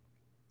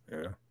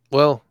 Yeah.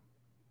 Well,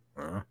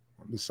 I'm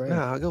just saying.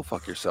 Nah, go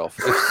fuck yourself.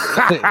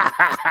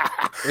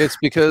 It's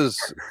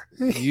because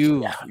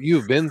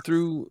you've been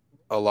through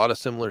a lot of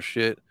similar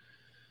shit,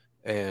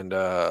 and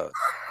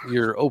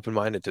you're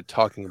open-minded to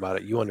talking about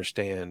it. You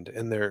understand,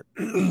 and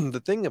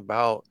the thing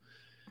about,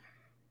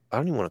 I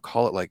don't even want to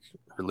call it like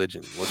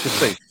religion. Let's just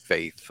say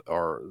faith,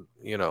 or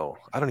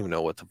I don't even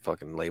know what to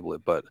fucking label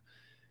it. But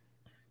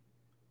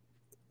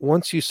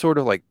once you sort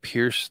of like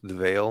pierce the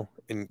veil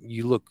and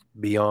you look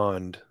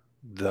beyond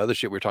the other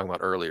shit we were talking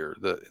about earlier,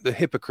 the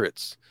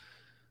hypocrites,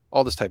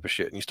 all this type of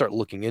shit, and you start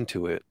looking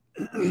into it,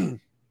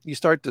 you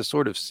start to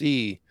sort of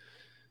see.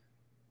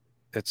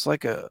 It's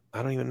like I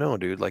don't even know,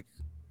 dude. Like,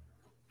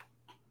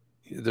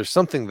 there's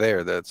something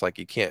there that's like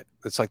you can't.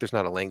 It's like there's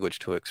not a language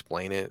to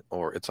explain it,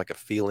 or it's like a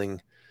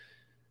feeling.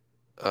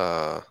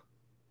 But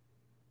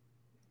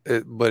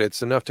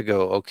it's enough to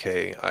go,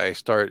 okay,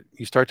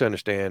 you start to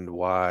understand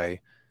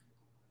why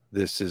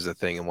this is a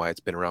thing and why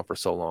it's been around for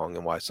so long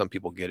and why some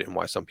people get it and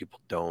why some people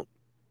don't.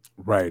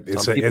 Right.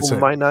 Some people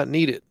might not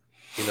need it.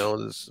 I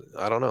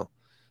don't know.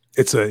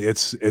 It's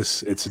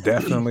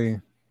definitely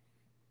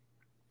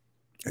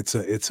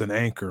it's an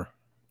anchor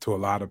to a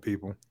lot of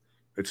people.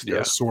 It's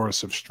their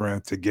source of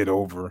strength to get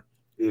over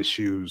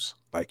issues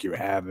like you're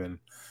having.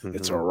 Mm-hmm.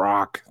 It's a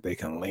rock they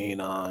can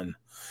lean on.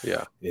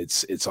 Yeah.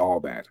 It's all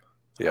that.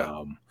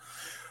 Yeah.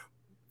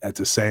 At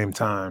the same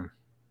time,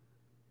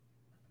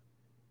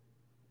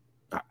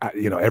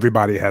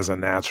 everybody has a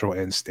natural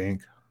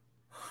instinct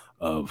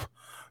of,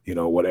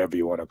 whatever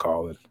you want to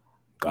call it,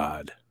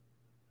 God,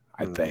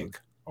 I think,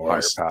 or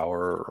higher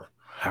power.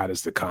 How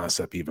does the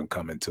concept even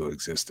come into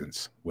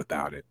existence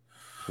without it?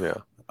 Yeah.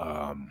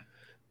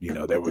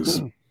 There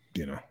was,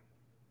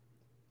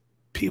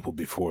 people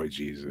before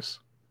Jesus,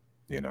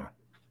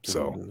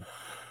 so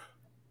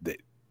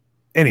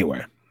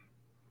anyway,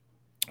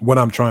 what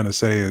I'm trying to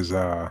say is,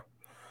 I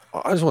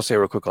just want to say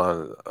real quick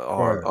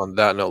on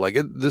that note, like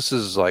this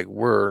is like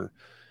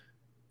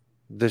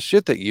the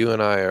shit that you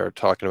and I are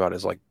talking about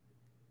is like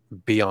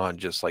beyond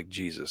just like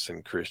Jesus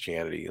and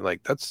Christianity.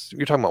 Like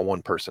you're talking about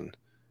one person.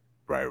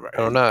 Right.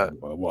 And I'm not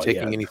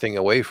taking anything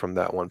away from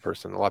that one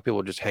person. A lot of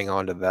people just hang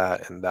on to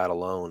that and that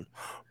alone.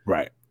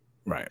 Right.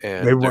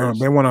 And they want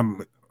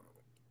to,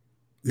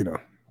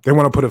 they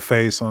want to put a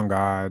face on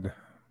God,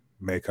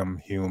 make him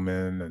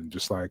human and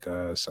just like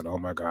us, and oh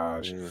my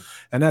gosh,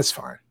 and that's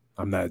fine.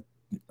 I'm not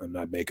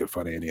making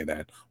fun of any of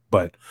that.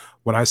 But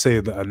when I say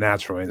a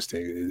natural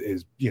instinct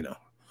is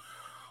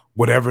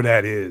whatever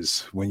that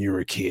is when you're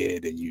a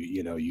kid and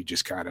you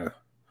just kind of,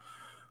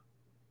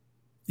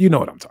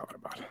 what I'm talking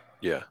about.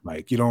 Yeah.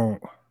 Like you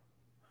don't.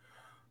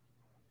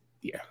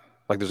 Yeah.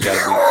 Like there's got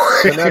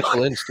to be a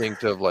natural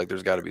instinct of like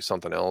there's got to be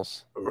something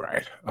else.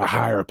 Right. A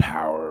higher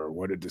power.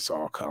 Where did this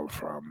all come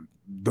from?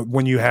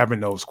 When you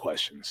having those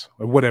questions,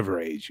 at whatever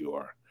age you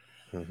are,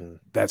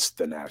 that's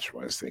the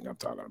natural instinct I'm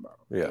talking about.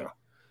 Yeah.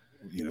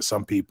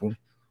 Some people,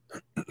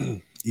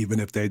 even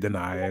if they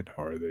deny it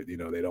or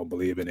they don't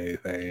believe in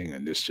anything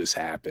and this just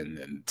happened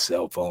and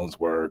cell phones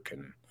work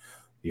and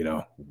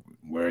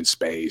we're in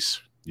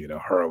space,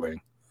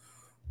 hurling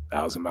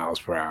 1,000 miles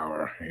per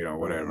hour,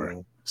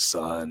 whatever,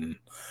 sun,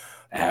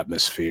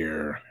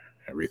 atmosphere,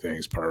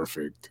 everything's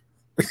perfect.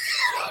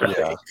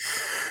 Yeah.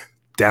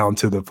 Down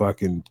to the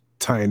fucking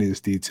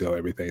tiniest detail,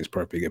 everything's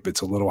perfect. If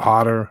it's a little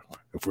hotter,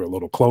 if we're a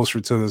little closer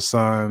to the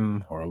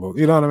sun or a little,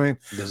 you know what I mean?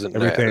 It doesn't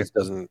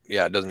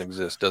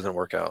exist, doesn't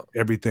work out.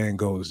 Everything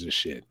goes to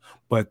shit.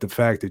 But the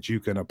fact that you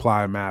can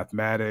apply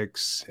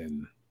mathematics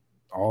and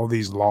all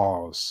these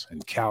laws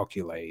and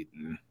calculate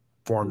and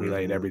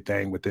formulate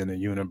everything within the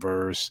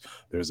universe.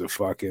 There's a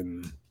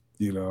fucking,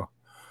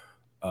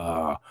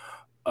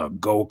 a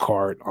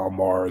go-kart on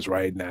Mars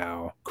right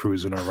now,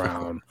 cruising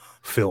around,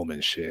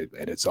 filming shit,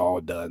 and it's all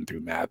done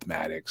through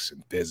mathematics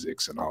and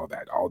physics and all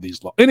that. All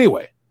these laws.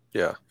 Anyway.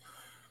 Yeah.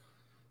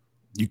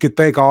 You could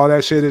think all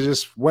that shit is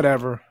just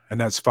whatever,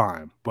 and that's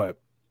fine. But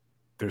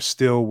there's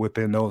still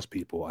within those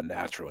people a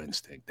natural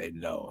instinct. They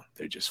know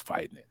they're just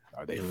fighting it,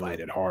 or they fight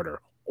it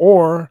harder,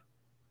 or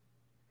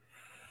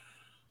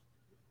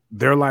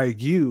they're like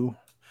you,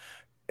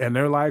 and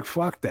they're like,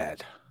 fuck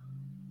that.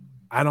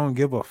 I don't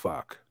give a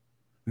fuck.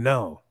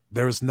 No,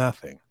 there's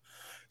nothing.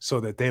 So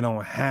that they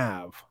don't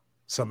have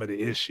some of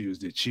the issues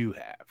that you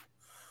have.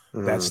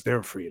 That's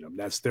their freedom.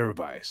 That's their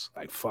vice.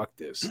 Like, fuck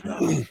this. No.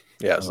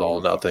 Yeah, it's all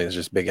nothing. It's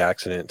just big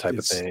accident type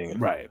of thing.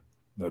 Right.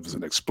 There was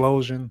an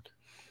explosion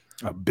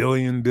a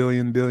billion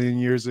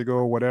years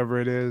ago,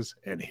 whatever it is.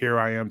 And here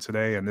I am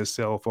today, and this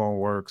cell phone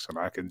works, and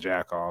I can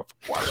jack off,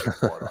 watch it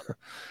porn on it.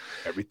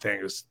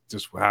 Everything is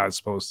just how it's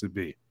supposed to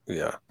be.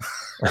 Yeah.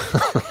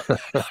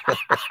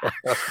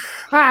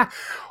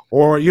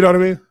 Or, you know what I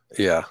mean?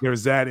 Yeah.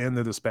 There's that end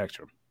of the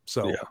spectrum.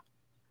 So, yeah.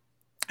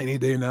 Any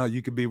day now,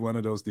 you could be one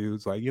of those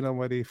dudes like, you know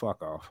what,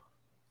 fuck off.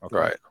 Okay.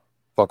 Right.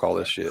 Fuck all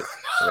this shit.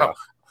 Yeah.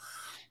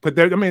 But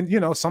there, I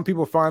mean, some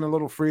people find a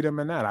little freedom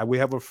in that. We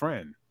have a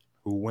friend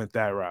who went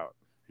that route.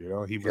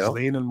 He was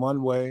leaning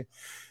one way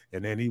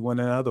and then he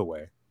went another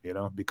way,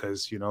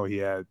 because, he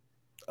had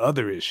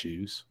other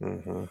issues,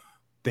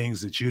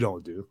 things that you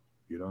don't do,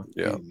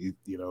 Yeah.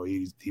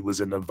 He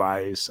was into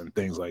vice and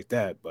things like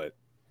that, but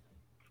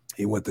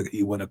he went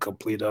a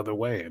complete other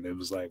way, and it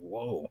was like,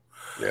 whoa,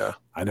 yeah,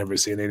 I never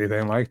seen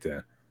anything like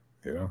that.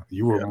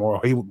 You were more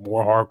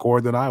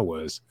hardcore than I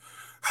was.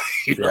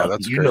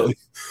 That's true.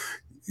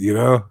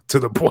 To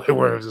the point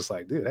where it was just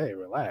like, dude, hey,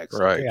 relax.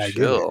 Right, okay,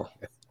 chill.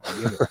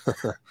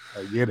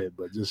 I get it,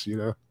 but just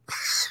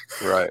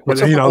right.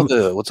 What's up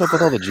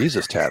with all the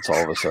Jesus tats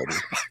all of a sudden?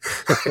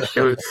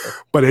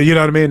 But you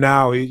know what I mean?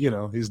 Now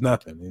he's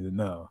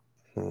nothing.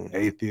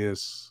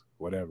 Atheist,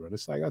 whatever.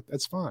 It's like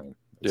that's fine.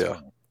 That's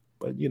fine.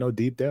 But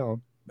deep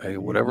down, hey,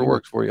 whatever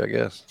works for you, I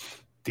guess.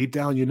 Deep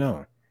down,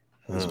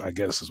 I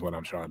guess is what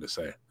I'm trying to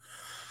say.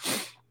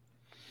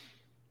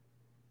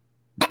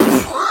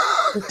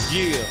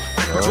 Yeah.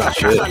 Oh,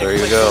 shit. There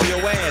you go.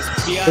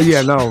 But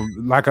yeah, no,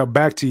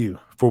 back to you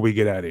before we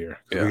get out of here.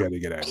 Yeah. We got to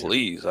get out of here.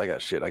 Please, I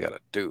got shit I got to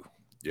do.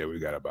 Yeah, we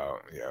got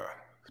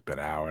it's been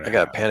an hour and I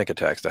got panic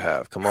attacks to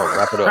have. Come on,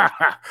 wrap it up.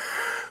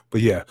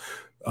 But yeah,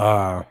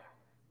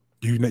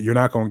 you're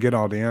not going to get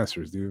all the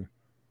answers, dude.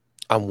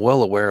 I'm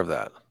well aware of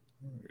that.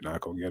 You're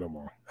not going to get them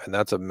all. And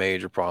that's a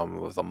major problem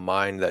with a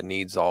mind that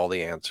needs all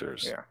the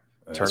answers. Yeah.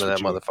 Turning that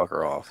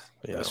motherfucker off.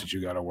 That's what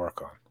you got to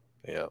work on.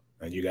 Yeah.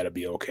 And you got to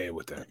be okay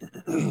with that.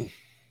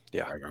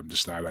 Yeah. Like, I'm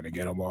just not going to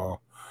get them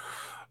all.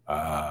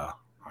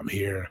 I'm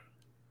here.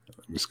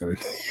 I'm just going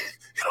to,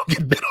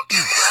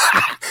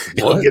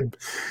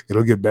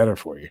 it'll get better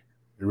for you.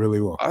 It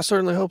really will. I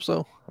certainly hope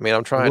so. I mean,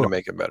 I'm trying to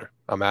make it better.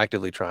 I'm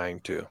actively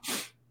trying to.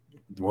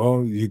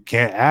 Well, you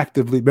can't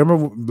actively.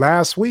 Remember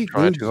last week,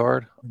 Trying dude? too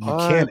hard? You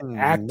can't I'm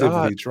not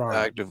actively try.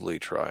 actively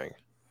trying.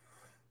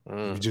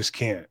 You just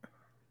can't.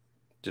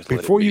 Just let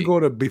it Before you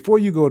be. before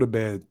you go to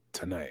bed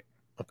tonight.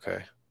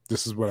 Okay.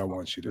 This is what I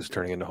want you to This is do.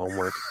 turning into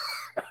homework.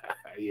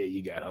 Yeah,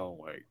 you got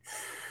homework.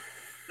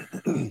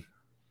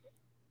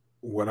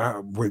 When I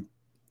would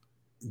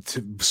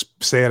to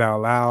say it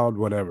out loud,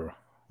 whatever.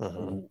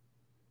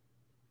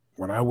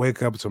 When I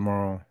wake up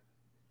tomorrow,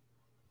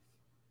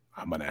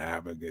 I'm gonna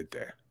have a good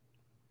day.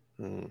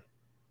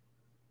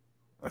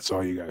 That's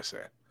all you gotta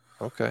say.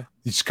 Okay.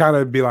 You just kind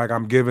of be like,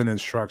 I'm giving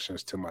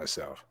instructions to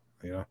myself,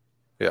 you know?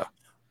 Yeah.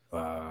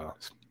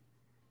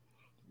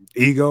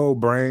 Ego,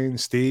 brain,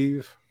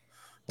 Steve.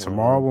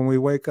 Tomorrow when we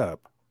wake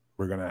up,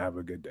 we're gonna have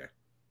a good day.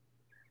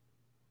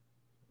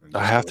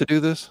 I have to do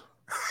this?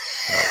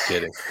 No, I'm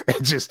kidding.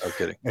 I'm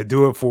kidding. And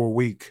do it for a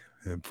week.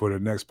 And for the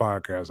next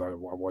podcast, I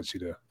want you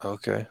to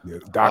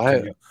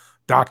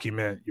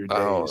document your days.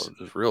 Oh,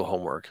 it's real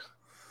homework.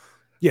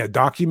 Yeah,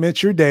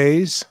 document your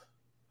days.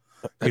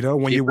 You know,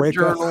 when you wake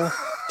journal, up,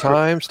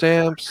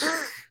 timestamps.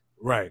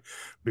 Right.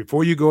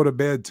 Before you go to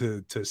bed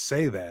to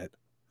say that,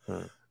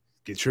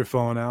 get your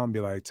phone out and be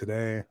like,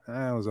 today,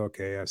 it was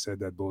okay. I said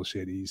that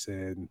bullshit he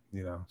said,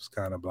 you know, it's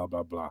kind of blah,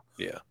 blah, blah.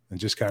 Yeah. And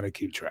just kind of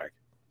keep track.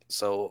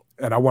 So,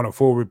 and I want a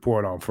full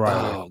report on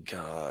Friday. Oh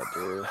God,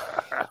 dude.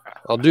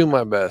 I'll do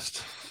my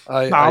best.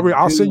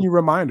 I'll send you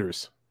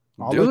reminders.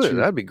 I'll do it.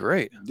 That'd be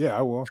great. Yeah,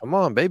 I will. Come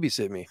on,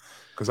 babysit me.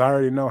 Because I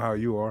already know how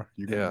you are.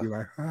 You're gonna be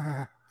like,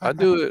 I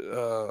do it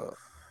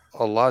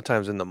a lot of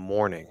times in the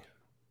morning.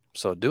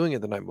 So doing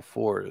it the night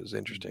before is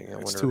interesting.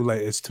 It's too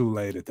late. It's too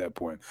late at that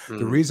point.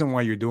 The reason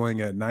why you're doing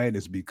it at night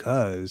is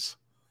because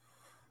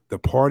the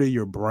part of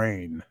your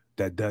brain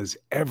that does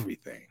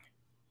everything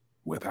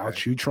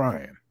without you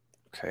trying.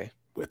 Okay.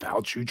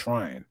 Without you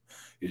trying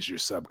is your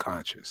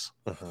subconscious.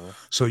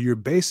 So you're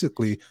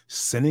basically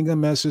sending a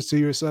message to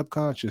your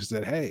subconscious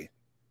that, hey,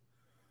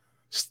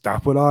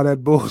 stop with all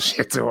that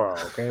bullshit tomorrow.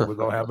 Okay. We're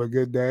going to have a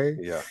good day.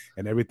 Yeah.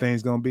 And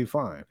everything's going to be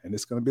fine. And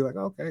it's going to be like,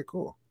 okay,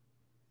 cool.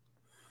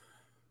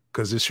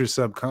 Because it's your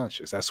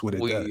subconscious. That's what it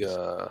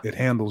does. It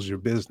handles your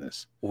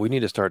business. We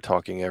need to start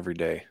talking every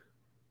day.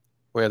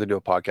 We have to do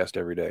a podcast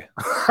every day.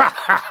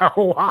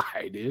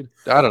 Why, dude?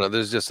 I don't know.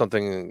 There's just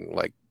something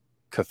like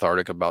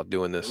cathartic about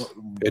doing this.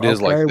 It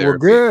is like therapy. Well,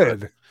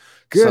 good.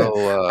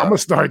 So, I'm gonna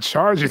start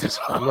charging this.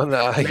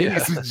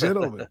 Ladies and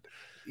gentlemen,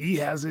 he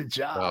has a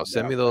job. No,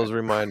 send me those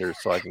reminders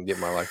so I can get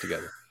my life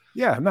together.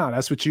 Yeah, no,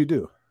 that's what you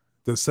do.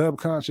 The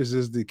subconscious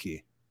is the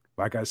key.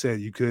 Like I said,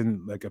 you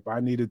couldn't, like, if I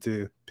needed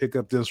to pick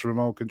up this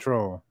remote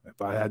control,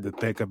 if I had to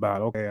think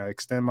about, okay, I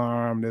extend my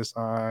arm this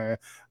high,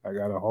 I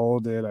gotta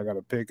hold it, I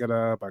gotta pick it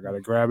up, I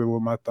gotta grab it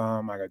with my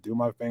thumb, I gotta do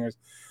my fingers.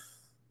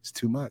 It's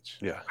too much.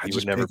 Yeah, I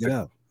just pick it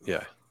up.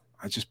 Yeah.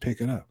 I just pick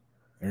it up.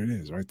 There it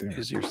is, right there.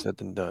 Easier said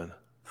than done.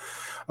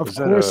 Of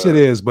course it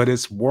is, but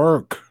it's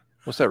work.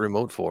 What's that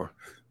remote for?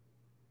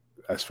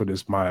 That's for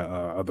this my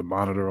other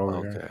monitor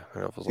over here. I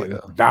don't know if it's like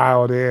a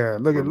dialed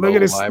in. Look at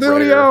this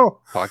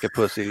studio. Pocket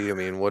pussy. I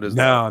mean, what is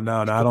that?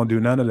 No, I don't do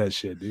none of that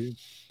shit, dude.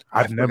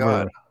 I've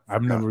never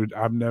had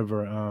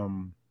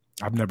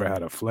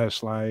a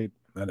flashlight.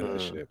 None of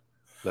that shit.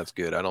 That's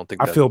good. I don't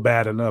think I feel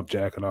bad enough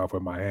jacking off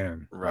with my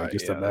hand. Right. Like,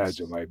 just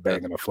imagine like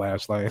banging a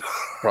flashlight.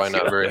 Probably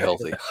not very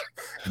healthy.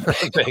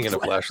 Banging a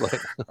flashlight.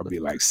 I'd be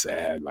like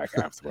sad, like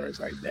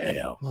afterwards, like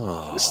damn.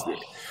 Oh.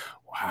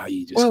 Wow,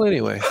 you just. Well,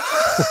 anyway.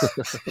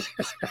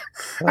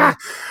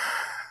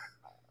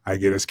 I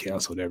get us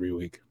canceled every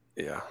week.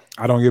 Yeah.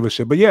 I don't give a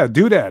shit. But yeah,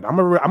 do that.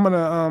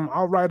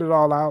 I'll write it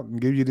all out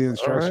and give you the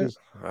instructions.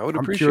 Right. I would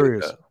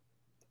appreciate that.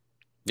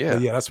 Yeah.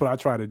 But yeah, that's what I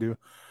try to do.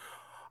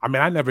 I mean,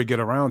 I never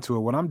get around to it.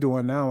 What I'm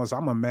doing now is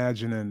I'm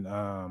imagining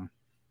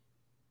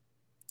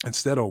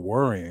instead of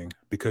worrying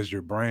because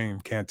your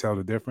brain can't tell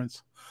the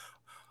difference.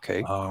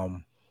 Okay.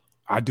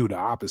 I do the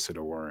opposite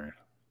of worrying.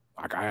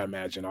 Like, I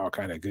imagine all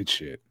kind of good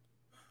shit.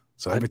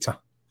 So every time.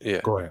 Yeah.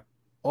 Go ahead.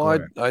 Well,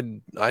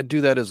 I do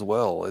that as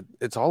well.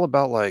 It's all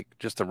about like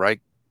just the right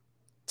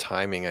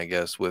timing, I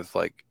guess, with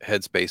like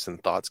headspace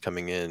and thoughts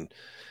coming in.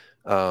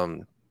 I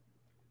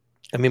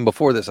mean,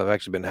 before this, I've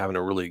actually been having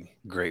a really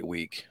great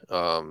week.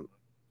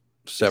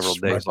 Several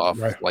days off,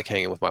 like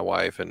hanging with my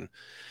wife and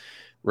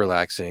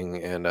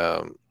relaxing and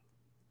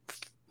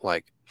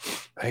like,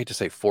 I hate to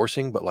say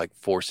forcing, but like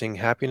forcing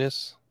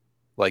happiness,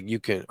 like you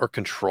can, or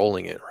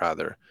controlling it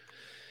rather.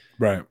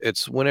 Right.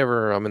 It's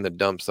whenever I'm in the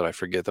dumps that I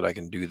forget that I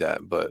can do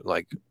that. But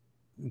like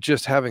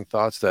just having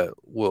thoughts that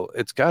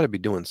it's got to be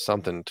doing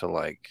something to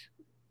like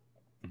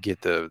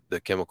get the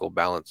chemical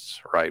balance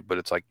right. But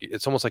it's like,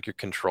 it's almost like you're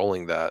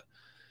controlling that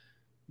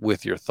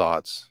with your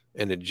thoughts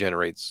and it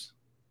generates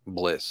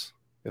bliss,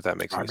 if that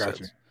makes any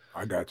sense.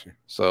 I got you.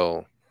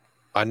 So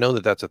I know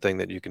that that's a thing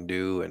that you can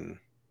do. And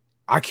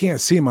I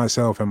can't see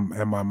myself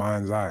in my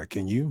mind's eye.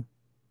 Can you?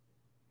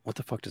 What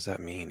the fuck does that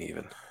mean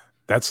even?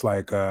 That's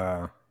like,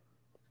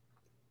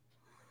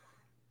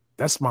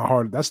 that's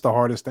the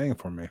hardest thing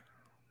for me.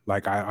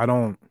 Like I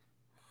don't,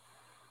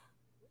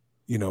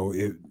 you know,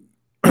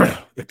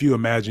 if you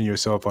imagine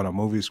yourself on a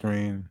movie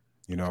screen,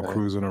 you know, Okay.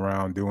 cruising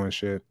around doing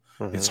shit,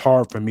 it's Mm-hmm.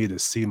 hard for me to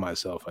see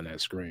myself on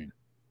that screen.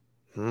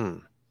 Hmm.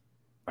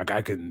 Like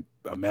I can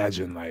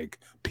imagine like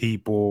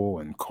people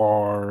and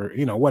car,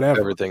 you know, whatever,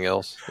 Everything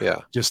else. Yeah.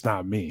 just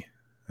not me.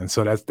 And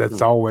so that's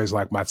Hmm. always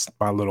like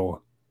my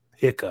little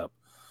hiccup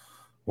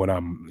when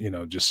I'm, you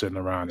know, just sitting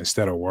around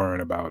instead of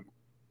worrying about,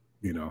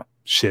 you know,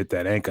 shit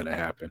that ain't gonna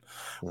happen,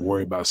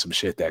 worry Mhm. about some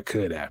shit that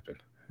could happen.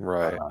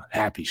 Right.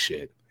 Happy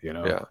shit, you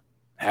know, Yeah.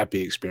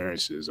 happy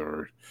experiences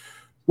or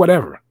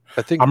whatever.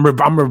 I think. I'm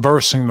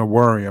reversing the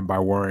worrying by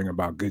worrying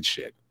about good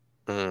shit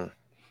Mm,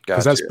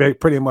 because that's gotcha.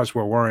 pretty much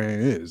what worrying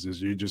is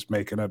you're just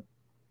making up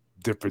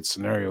different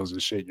scenarios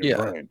and shit in your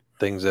Yeah. brain.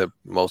 Things that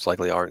most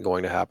likely aren't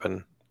going to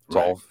happen. It's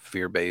Right. all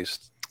fear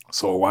based.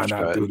 So why Just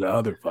not try do it. the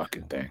other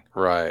fucking thing?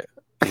 Right.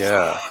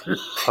 Yeah.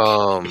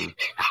 Um.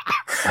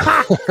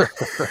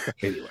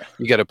 Anyway,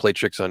 You got to play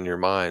tricks on your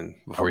mind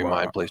before your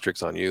mind wow. plays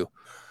tricks on you.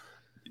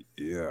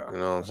 Yeah, You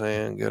know what I'm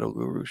saying? Ghetto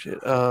guru shit.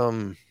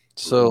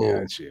 So,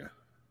 gotcha.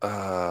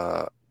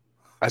 uh,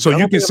 I So you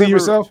don't can think I've see ever.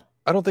 yourself?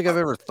 I don't think I've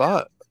ever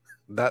thought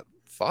that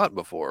thought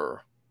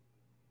before.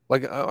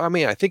 Like, I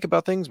mean, I think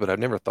about things, but I've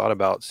never thought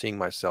about seeing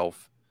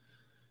myself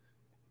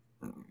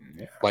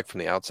Yeah. like from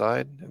the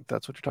outside. If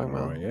that's what you're talking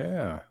Oh about.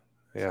 yeah.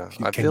 Yeah,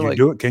 Can, I can feel you like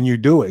do it? Can you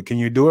do it? Can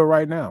you do it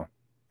right now?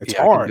 It's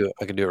yeah, I can hard. do it.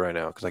 I can do it right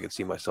now because I can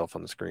see myself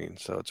on the screen,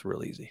 so it's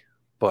real easy.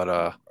 But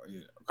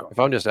Yeah, if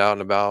I'm just out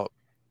and about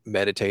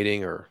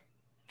meditating or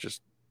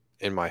just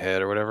in my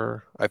head or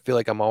whatever, I feel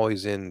like I'm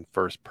always in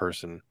first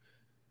person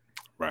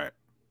right.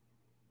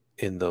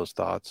 in those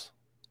thoughts.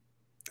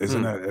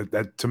 Isn't Hmm.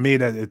 that to me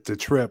that it's a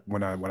trip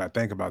when I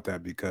think about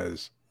that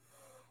because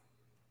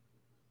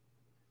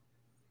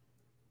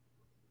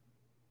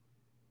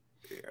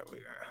yeah,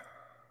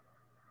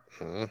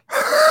 Hmm.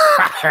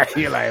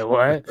 you're like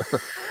what?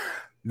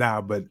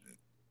 Nah, but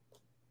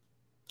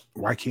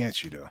why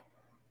can't you though?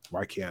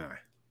 Why can't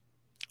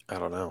I? I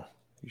don't know.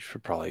 You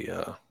should probably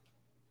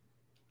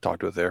talk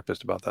to a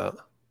therapist about that.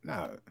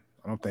 Nah,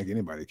 I don't think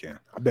anybody can.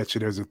 I bet you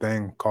there's a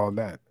thing called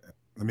that.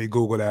 Let me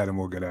Google that and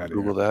we'll get out of here.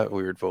 Google that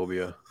weird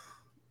phobia.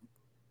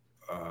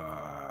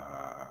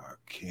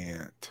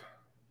 Can't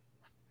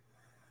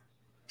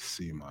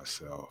see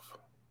myself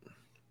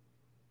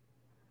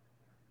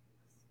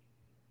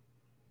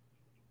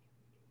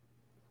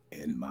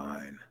in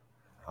mine.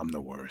 I'm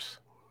the worst.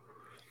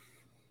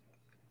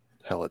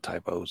 Hella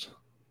typos.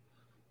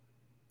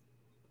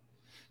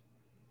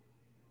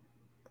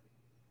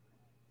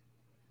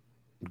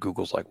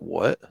 Google's like,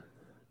 what?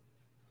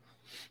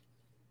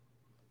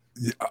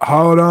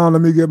 Hold on,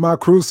 let me get my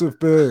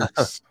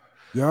crucifix.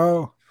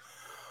 Yo.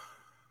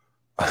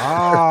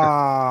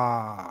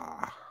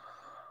 Ah.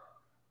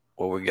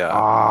 What we got?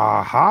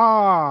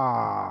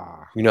 Aha.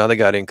 You know how they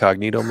got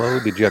incognito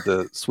mode? Did you have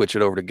to switch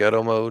it over to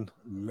ghetto mode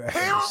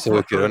so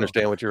we could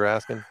understand what you're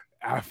asking?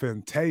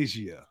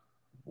 Aphantasia.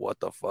 What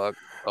the fuck?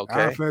 Okay.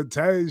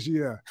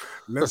 Aphantasia.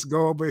 Let's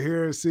go over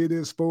here and see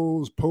this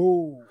fool's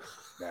pool.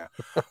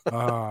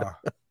 Now,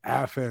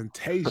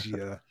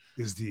 aphantasia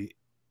is the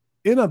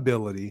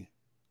inability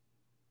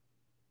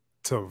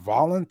to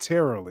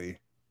voluntarily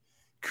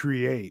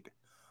create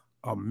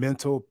a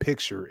mental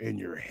picture in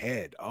your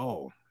head.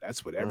 Oh,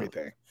 that's what Mm.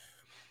 everything.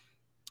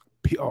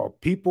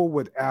 People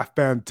with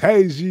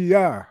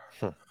aphantasia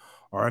Hmm.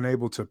 are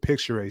unable to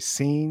picture a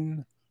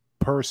scene,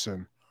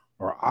 person,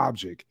 or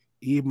object,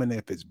 even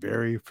if it's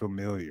very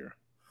familiar.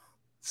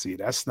 See,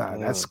 that's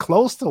Mm.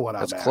 close to what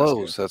That's I'm asking.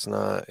 close. That's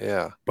not,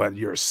 yeah, But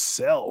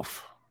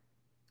yourself,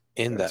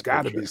 in there's that got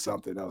to picture. be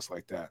something else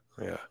like that.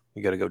 Yeah.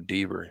 You got to go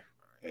deeper.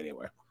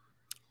 Anyway,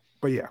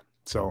 but yeah,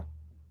 so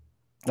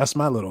that's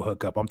my little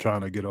hookup. I'm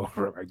trying to get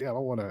over it. Like, damn, I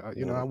want to,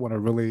 you know, I want to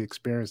really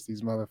experience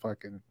these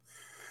motherfucking,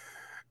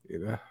 you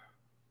know, Yeah.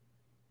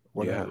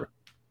 whatever.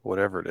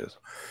 Whatever it is.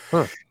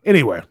 Huh.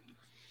 Anyway,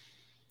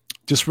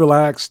 just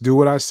relax, do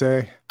what I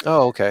say.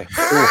 Oh, okay.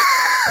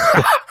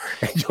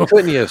 Cool.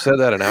 Couldn't you have said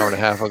that an hour and a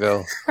half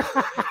ago?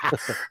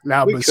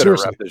 Now, We but could have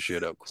seriously, wrapped this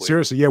shit up quick.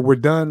 seriously, yeah, we're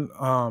done.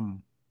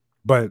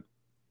 But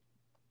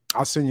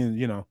I'll send you,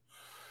 you know,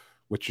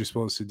 what you're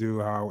supposed to do,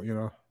 how, you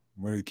know,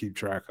 when to keep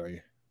track of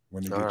you,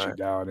 when to All get you right.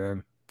 dialed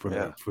in for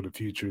Yeah. the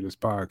future of this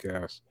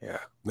podcast. Yeah.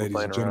 Ladies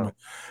and gentlemen,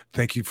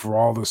 thank you for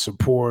all the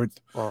support,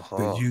 the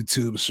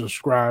YouTube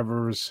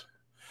subscribers,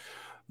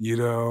 you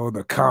know,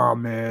 the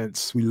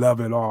comments. We love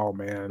it all,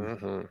 man.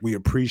 Mm-hmm. We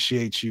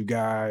appreciate you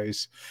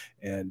guys.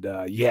 And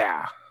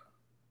yeah.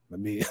 Let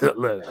me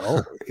look.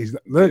 Oh, he's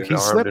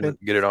slipping.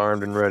 Get it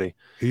armed and ready.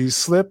 He's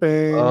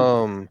slipping.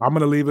 I'm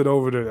gonna leave it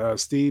over to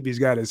Steve. He's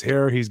got his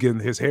hair.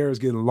 His hair is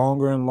getting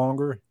longer and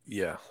longer.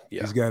 Yeah.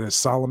 He's got his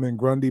Solomon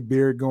Grundy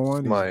beard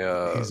going.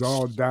 He's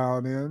all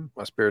dialed in.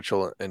 My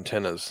spiritual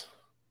antennas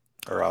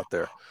are out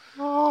there.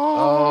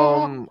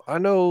 Oh. I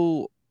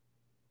know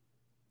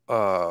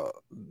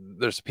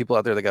there's people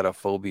out there that got a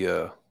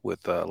phobia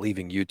with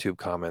leaving YouTube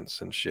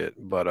comments and shit,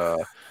 but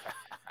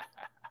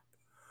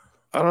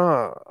I don't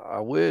know. I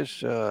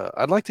wish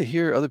I'd like to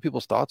hear other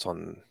people's thoughts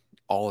on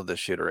all of this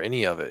shit or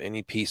any of it,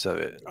 any piece of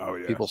it. Oh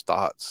yeah, people's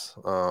thoughts.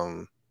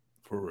 For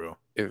real.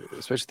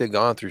 Especially if they've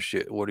gone through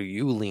shit. What do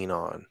you lean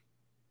on?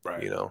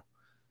 Right. You know.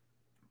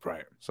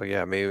 Right. So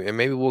yeah,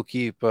 maybe we'll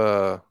keep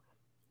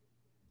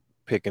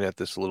picking at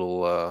this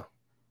little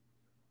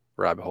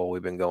rabbit hole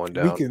we've been going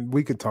down.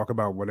 We can talk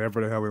about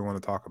whatever the hell we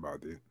want to talk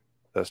about, dude.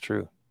 That's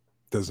true.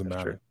 Doesn't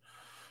matter.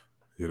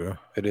 True. You know,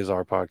 it is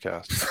our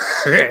podcast.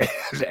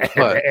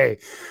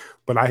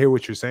 but I hear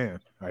what you're saying.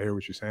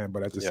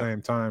 But at the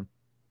same time,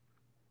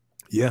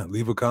 yeah,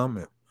 leave a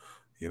comment.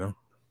 You know,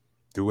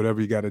 do whatever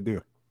you got to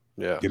do.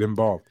 Yeah, get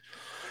involved.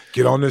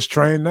 Get on this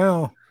train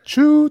now.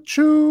 Choo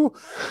choo.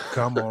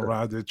 Come on,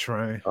 ride the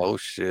train. Oh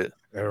shit.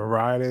 And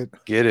ride it.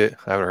 Get it.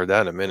 I haven't heard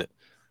that in a minute.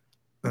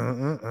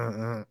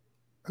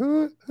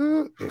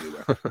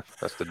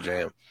 That's the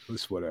jam.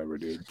 It's whatever,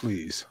 dude.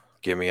 Please.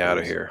 Get me out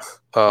of here.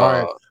 All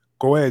right.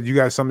 Go ahead. You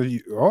got something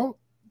go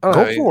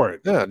for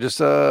it. Yeah, just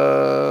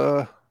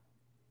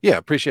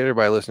appreciate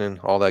everybody listening.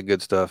 All that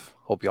good stuff.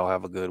 Hope y'all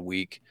have a good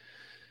week.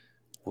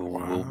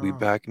 We'll be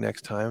back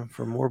next time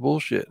for more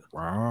bullshit.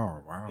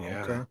 Wow.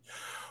 Yeah. Okay.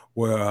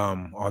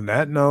 Well, on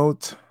that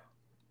note,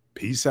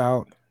 peace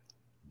out.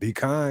 Be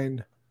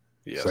kind.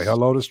 Yes. Say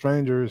hello to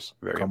strangers.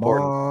 Very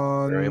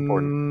important. Very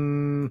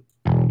important.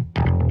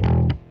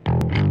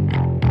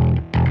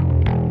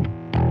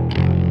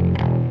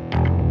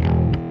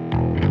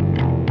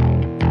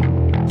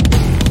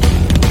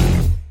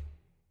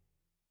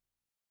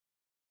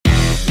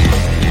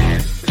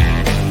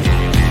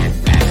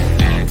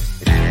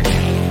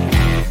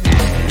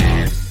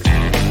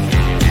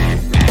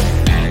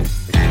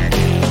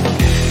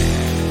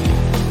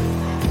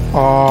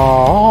 Oh.